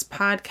 She did this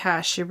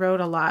podcast. She wrote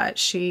a lot.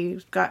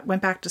 She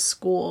went back to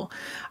school.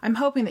 I'm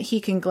hoping that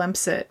he can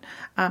glimpse it.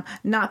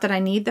 Not that I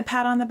need the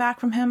pat on the back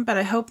from him, but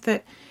I hope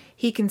that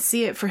he can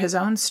see it for his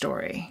own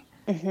story.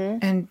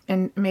 And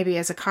maybe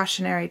as a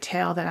cautionary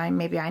tale that I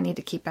need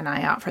to keep an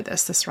eye out for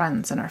this. This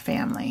runs in our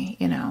family,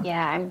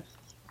 Yeah,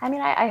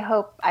 I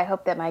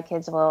hope that my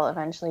kids will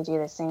eventually do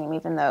the same,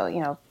 even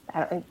though,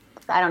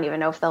 I don't even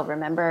know if they'll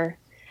remember.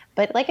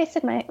 But like I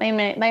said,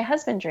 my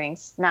husband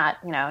drinks, not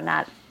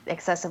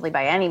excessively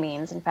by any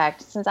means. In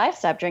fact, since I've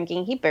stopped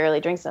drinking, he barely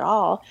drinks at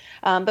all.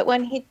 But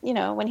when he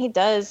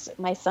does,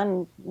 my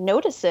son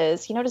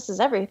notices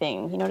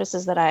everything. He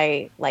notices that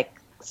I like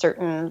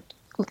certain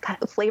kind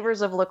of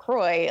flavors of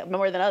LaCroix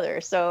more than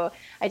others. So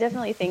I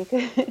definitely think,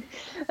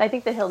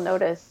 that he'll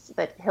notice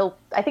that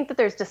I think that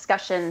there's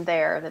discussion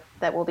there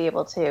that we'll be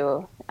able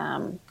to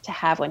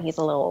have when he's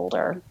a little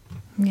older.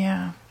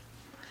 Yeah.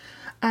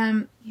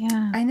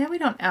 I know we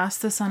don't ask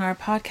this on our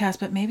podcast,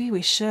 but maybe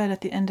we should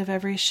at the end of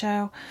every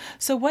show.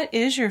 So what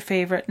is your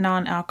favorite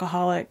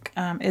non-alcoholic?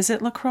 Is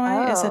it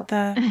LaCroix? Oh. Is it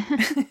the...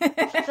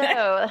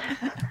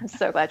 I'm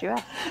so glad you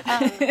asked.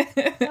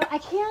 I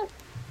can't,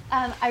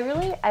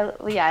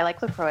 I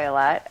like LaCroix a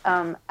lot.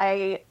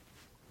 I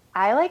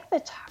like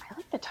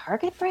the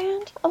Target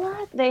brand a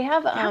lot. They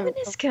have, that one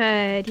is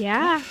good.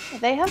 Yeah.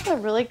 They have a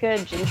really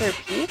good ginger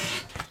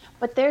peach.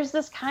 But there's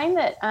this kind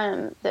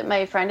that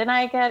my friend and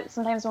I get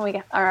sometimes when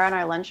we are on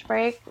our lunch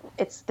break.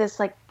 It's this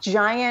like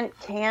giant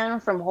can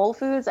from Whole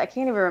Foods. I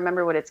can't even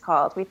remember what it's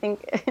called. We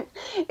think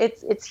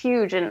it's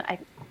huge, and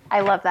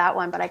I love that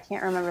one, but I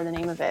can't remember the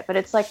name of it. But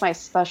it's like my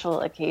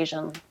special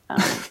occasion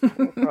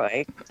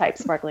LaCroix type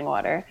sparkling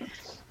water.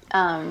 But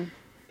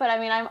I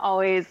mean, I'm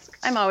always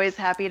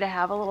happy to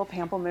have a little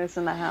pamplemousse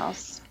in the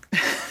house.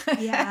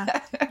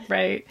 Yeah.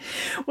 Right.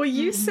 Well,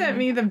 you sent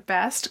me the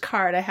best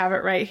card. I have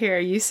it right here.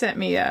 You sent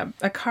me a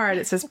card.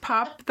 It says,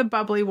 "Pop the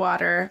bubbly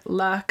water,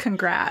 la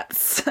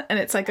congrats." And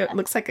it's like it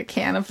looks like a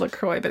can of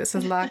LaCroix, but it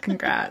says la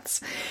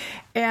congrats.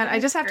 And I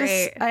just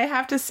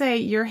have to say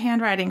your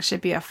handwriting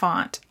should be a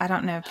font. I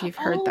don't know if you've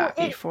heard that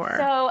before.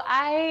 So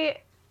I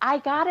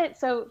got it.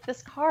 So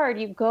this card,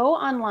 you go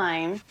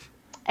online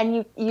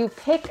and you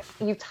type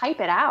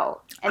it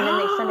out, and then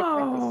they send it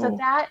correctly. So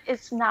that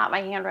is not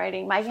my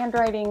handwriting. My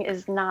handwriting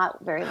is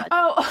not very legible.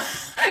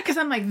 Oh, because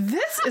I'm like,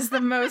 this is the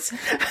most.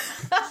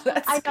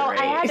 That's I know. great.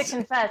 I had to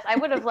confess. I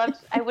would have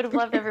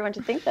loved everyone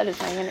to think that is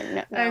my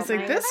handwriting. No, I was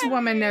like, this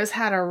woman knows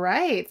how to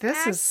write.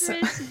 This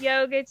Actress,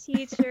 yoga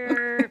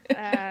teacher,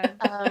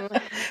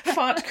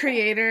 font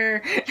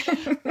creator.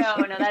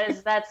 No,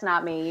 that's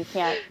not me. You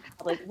can't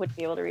wouldn't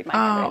be able to read my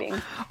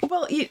handwriting.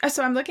 Well,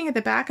 so I'm looking at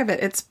the back of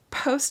it. It's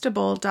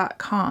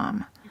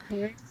postable.com.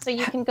 So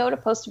you can go to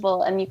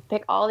Postable and you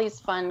pick all these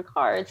fun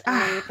cards,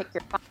 and then you pick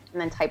your font and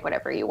then type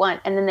whatever you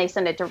want, and then they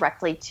send it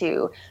directly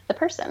to the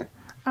person.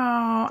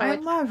 Oh, I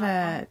love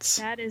it.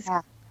 That is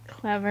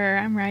clever.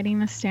 I'm writing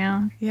this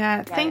down.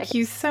 Yeah, thank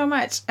you so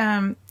much.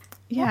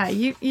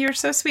 You're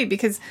so sweet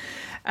because,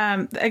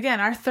 again,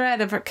 our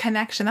thread of a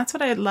connection, that's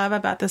what I love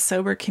about the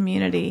sober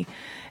community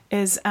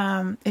is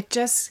it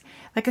just,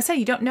 like I said,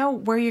 you don't know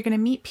where you're going to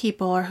meet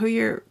people or who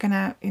you're going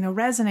to,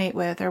 resonate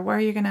with, or where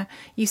you're going to,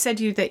 you said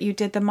that you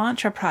did the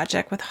mantra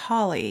project with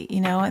Holly,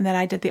 and that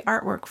I did the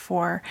artwork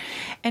for,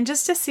 and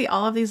just to see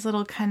all of these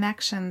little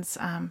connections,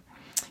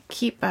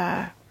 keep,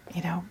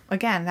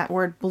 again, that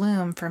word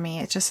bloom for me,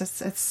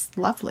 it's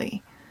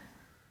lovely.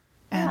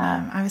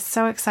 And I was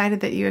so excited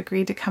that you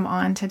agreed to come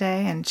on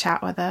today and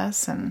chat with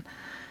us. And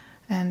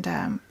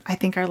I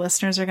think our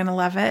listeners are going to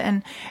love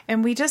it.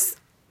 And we just,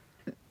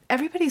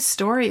 everybody's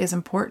story is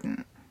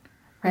important,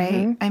 right?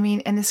 Mm-hmm. I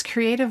mean, in this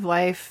creative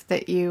life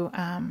that you,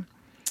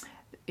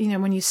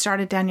 when you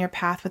started down your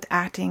path with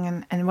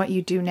acting and what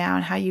you do now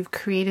and how you've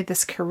created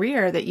this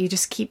career that you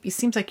just keep, it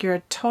seems like you're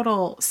a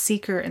total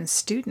seeker and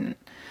student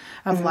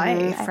of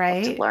life, right?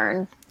 I love to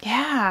learn.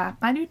 Yeah,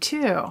 I do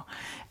too.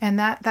 And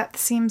that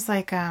seems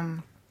like,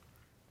 a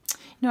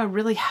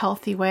really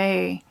healthy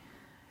way,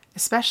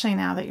 especially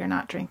now that you're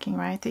not drinking,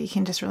 right? That you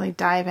can just really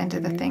dive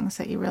into the things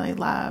that you really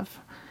love.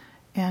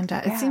 And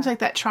it seems like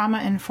that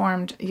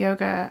trauma-informed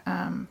yoga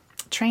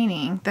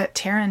training that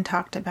Taryn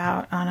talked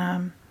about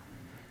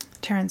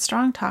Taryn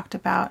Strong talked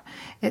about,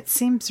 it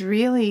seems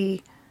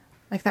really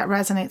like that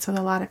resonates with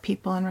a lot of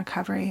people in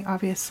recovery,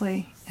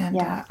 obviously. And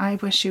I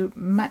wish you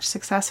much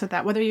success with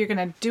that. Whether you're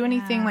going to do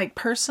anything like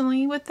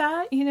personally with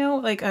that,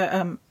 like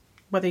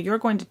whether you're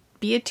going to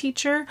be a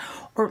teacher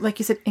or, like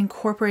you said,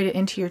 incorporate it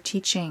into your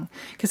teaching.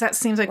 Because that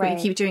seems like what you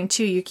keep doing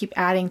too. You keep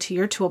adding to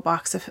your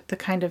toolbox of the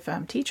kind of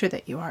teacher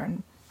that you are.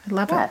 And I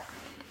love it.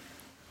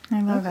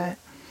 I love it.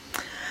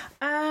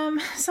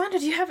 Sandra,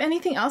 do you have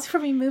anything else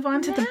before we move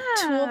on to the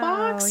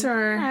toolbox?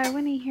 Or I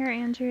want to hear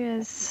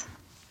Andrea's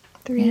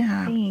 3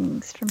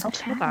 things from the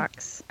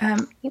toolbox.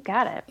 You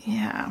got it.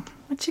 Yeah.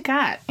 What you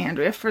got,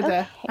 Andrea, for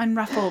the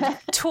unruffled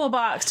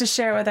toolbox to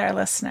share with our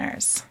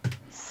listeners?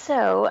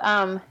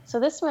 So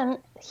this one,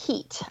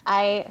 heat.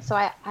 I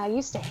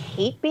used to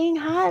hate being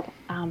hot,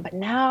 but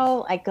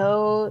now I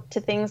go to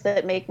things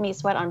that make me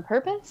sweat on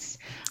purpose.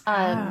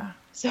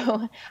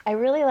 So I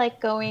really like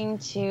going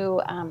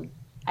to,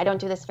 I don't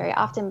do this very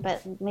often,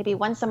 but maybe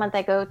once a month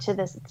I go to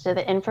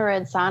the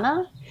infrared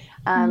sauna.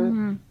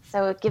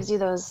 So it gives you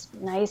those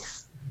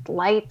nice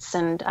lights,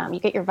 and you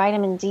get your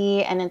vitamin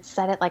D, and it's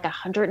set at like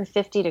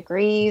 150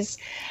 degrees,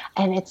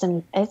 and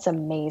it's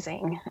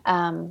amazing.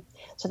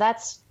 So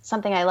that's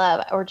something I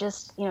love. Or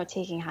just,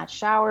 taking hot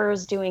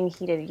showers, doing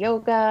heated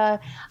yoga.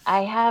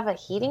 I have a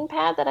heating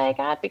pad that I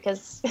got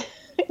because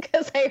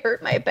I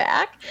hurt my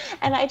back,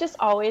 and I just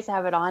always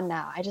have it on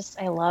now.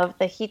 I love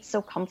the heat.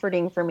 So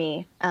comforting for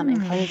me and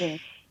cleansing.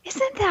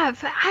 Isn't that?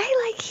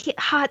 I like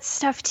hot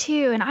stuff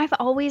too, and I've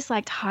always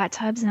liked hot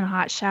tubs and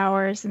hot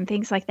showers and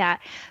things like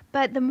that.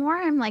 But the more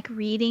I'm like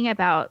reading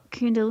about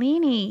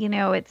Kundalini,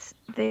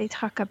 they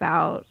talk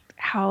about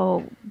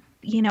how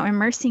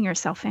immersing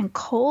yourself in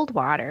cold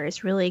water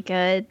is really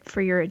good for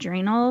your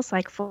adrenals,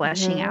 like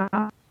flushing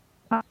out.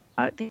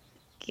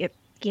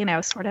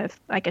 Sort of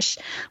like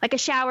a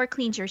shower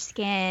cleans your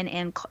skin,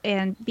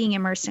 and being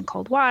immersed in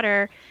cold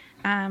water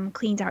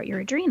cleans out your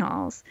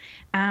adrenals,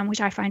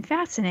 which I find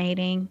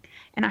fascinating.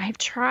 And I have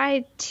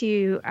tried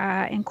to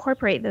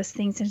incorporate those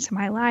things into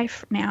my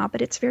life now,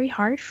 but it's very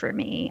hard for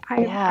me.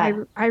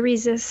 I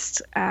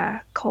resist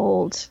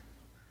cold,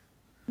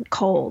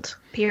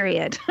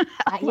 period.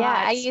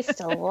 I used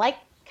to like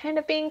kind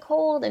of being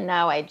cold, and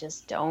now I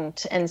just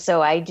don't. And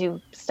so I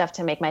do stuff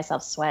to make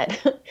myself sweat.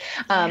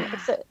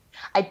 So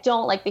I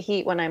don't like the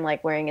heat when I'm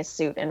like wearing a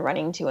suit and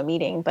running to a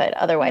meeting, but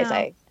otherwise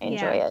I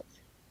enjoy it.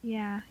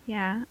 Yeah.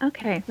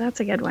 Okay. That's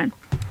a good one.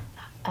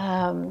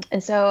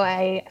 And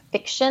so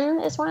fiction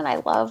is one. I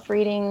love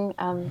reading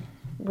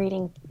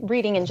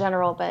in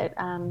general, but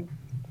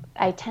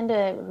I tend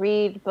to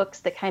read books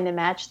that kind of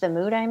match the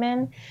mood I'm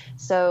in.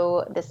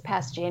 So this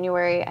past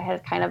January, I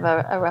had kind of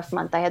a rough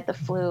month. I had the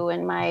flu,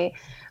 and my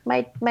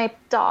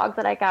dog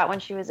that I got when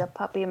she was a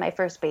puppy, my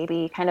first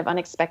baby, kind of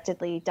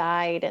unexpectedly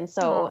died. And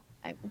so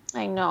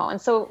I know. And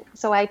so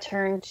I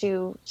turned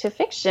to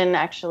fiction,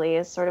 actually,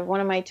 as sort of one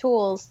of my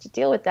tools to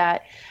deal with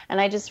that. And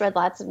I just read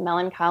lots of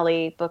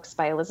melancholy books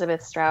by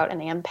Elizabeth Strout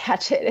and Ann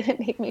Patchett, and it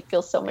made me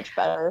feel so much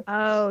better.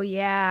 Oh,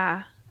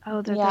 yeah.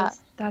 Oh,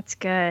 that's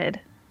good.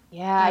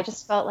 Yeah, I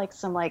just felt like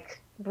some like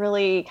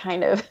really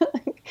kind of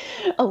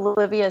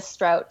Olivia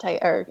Strout type,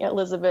 or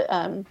Elizabeth,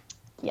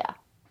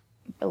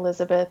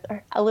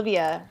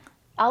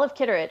 Olive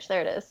Kitteridge.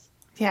 There it is.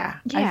 Yeah.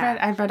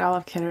 I've read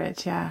Olive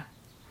Kitteridge. Yeah.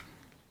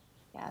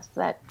 Yeah,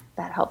 so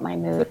that helped my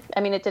mood.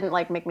 I mean, it didn't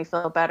like make me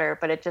feel better,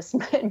 but it just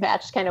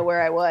matched kind of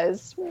where I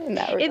was in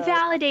that regard. It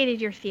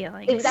validated your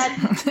feelings.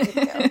 Exactly.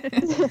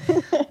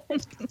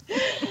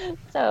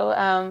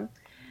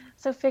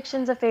 So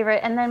fiction's a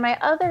favorite. And then my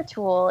other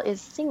tool is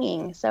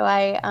singing. So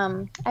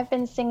I've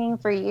been singing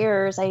for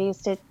years. I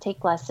used to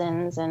take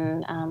lessons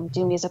and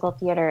do musical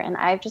theater. And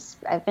I've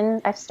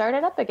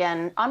started up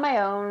again on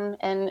my own,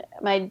 and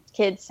my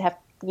kids have,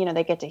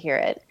 they get to hear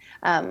it.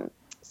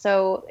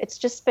 So it's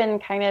just been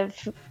kind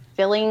of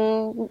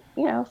filling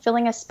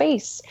a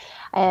space.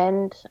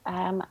 And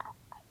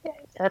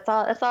that's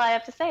all I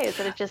have to say, is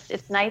that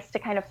it's nice to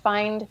kind of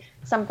find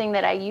something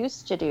that I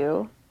used to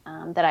do,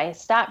 that I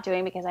stopped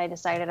doing because I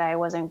decided I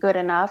wasn't good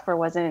enough or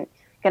wasn't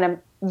going to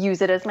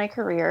use it as my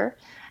career.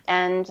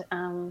 And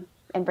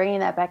bringing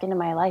that back into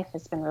my life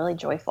has been really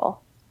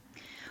joyful.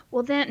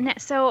 Well, then,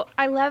 so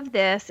I love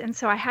this. And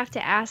so I have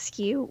to ask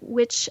you,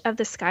 which of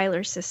the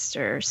Schuyler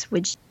sisters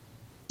would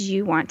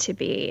you want to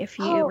be if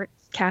you were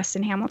cast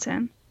in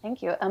Hamilton?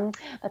 Thank you.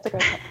 That's a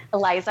great one.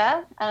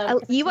 Eliza.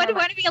 You would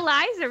want to be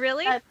Eliza,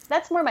 really?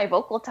 That's more my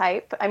vocal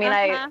type. I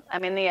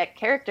mean, the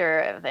character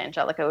of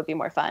Angelica would be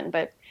more fun,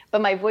 but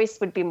my voice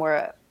would be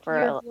more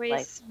for your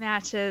voice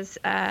matches,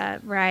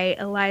 right?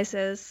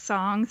 Eliza's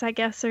songs, I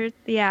guess, her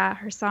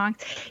songs.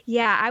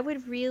 Yeah, I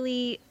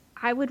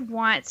would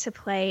want to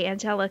play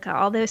Angelica,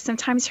 although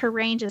sometimes her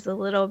range is a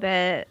little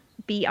bit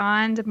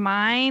beyond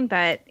mine,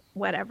 but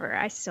whatever.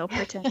 I still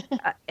pretend,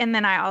 and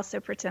then I also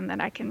pretend that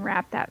I can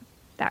rap that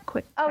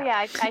quick. Oh yeah,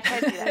 I try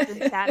to do that.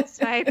 I'm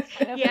satisfied.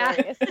 Yeah.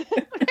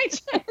 I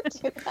try to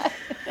do that.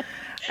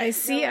 I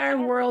see our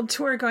world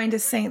tour going to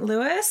St.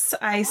 Louis.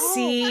 I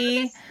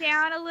see. Put this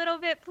down a little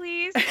bit,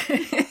 please.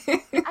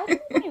 I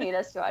think they need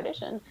us to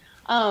audition.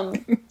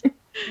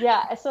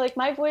 Yeah. So like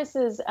my voice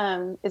is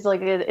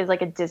like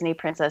a Disney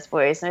princess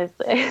voice, and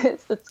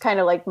it's kind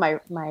of like my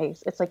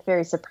it's like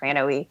very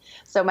soprano-y.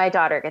 So my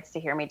daughter gets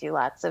to hear me do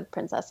lots of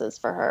princesses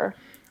for her.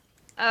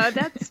 Oh,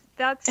 that's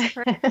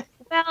perfect.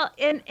 Well,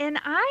 and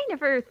I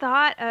never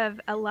thought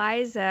of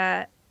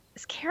Eliza's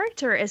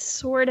character as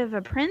sort of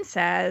a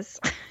princess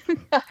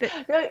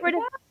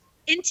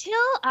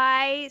until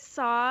I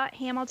saw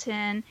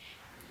Hamilton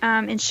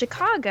in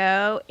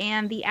Chicago,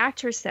 and the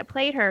actress that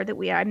played her that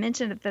I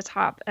mentioned at the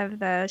top of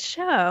the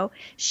show,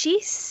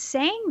 she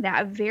sang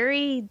that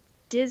very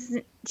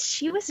Disney.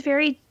 She was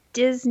very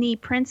Disney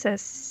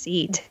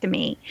princessy to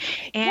me,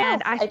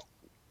 and yes,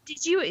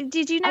 did you notice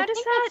I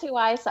think that? That's who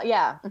I saw.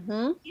 Yeah.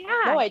 Mm-hmm.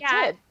 Yeah. No, I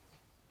did.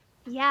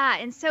 Yeah,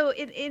 and so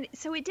it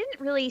didn't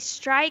really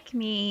strike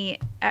me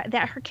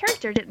that her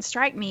character didn't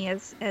strike me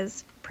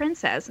as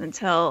princess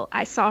until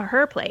I saw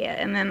her play it,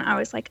 and then I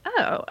was like,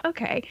 oh,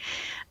 okay,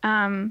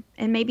 and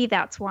maybe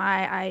that's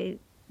why I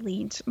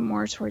leaned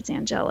more towards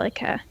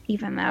Angelica,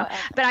 even though.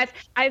 But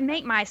I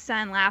make my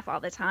son laugh all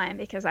the time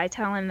because I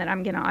tell him that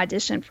I'm going to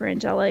audition for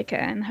Angelica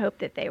and hope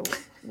that they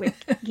would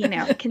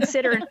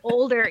consider an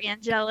older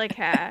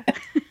Angelica.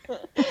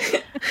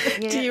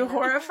 Yeah. Do you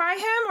horrify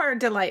him or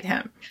delight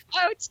him?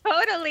 Oh,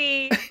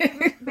 totally.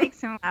 It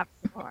makes him laugh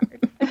so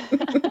hard.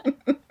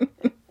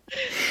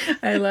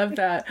 I love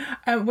that.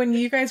 When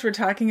you guys were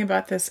talking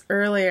about this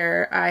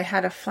earlier, I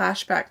had a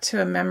flashback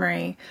to a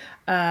memory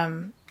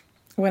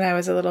when I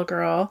was a little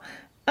girl,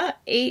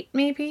 8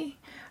 maybe.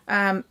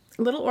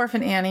 Little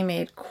Orphan Annie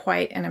made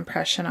quite an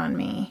impression on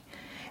me.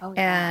 Oh,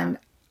 yeah. And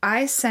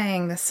I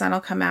sang The Sun Will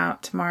Come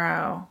Out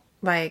Tomorrow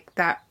like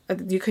that.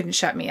 You couldn't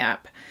shut me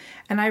up.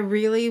 And I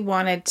really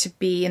wanted to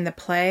be in the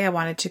play. I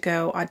wanted to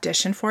go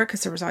audition for it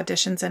because there was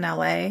auditions in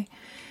LA.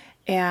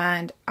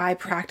 And I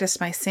practiced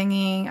my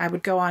singing. I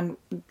would go on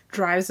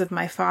drives with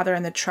my father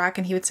in the truck,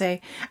 and he would say,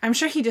 I'm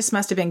sure he just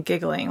must have been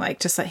giggling,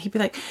 he'd be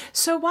like,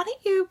 so why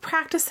don't you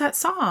practice that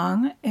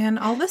song and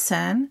I'll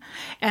listen.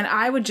 And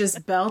I would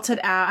just belt it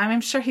out.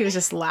 I'm sure he was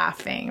just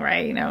laughing,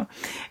 right?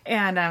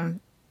 And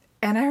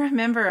I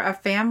remember a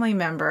family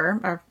member,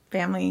 our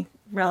family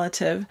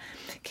relative,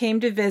 came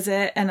to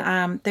visit,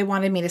 and they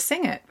wanted me to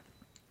sing it.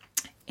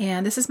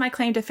 And this is my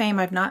claim to fame.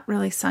 I've not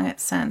really sung it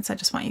since. I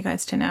just want you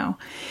guys to know.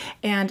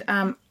 And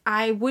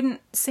I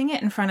wouldn't sing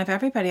it in front of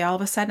everybody. All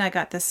of a sudden, I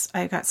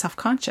got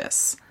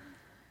self-conscious.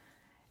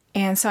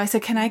 And so I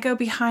said, can I go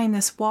behind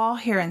this wall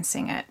here and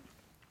sing it?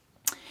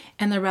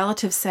 And the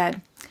relative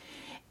said,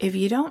 if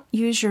you don't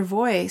use your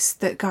voice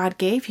that God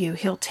gave you,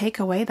 he'll take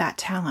away that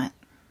talent.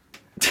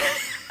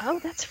 Oh,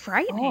 that's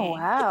frightening. Oh,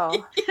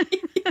 wow.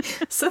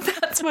 So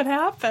that's what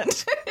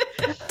happened.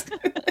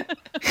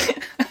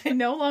 I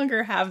no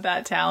longer have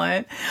that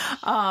talent.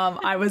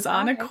 I was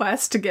on a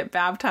quest to get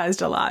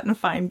baptized a lot and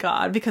find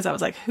God, because I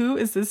was like, who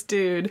is this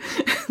dude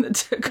that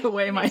took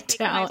away my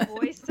talent? My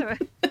voice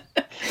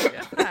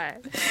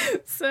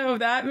So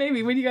that made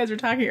me, when you guys were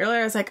talking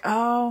earlier, I was like,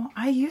 oh,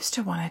 I used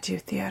to want to do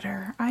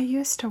theater. I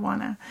used to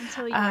want to.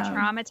 Until you were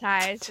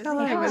traumatized. Until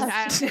I was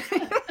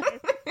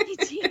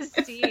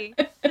PTSD.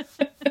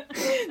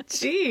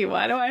 Gee,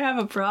 why do I have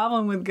a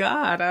problem with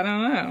God? I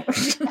don't know.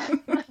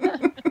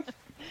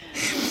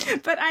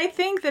 But I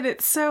think that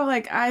it's so,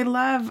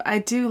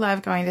 I do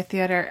love going to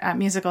theater,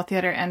 musical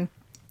theater, and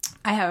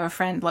I have a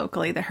friend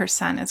locally that her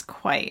son is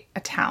quite a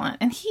talent,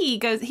 and he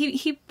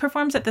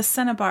performs at the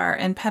Cinnabar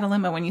in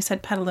Petaluma. When you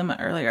said Petaluma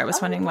earlier, I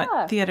was wondering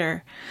what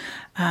theater.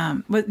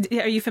 Are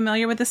you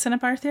familiar with the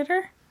Cinnabar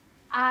Theater?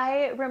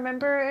 I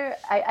remember,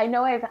 I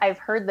know I've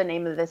heard the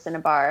name of this in a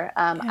bar.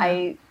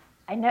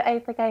 I know,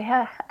 I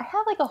have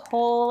like a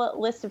whole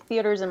list of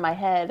theaters in my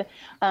head.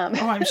 Oh,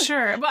 I'm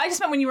sure. But I just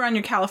meant when you were on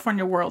your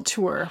California World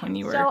Tour when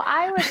you were. So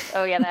I was,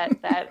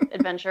 that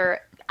adventure.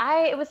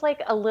 It was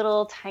like a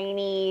little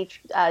tiny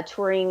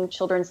touring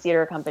children's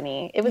theater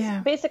company. It was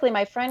basically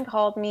my friend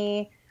called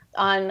me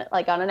on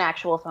an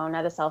actual phone,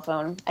 not a cell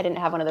phone. I didn't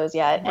have one of those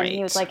yet. Right. And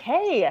he was like,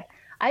 hey,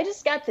 I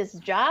just got this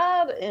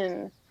job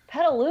in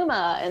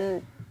Petaluma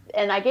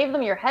and I gave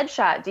them your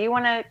headshot. Do you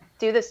want to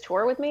do this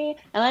tour with me?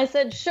 And I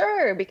said,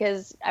 sure,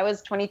 because I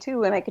was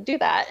 22 and I could do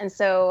that. And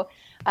so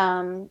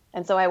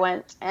I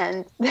went,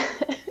 and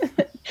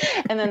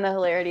and then the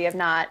hilarity of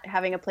not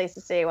having a place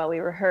to stay while we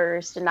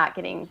rehearsed and not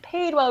getting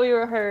paid while we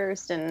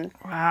rehearsed, and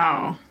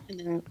wow.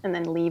 And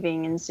then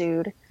leaving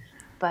ensued.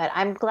 But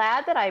I'm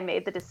glad that I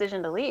made the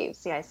decision to leave.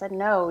 See, I said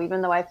no,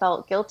 even though I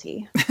felt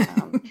guilty.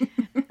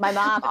 My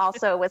mom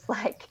also was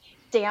like,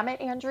 damn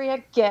it,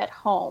 Andrea, get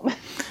home.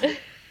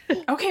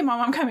 Okay,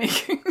 Mom, I'm coming.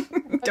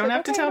 Don't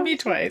have to tell me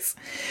twice.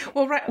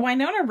 Well,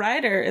 Winona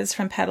Ryder is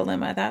from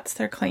Petaluma. That's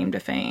their claim to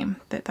fame.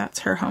 That's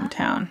her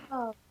hometown.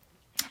 Oh.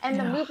 And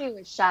the movie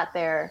was shot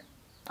there.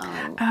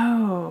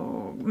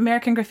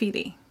 American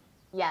Graffiti.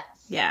 Yes.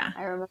 Yeah.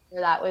 I remember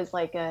that was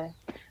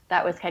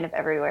kind of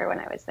everywhere when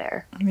I was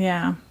there.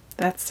 Yeah.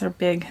 That's their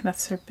big.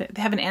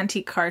 They have an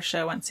antique car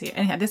show once a year.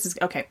 Anyhow, this is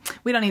okay.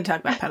 We don't need to talk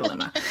about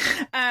Petaluma.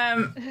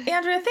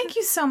 Andrea, thank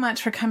you so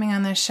much for coming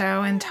on this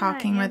show and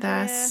talking with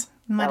us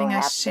and letting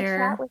us share.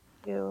 To chat with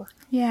you.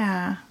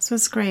 Yeah, this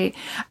was great.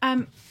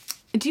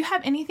 Do you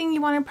have anything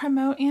you want to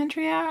promote,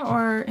 Andrea,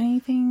 or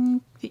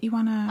anything that you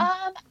want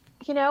to?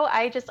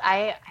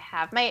 I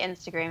have my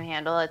Instagram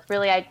handle. It's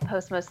really, I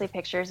post mostly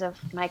pictures of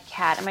my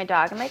cat and my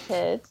dog and my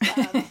kids.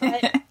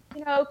 But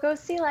go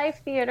see Live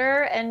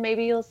Theater, and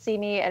maybe you'll see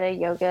me at a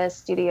yoga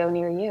studio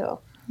near you.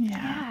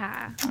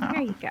 Yeah.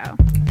 There you go.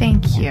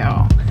 Thank you.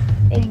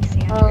 Thanks,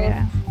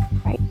 Andrea.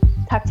 Right.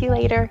 Talk to you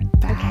later.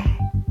 Bye. Okay.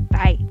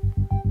 Bye.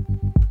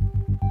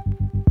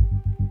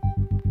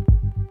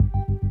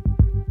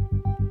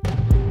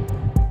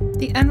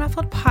 The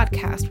Unruffled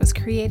podcast was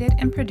created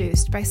and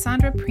produced by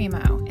Sandra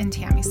Primo and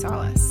Tammy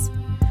Salas.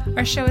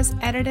 Our show is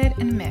edited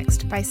and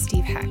mixed by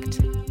Steve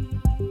Hecht.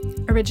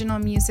 Original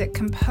music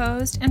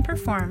composed and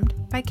performed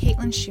by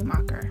Caitlin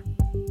Schumacher.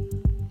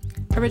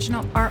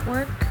 Original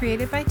artwork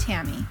created by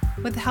Tammy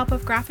with the help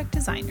of graphic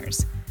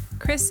designers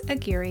Chris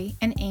Aguirre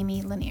and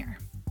Amy Lanier.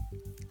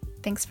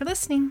 Thanks for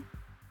listening.